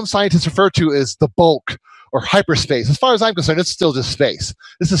what some scientists refer to as the bulk or hyperspace. As far as I'm concerned, it's still just space.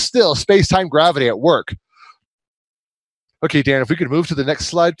 This is still space-time gravity at work. Okay, Dan, if we could move to the next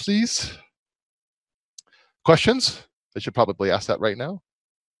slide, please. Questions? I should probably ask that right now.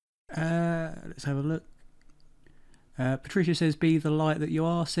 Let's have a look. Patricia says, be the light that you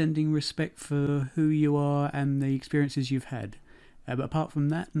are, sending respect for who you are and the experiences you've had. But apart from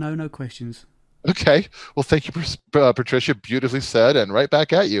that, no questions. Okay. Well, thank you, Patricia. Beautifully said, and right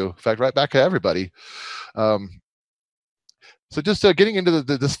back at you. In fact, right back at everybody. So just getting into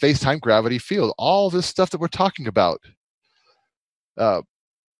the space-time gravity field, all this stuff that we're talking about.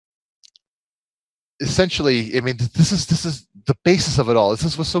 Essentially, I mean, this is the basis of it all. This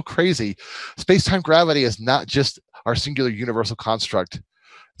is what's so crazy. Space-time gravity is not just our singular universal construct.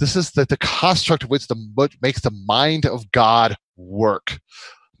 This is the construct which makes the mind of God work.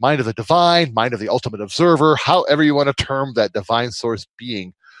 Mind of the divine, mind of the ultimate observer, however you want to term that divine source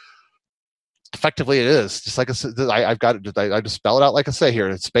being. Effectively, it is just like I said. I've got it. I just spell it out like I say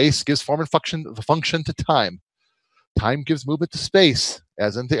here. Space gives form and function to time. Time gives movement to space,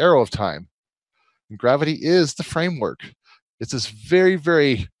 as in the arrow of time. And gravity is the framework. It's this very,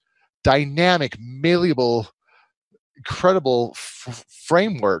 very dynamic, malleable, incredible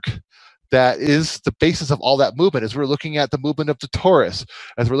framework that is the basis of all that movement. As we're looking at the movement of the torus,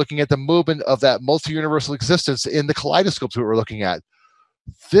 as we're looking at the movement of that multi-universal existence in the kaleidoscopes that we're looking at,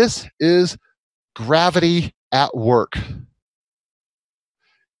 this is gravity at work.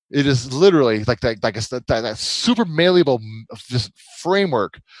 It is literally like that super malleable just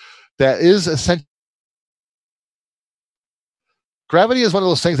framework that is essentially. Gravity is one of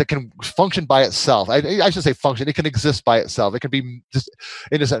those things that can function by itself. I should say function. It can exist by itself. It can be just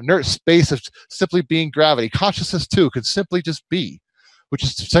in this inert space of simply being gravity. Consciousness, too, could simply just be, which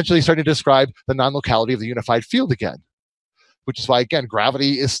is essentially starting to describe the non-locality of the unified field again. Which is why, again,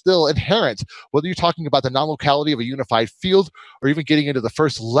 gravity is still inherent, whether you're talking about the non-locality of a unified field or even getting into the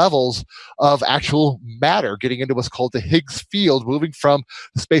first levels of actual matter, getting into what's called the Higgs field, moving from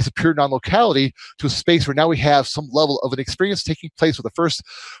the space of pure non-locality to a space where now we have some level of an experience taking place with the first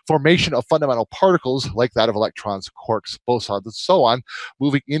formation of fundamental particles like that of electrons, quarks, bosons, and so on,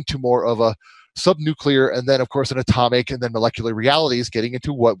 moving into more of a subnuclear and then, of course, an atomic and then molecular realities, getting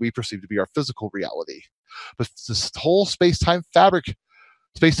into what we perceive to be our physical reality. But this whole space-time fabric,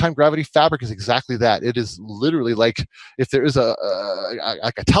 space-time gravity fabric is exactly that. It is literally like if there is a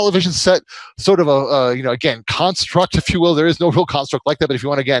television set, sort of again, construct, if you will. There is no real construct like that, but if you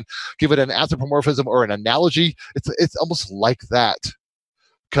want to, again, give it an anthropomorphism or an analogy, it's almost like that.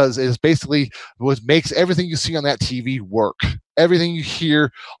 Because it is basically what makes everything you see on that TV work. Everything you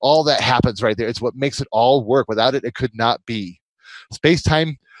hear, all that happens right there. It's what makes it all work. Without it, it could not be.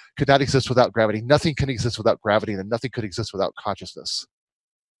 Space-time could not exist without gravity. Nothing can exist without gravity, and nothing could exist without consciousness.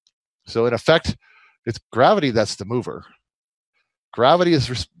 So in effect, it's gravity that's the mover. Gravity is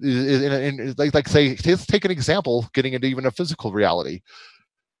like say, let's take an example, getting into even a physical reality.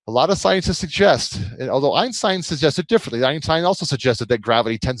 A lot of scientists suggest, and although Einstein suggested differently, Einstein also suggested that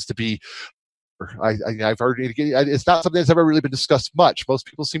gravity tends to be, I've heard it's not something that's ever really been discussed much. Most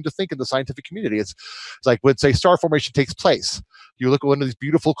people seem to think in the scientific community, it's like when, say, star formation takes place. You look at one of these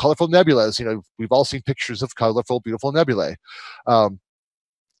beautiful, colorful nebulas. You know, we've all seen pictures of colorful, beautiful nebulae.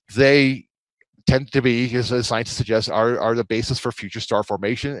 They tend to be, as scientists suggest, are the basis for future star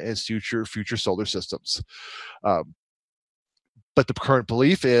formation and future solar systems. But the current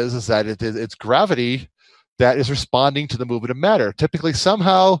belief is that it's gravity that is responding to the movement of matter, typically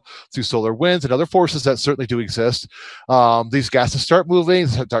somehow through solar winds and other forces that certainly do exist. These gases start moving,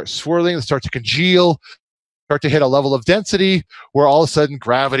 they start swirling, they start to congeal, start to hit a level of density where all of a sudden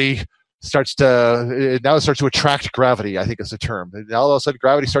gravity starts to now it starts to attract gravity, I think is the term. And now all of a sudden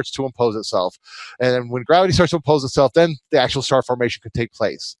gravity starts to impose itself. And then when gravity starts to impose itself, then the actual star formation can take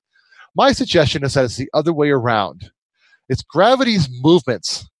place. My suggestion is that it's the other way around. It's gravity's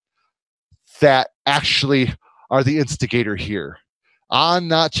movements that actually are the instigator here, on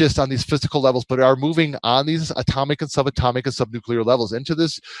not just on these physical levels, but are moving on these atomic and subatomic and subnuclear levels into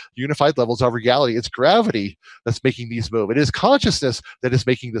this unified levels of reality. It's gravity that's making these move. It is consciousness that is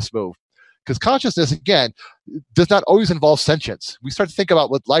making this move. Because consciousness, again, does not always involve sentience. We start to think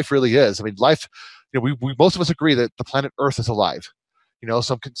about what life really is. I mean, life, we most of us agree that the planet Earth is alive.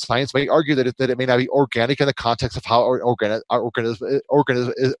 Some science may argue that it may not be organic in the context of how our organism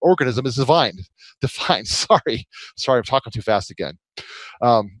is defined. Sorry, I'm talking too fast again.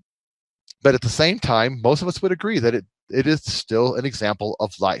 But at the same time, most of us would agree that it is still an example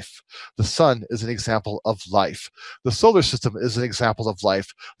of life. The sun is an example of life. The solar system is an example of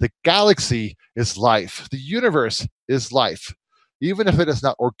life. The galaxy is life. The universe is life. Even if it is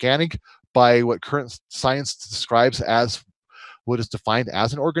not organic by what current science describes as what is defined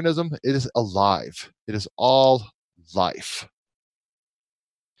as an organism, it is alive. It is all life.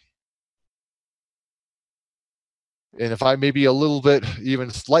 And if I may be a little bit even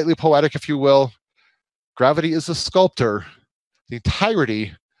slightly poetic, if you will, gravity is the sculptor. The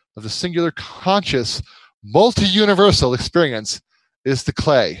entirety of the singular conscious multi-universal experience is the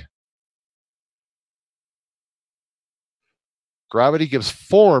clay. Gravity gives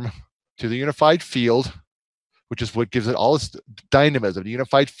form to the unified field, which is what gives it all its dynamism. The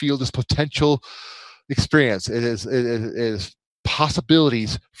unified field is potential experience. It is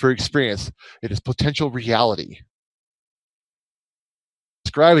possibilities for experience. It is potential reality.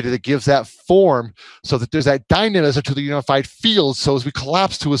 It's gravity that gives that form so that there's that dynamism to the unified field. So as we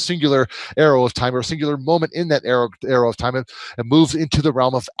collapse to a singular arrow of time or a singular moment in that arrow of time and moves into the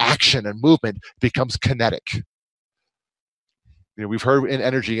realm of action and movement, it becomes kinetic. We've heard in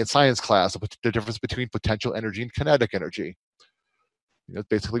energy in science class the difference between potential energy and kinetic energy. That's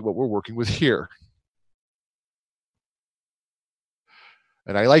basically what we're working with here.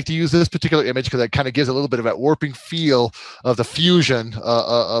 And I like to use this particular image because it kind of gives a little bit of that warping feel of the fusion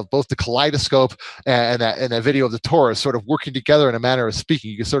of both the kaleidoscope and that video of the torus sort of working together in a manner of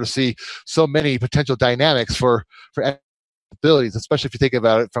speaking. You can sort of see so many potential dynamics for abilities, especially if you think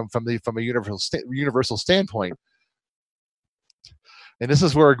about it from a universal standpoint. And this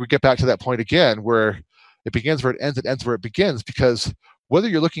is where we get back to that point again, where it begins where it ends, it ends where it begins, because whether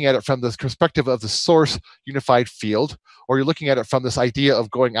you're looking at it from the perspective of the source unified field, or you're looking at it from this idea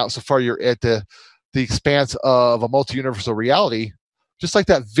of going out so far you're at the expanse of a multi-universal reality, just like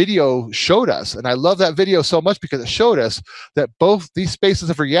that video showed us. And I love that video so much because it showed us that both these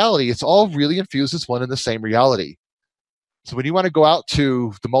spaces of reality, it's all really infused as one and the same reality. So when you want to go out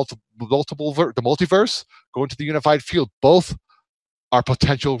to the multiverse, go into the unified field, both are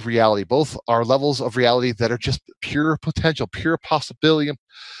potential reality. Both are levels of reality that are just pure potential, pure possibility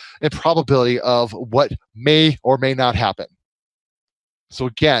and probability of what may or may not happen. So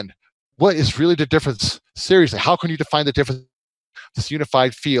again, what is really the difference? Seriously, how can you define the difference this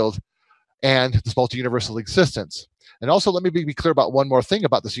unified field and this multi-universal existence? And also, let me be clear about one more thing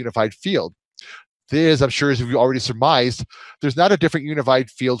about this unified field. I'm sure as you've already surmised, there's not a different unified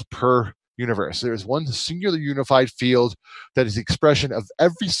field per universe. There is one singular unified field that is the expression of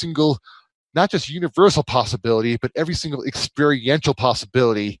every single, not just universal possibility, but every single experiential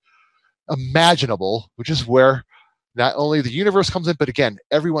possibility imaginable, which is where not only the universe comes in, but again,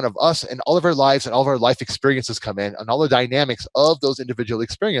 every one of us and all of our lives and all of our life experiences come in, and all the dynamics of those individual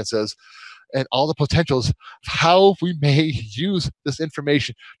experiences and all the potentials of how we may use this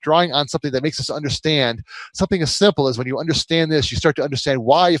information, drawing on something that makes us understand something as simple as when you understand this, you start to understand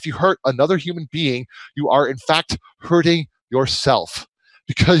why if you hurt another human being, you are in fact hurting yourself,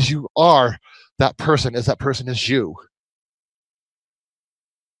 because you are that person as that person is you.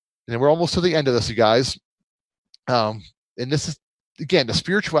 And we're almost to the end of this, you guys. And this is, again, the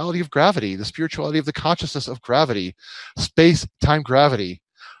spirituality of gravity, the spirituality of the consciousness of gravity, space-time gravity.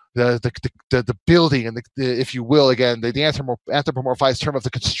 The building and if you will, again, the anthropomorphized term of the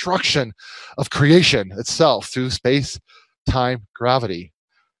construction of creation itself through space, time, gravity.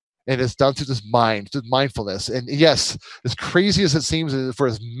 And it's done through this mind, through mindfulness. And yes, as crazy as it seems, and for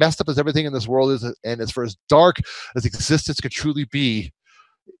as messed up as everything in this world is, and as for as dark as existence could truly be,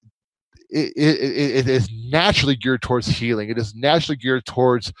 it is naturally geared towards healing. It is naturally geared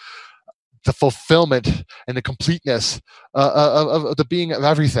towards the fulfillment and the completeness of the being of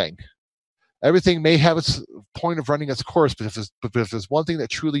everything. Everything may have its point of running its course, but if there's one thing that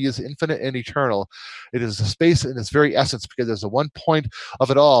truly is infinite and eternal, it is the space in its very essence, because there's the one point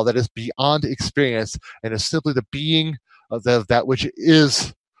of it all that is beyond experience, and is simply the being of that which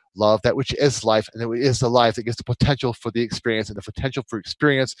is love, that which is life, and that is the life that gives the potential for the experience, and the potential for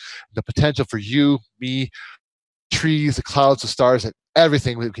experience, the potential for you, me, trees, the clouds, the stars, and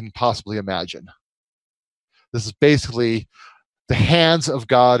everything we can possibly imagine. This is basically the hands of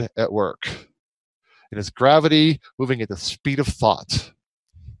God at work. It is gravity moving at the speed of thought,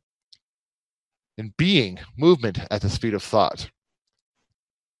 and being, movement at the speed of thought.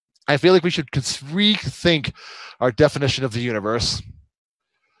 I feel like we should rethink our definition of the universe.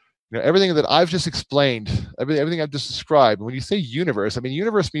 Everything that I've just explained, everything I've just described, when you say universe, I mean,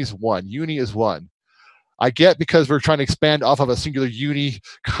 universe means one. Uni is one. I get, because we're trying to expand off of a singular uni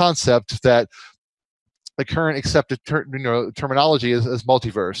concept, that the current accepted terminology is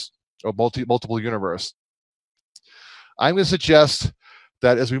multiverse, or multiple universe. I'm going to suggest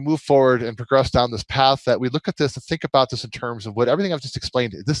that as we move forward and progress down this path, that we look at this and think about this in terms of what everything I've just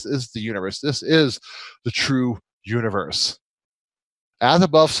explained. This is the universe. This is the true universe. As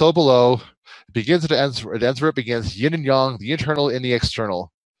above, so below. It begins and it ends where it begins. Yin and yang, the internal and the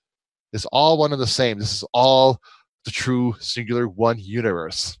external. It's all one and the same. This is all the true, singular, one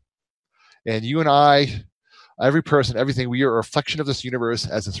universe. And you and I, every person, everything, we are a reflection of this universe,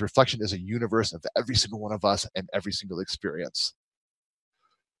 as this reflection is a universe of every single one of us and every single experience.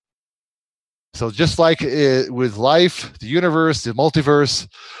 So just like with life, the universe, the multiverse,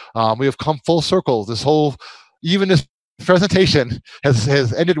 we have come full circle. This whole, even this presentation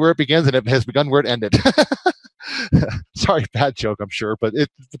has ended where it begins, and it has begun where it ended. Sorry, bad joke, I'm sure, but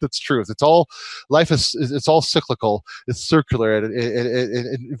it's truth. It's all, life it's all cyclical. It's circular, and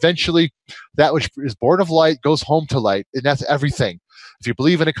eventually that which is born of light goes home to light, and that's everything. If you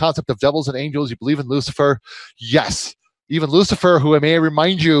believe in a concept of devils and angels, you believe in Lucifer, yes. Even Lucifer, who I may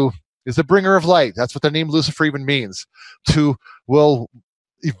remind you is the bringer of light. That's what the name Lucifer even means. Will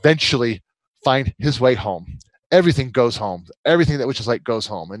eventually find his way home. Everything goes home. Everything that which is light goes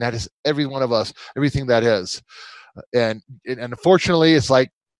home, and that is every one of us. Everything that is, and unfortunately, it's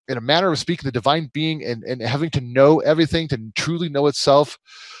like, in a manner of speaking, the divine being and having to know everything, to truly know itself.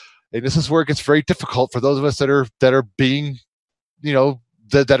 And this is where it gets very difficult for those of us that are being,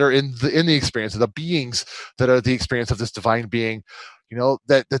 that are in the experience of the beings that are the experience of this divine being.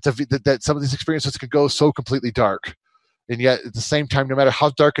 That some of these experiences can go so completely dark, and yet at the same time, no matter how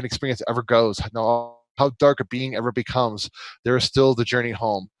dark an experience ever goes, no, how dark a being ever becomes, there is still the journey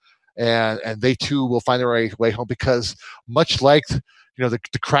home, and they too will find their way home, because much like the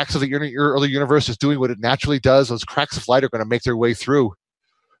cracks of the early universe is doing what it naturally does, those cracks of light are going to make their way through.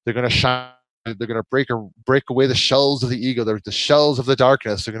 They're going to shine. They're going to break away the shells of the ego, the shells of the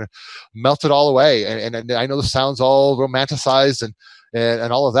darkness. They're going to melt it all away. And I know this sounds all romanticized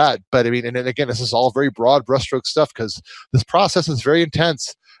and all of that, but I mean, and again, this is all very broad brushstroke stuff, because this process is very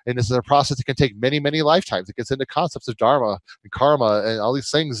intense, and this is a process that can take many, many lifetimes. It gets into concepts of dharma and karma and all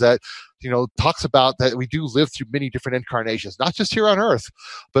these things that talks about that we do live through many different incarnations, not just here on Earth,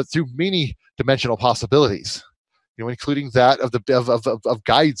 but through many dimensional possibilities. Including that of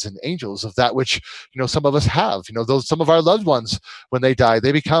guides and angels, of that which some of us have. Those, some of our loved ones, when they die,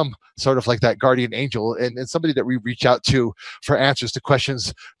 they become sort of like that guardian angel, and somebody that we reach out to for answers to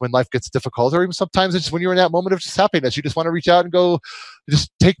questions when life gets difficult, or even sometimes it's when you're in that moment of just happiness, you just want to reach out and go, just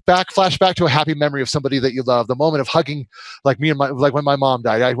flash back to a happy memory of somebody that you love. The moment of hugging, like when my mom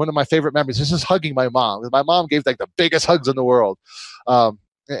died. One of my favorite memories is just hugging my mom. My mom gave like the biggest hugs in the world, and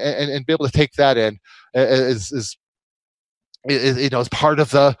be able to take that in is is part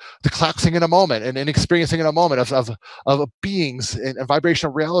of the collapsing in a moment and experiencing in a moment of beings and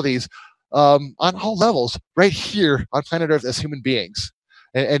vibrational realities on all levels right here on planet Earth as human beings,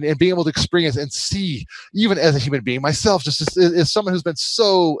 and being able to experience and see, even as a human being myself, just as someone who's been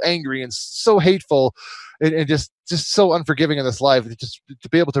so angry and so hateful and just so unforgiving in this life, just to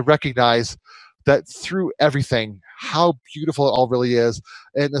be able to recognize that through everything, how beautiful it all really is,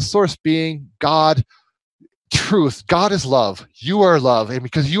 and the source being God, truth. God is love. You are love. And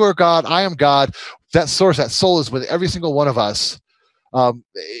because you are God, I am God. That source, that soul is with every single one of us.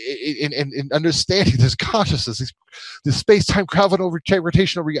 In understanding this consciousness, this space-time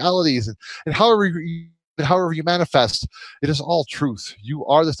gravitational realities, and however you manifest, it is all truth. You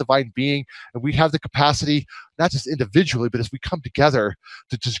are this divine being, and we have the capacity, not just individually, but as we come together,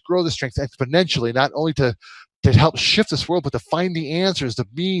 to just grow the strength exponentially, not only to to help shift this world, but to find the answers, the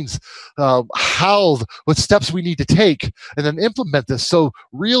means, what steps we need to take, and then implement this. So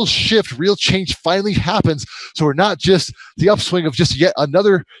real shift, real change finally happens. So we're not just the upswing of just yet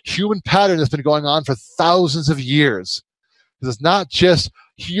another human pattern that's been going on for thousands of years. Because it's not just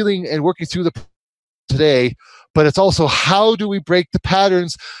healing and working through the today, but it's also how do we break the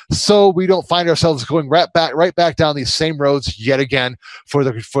patterns so we don't find ourselves going right back down these same roads yet again for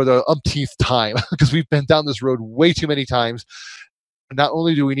the umpteenth time, because we've been down this road way too many times. Not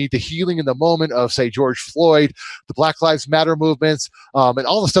only do we need the healing in the moment of, say, George Floyd, the Black Lives Matter movements, and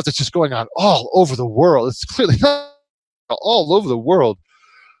all the stuff that's just going on all over the world. It's clearly not all over the world,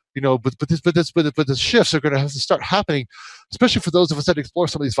 but the shifts are going to have to start happening, especially for those of us that explore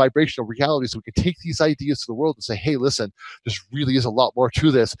some of these vibrational realities. So we can take these ideas to the world and say, hey, listen, there really is a lot more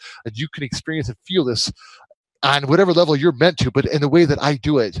to this, and you can experience and feel this on whatever level you're meant to, but in the way that I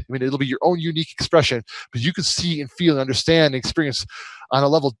do it. I mean, it'll be your own unique expression, but you can see and feel and understand and experience on a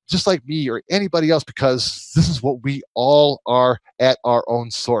level just like me or anybody else, because this is what we all are at our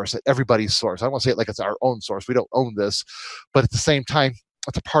own source, at everybody's source. I don't want to say it like it's our own source. We don't own this, but at the same time,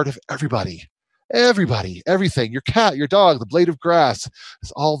 it's a part of everybody, everything, your cat, your dog, the blade of grass,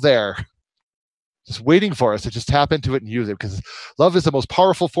 it's all there, just waiting for us to just tap into it and use it, because love is the most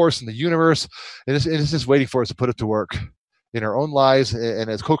powerful force in the universe, and it's just waiting for us to put it to work in our own lives and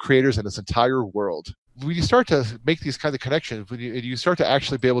as co-creators in this entire world. When you start to make these kinds of connections, when you start to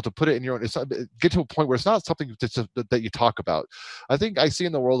actually be able to put it in your own, get to a point where it's not something that you talk about. I think I see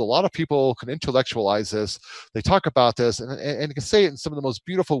in the world a lot of people can intellectualize this. They talk about this and can say it in some of the most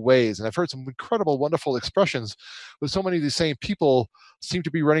beautiful ways. And I've heard some incredible, wonderful expressions, but so many of these same people seem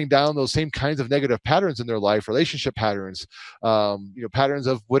to be running down those same kinds of negative patterns in their life, relationship patterns, patterns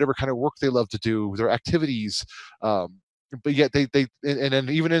of whatever kind of work they love to do, their activities. But yet they and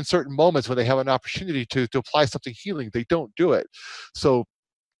even in certain moments when they have an opportunity to apply something healing, they don't do it. So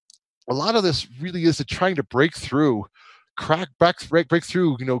a lot of this really is trying to break through, break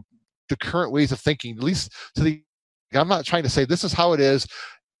through, the current ways of thinking, at least to the. I'm not trying to say this is how it is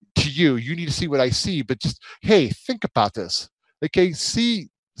to you. You need to see what I see, but just, hey, think about this. Okay, see,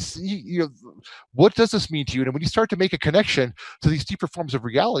 what does this mean to you? And when you start to make a connection to these deeper forms of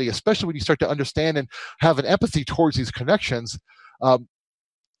reality, especially when you start to understand and have an empathy towards these connections,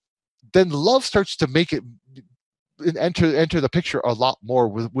 then love starts to make it enter the picture a lot more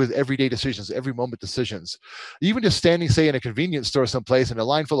with everyday decisions, every moment decisions. Even just standing, say, in a convenience store someplace in a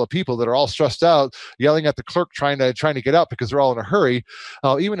line full of people that are all stressed out, yelling at the clerk, trying to get up because they're all in a hurry.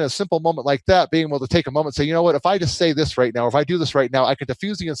 Even a simple moment like that, being able to take a moment and say, you know what, if I just say this right now, or if I do this right now, I can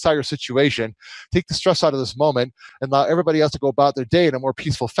diffuse the entire situation, take the stress out of this moment, and allow everybody else to go about their day in a more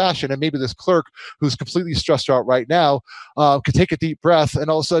peaceful fashion. And maybe this clerk who's completely stressed out right now can take a deep breath, and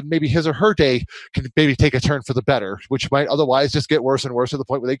all of a sudden maybe his or her day can maybe take a turn for the better, which might otherwise just get worse and worse to the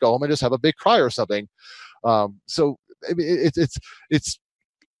point where they go home and just have a big cry or something. So I mean, it's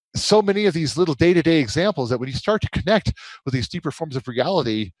so many of these little day-to-day examples that when you start to connect with these deeper forms of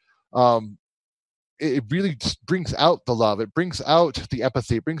reality, it really brings out the love. It brings out the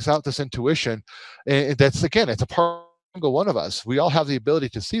empathy. It brings out this intuition. And that's, again, it's a part single one of us. We all have the ability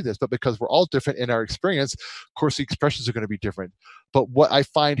to see this, but because we're all different in our experience, of course, the expressions are going to be different. But what I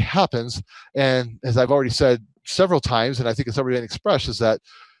find happens, and as I've already said several times, and I think it's already been expressed, is that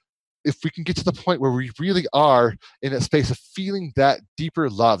if we can get to the point where we really are in a space of feeling that deeper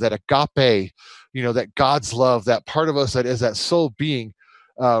love, that agape, that God's love, that part of us that is that soul being,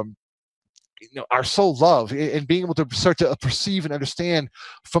 our soul love, and being able to start to perceive and understand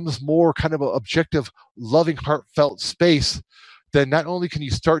from this more kind of objective, loving, heartfelt space, then not only can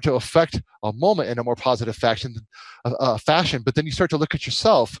you start to affect a moment in a more positive fashion, but then you start to look at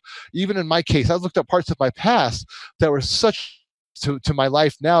yourself. Even in my case, I've looked at parts of my past that were such to my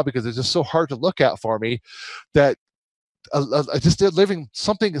life now, because it's just so hard to look at for me, that just living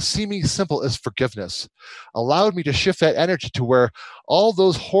something seeming simple as forgiveness allowed me to shift that energy to where all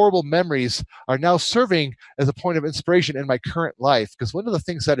those horrible memories are now serving as a point of inspiration in my current life. Because one of the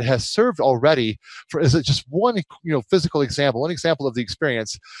things that it has served already is just one physical example, one example of the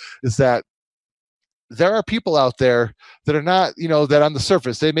experience, is that there are people out there that are not, that on the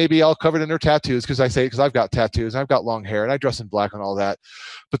surface, they may be all covered in their tattoos, because I've got tattoos, and I've got long hair, and I dress in black and all that.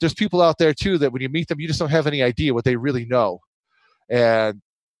 But there's people out there too that when you meet them, you just don't have any idea what they really know. And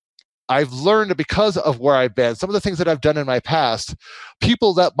I've learned, because of where I've been, some of the things that I've done in my past,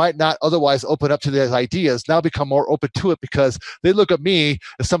 people that might not otherwise open up to these ideas now become more open to it, because they look at me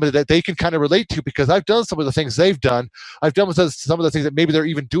as somebody that they can kind of relate to, because I've done some of the things they've done. I've done some of the things that maybe they're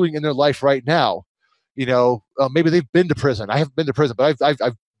even doing in their life right now. Maybe they've been to prison. I haven't been to prison, but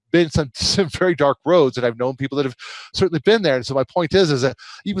I've been some very dark roads, and I've known people that have certainly been there. And so my point is that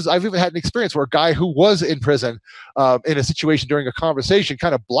I've even had an experience where a guy who was in prison in a situation during a conversation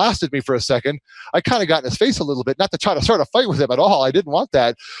kind of blasted me for a second. I kind of got in his face a little bit, not to try to start a fight with him at all. I didn't want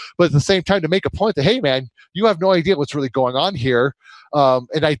that, but at the same time to make a point that, hey man, you have no idea what's really going on here.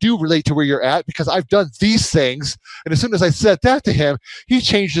 And I do relate to where you're at because I've done these things. And as soon as I said that to him, he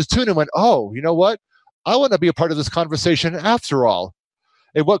changed his tune and went, oh, you know what? I want to be a part of this conversation after all.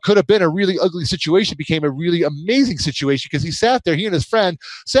 And what could have been a really ugly situation became a really amazing situation because he and his friend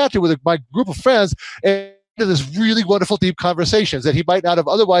sat there with my group of friends and this really wonderful deep conversations that he might not have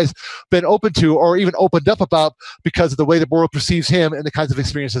otherwise been open to or even opened up about because of the way the world perceives him and the kinds of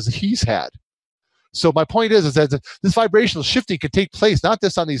experiences that he's had. So my point is that this vibrational shifting can take place not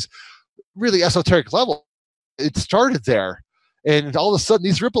just on these really esoteric levels. It started there. And all of a sudden,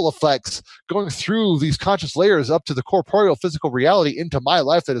 these ripple effects going through these conscious layers up to the corporeal physical reality into my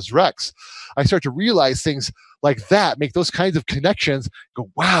life that is Rex. I start to realize things like that, make those kinds of connections, go,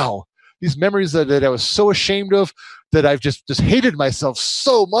 wow, these memories that I was so ashamed of, that I've just hated myself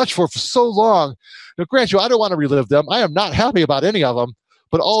so much for so long. Now, grant you, I don't want to relive them. I am not happy about any of them,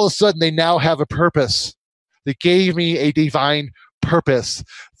 but all of a sudden, they now have a purpose. They gave me a divine purpose.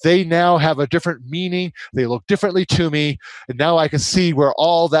 They now have a different meaning. They look differently to me. And now I can see where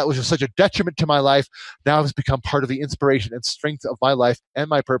all that was just such a detriment to my life now has become part of the inspiration and strength of my life and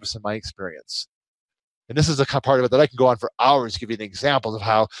my purpose and my experience. And this is a part of it that I can go on for hours, give you an example of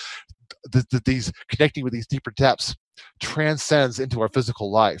how these connecting with these deeper depths transcends into our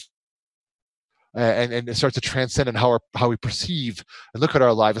physical life. And it starts to transcend in how we perceive and look at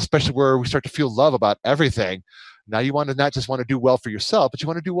our life, especially where we start to feel love about everything. Now you want to not just want to do well for yourself, but you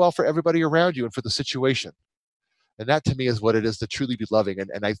want to do well for everybody around you and for the situation. And that to me is what it is to truly be loving.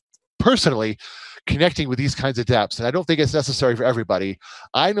 And I personally connecting with these kinds of depths, and I don't think it's necessary for everybody.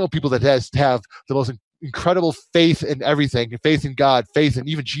 I know people that have the most incredible faith in everything, faith in God, faith in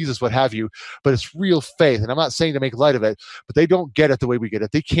even Jesus, what have you, but it's real faith. And I'm not saying to make light of it, but they don't get it the way we get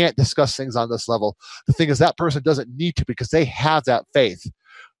it. They can't discuss things on this level. The thing is that person doesn't need to because they have that faith.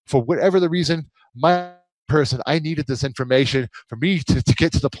 For whatever the reason, I needed this information for me to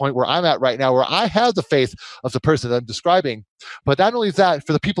get to the point where I'm at right now, where I have the faith of the person that I'm describing. But not only that,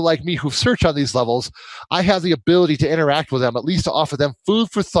 for the people like me who search on these levels, I have the ability to interact with them, at least to offer them food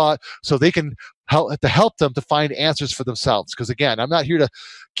for thought so they can help them to find answers for themselves. Because again, I'm not here to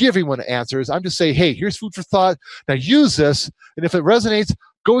give everyone answers. I'm just saying, hey, here's food for thought. Now use this. And if it resonates,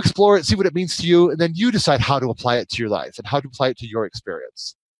 go explore it, see what it means to you. And then you decide how to apply it to your life and how to apply it to your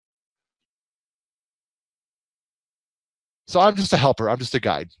experience. So I'm just a helper. I'm just a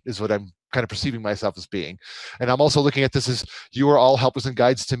guide, is what I'm kind of perceiving myself as being. And I'm also looking at this as you are all helpers and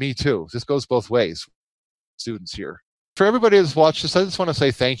guides to me too. This goes both ways, students here. For everybody that's watched this, I just want to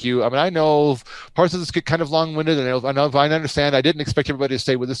say thank you. I mean, I know parts of this get kind of long-winded, and I understand. I didn't expect everybody to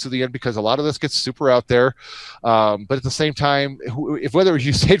stay with us to the end because a lot of this gets super out there. But at the same time, whether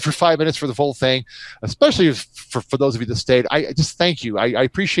you stayed for 5 minutes for the full thing, especially for those of you that stayed, I just thank you. I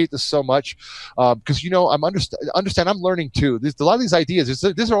appreciate this so much because I'm understand. I'm learning too. A lot of these ideas,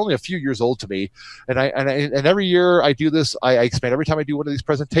 these are only a few years old to me, and every year I do this. I expand every time I do one of these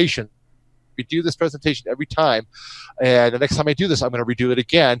presentations. We do this presentation every time, and the next time I do this, I'm going to redo it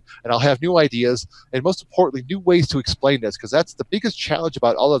again, and I'll have new ideas, and most importantly, new ways to explain this, because that's the biggest challenge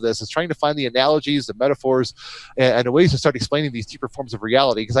about all of this, is trying to find the analogies, the metaphors, and the ways to start explaining these deeper forms of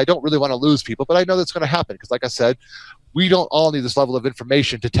reality, because I don't really want to lose people, but I know that's going to happen, because like I said, we don't all need this level of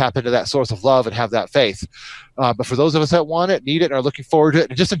information to tap into that source of love and have that faith. But for those of us that want it, need it, and are looking forward to it,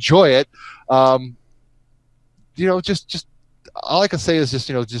 and just enjoy it, just all I can say is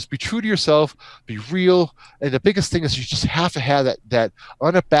just be true to yourself, be real, and the biggest thing is you just have to have that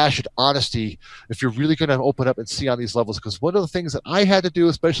unabashed honesty if you're really going to open up and see on these levels. Because one of the things that I had to do,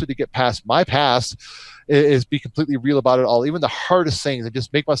 especially to get past my past, is be completely real about it all, even the hardest things, and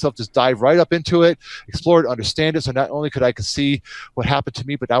just make myself just dive right up into it, explore it, understand it. So not only could I see what happened to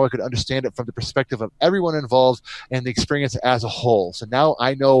me, but now I could understand it from the perspective of everyone involved and the experience as a whole. So now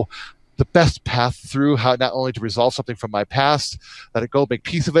I know the best path through how not only to resolve something from my past, let it go, make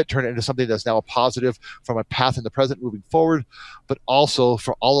peace of it, turn it into something that's now a positive from my path in the present moving forward, but also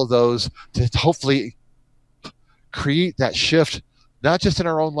for all of those to hopefully create that shift, not just in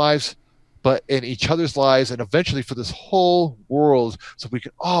our own lives, but in each other's lives, and eventually for this whole world, so we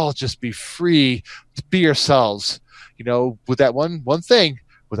can all just be free to be ourselves, with that one thing,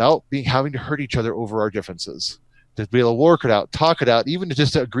 without having to hurt each other over our differences. To be able to work it out, talk it out, even to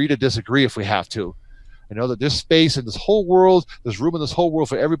just agree to disagree if we have to. and know that there's space in this whole world, there's room in this whole world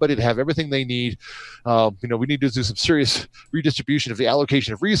for everybody to have everything they need. We need to do some serious redistribution of the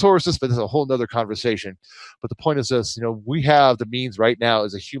allocation of resources, but that's a whole nother conversation. But the point is this, we have the means right now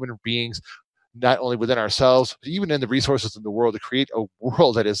as a human beings, not only within ourselves, but even in the resources in the world, to create a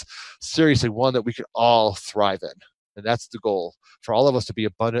world that is seriously one that we can all thrive in. And that's the goal, for all of us to be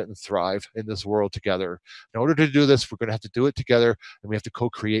abundant and thrive in this world together. In order to do this, we're going to have to do it together, and we have to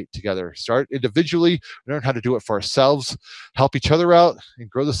co-create together. Start individually, learn how to do it for ourselves, help each other out, and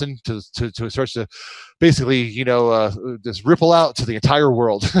grow this into to start to basically, just ripple out to the entire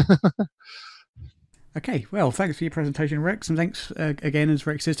world. Okay, well, thanks for your presentation, Rex, and thanks again, as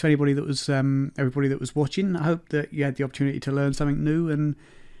Rex says, to anybody that was everybody that was watching. I hope that you had the opportunity to learn something new and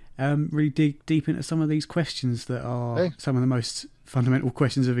really dig deep into some of these questions that are some of the most fundamental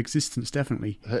questions of existence, definitely.